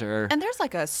closer. And there's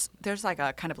like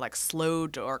a kind of like slow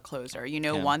door closer.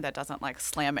 One that doesn't like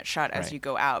slam it shut as you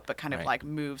go out, but kind of like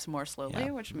moves more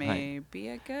slowly, which may be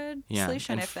a good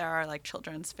solution if there are like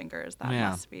children's fingers that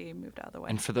must be moved out of the way.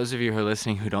 And for those of you who are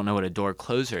listening who don't know what a door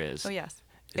closer is. Oh, yes.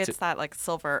 It's that like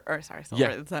silver.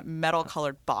 Yeah. It's that metal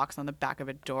colored box on the back of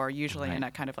a door, usually in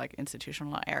a kind of like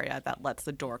institutional area that lets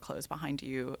the door close behind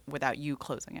you without you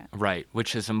closing it. Right,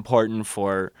 which is important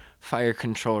for fire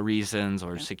control reasons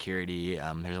or security.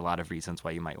 There's a lot of reasons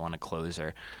why you might want a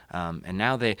closer. And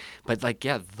now the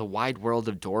wide world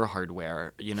of door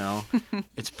hardware,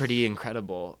 it's pretty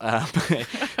incredible.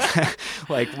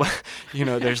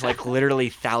 There's like literally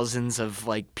thousands of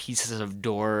like pieces of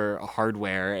door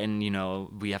hardware, and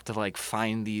we have to like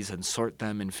find these and sort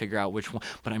them and figure out which one.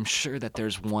 But I'm sure that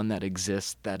there's one that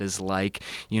exists that is like,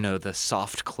 the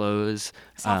soft close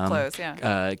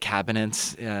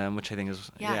cabinets, which I think is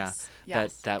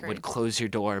that would close your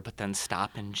door but then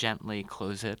stop and gently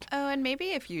close it. Oh, and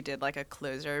maybe if you did like a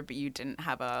closer but you didn't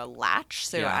have a latch,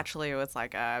 so actually it was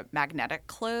like a magnetic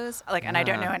close. Like, and I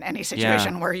don't know in any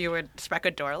situation where you would spec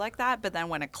a door like that, but then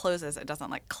when it closes, it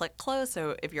doesn't like click close.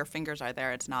 So if your fingers are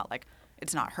there, it's not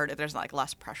hurt. There's like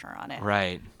less pressure on it.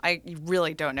 Right. I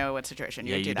really don't know what situation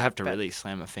you would do you'd that. have to really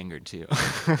slam a finger too.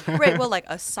 Right. Well, like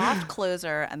a soft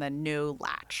closer and then no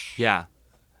latch. Yeah.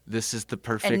 This is the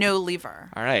perfect. And no lever.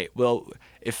 All right. Well,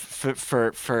 if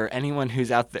for anyone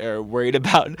who's out there worried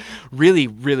about really,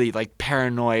 really like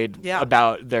paranoid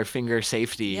about their finger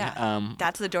safety,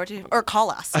 that's the door to, or call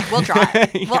us. We'll drive.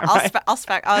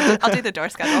 I'll do the door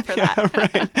schedule for that.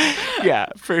 Right. Yeah,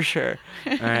 for sure.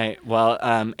 All right. Well,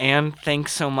 Anne,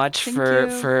 thanks so much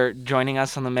for joining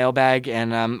us on the mailbag,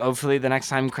 and hopefully the next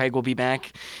time Craig will be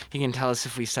back, he can tell us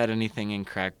if we said anything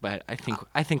incorrect. But I think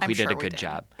we did a good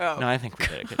job. Oh. No, I think we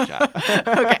did a good job.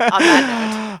 Okay. On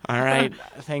that note. All right.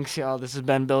 Thanks, y'all. This has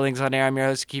been Buildings on Air. I'm your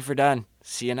host, Kiefer Dunn.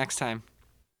 See you next time.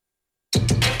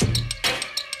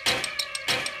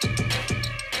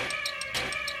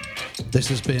 This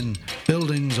has been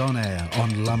Buildings on Air on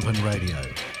Lumpen Radio.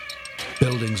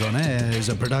 Buildings on Air is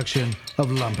a production of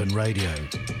Lumpen Radio.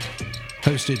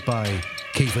 Hosted by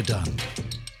Kiefer Dunn.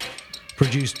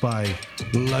 Produced by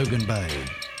Logan Bay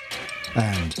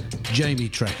and Jamie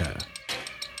Trecker.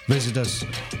 Visit us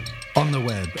on the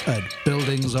web at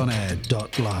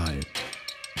buildingsonair.live.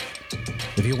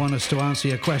 If you want us to answer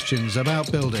your questions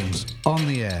about buildings on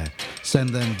the air, send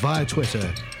them via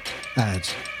Twitter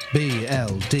at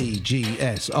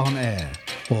BLDGSOnAir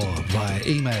or via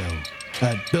email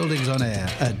at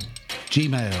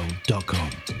buildingsonair@gmail.com.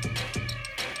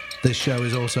 This show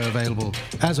is also available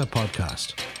as a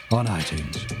podcast on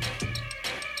iTunes.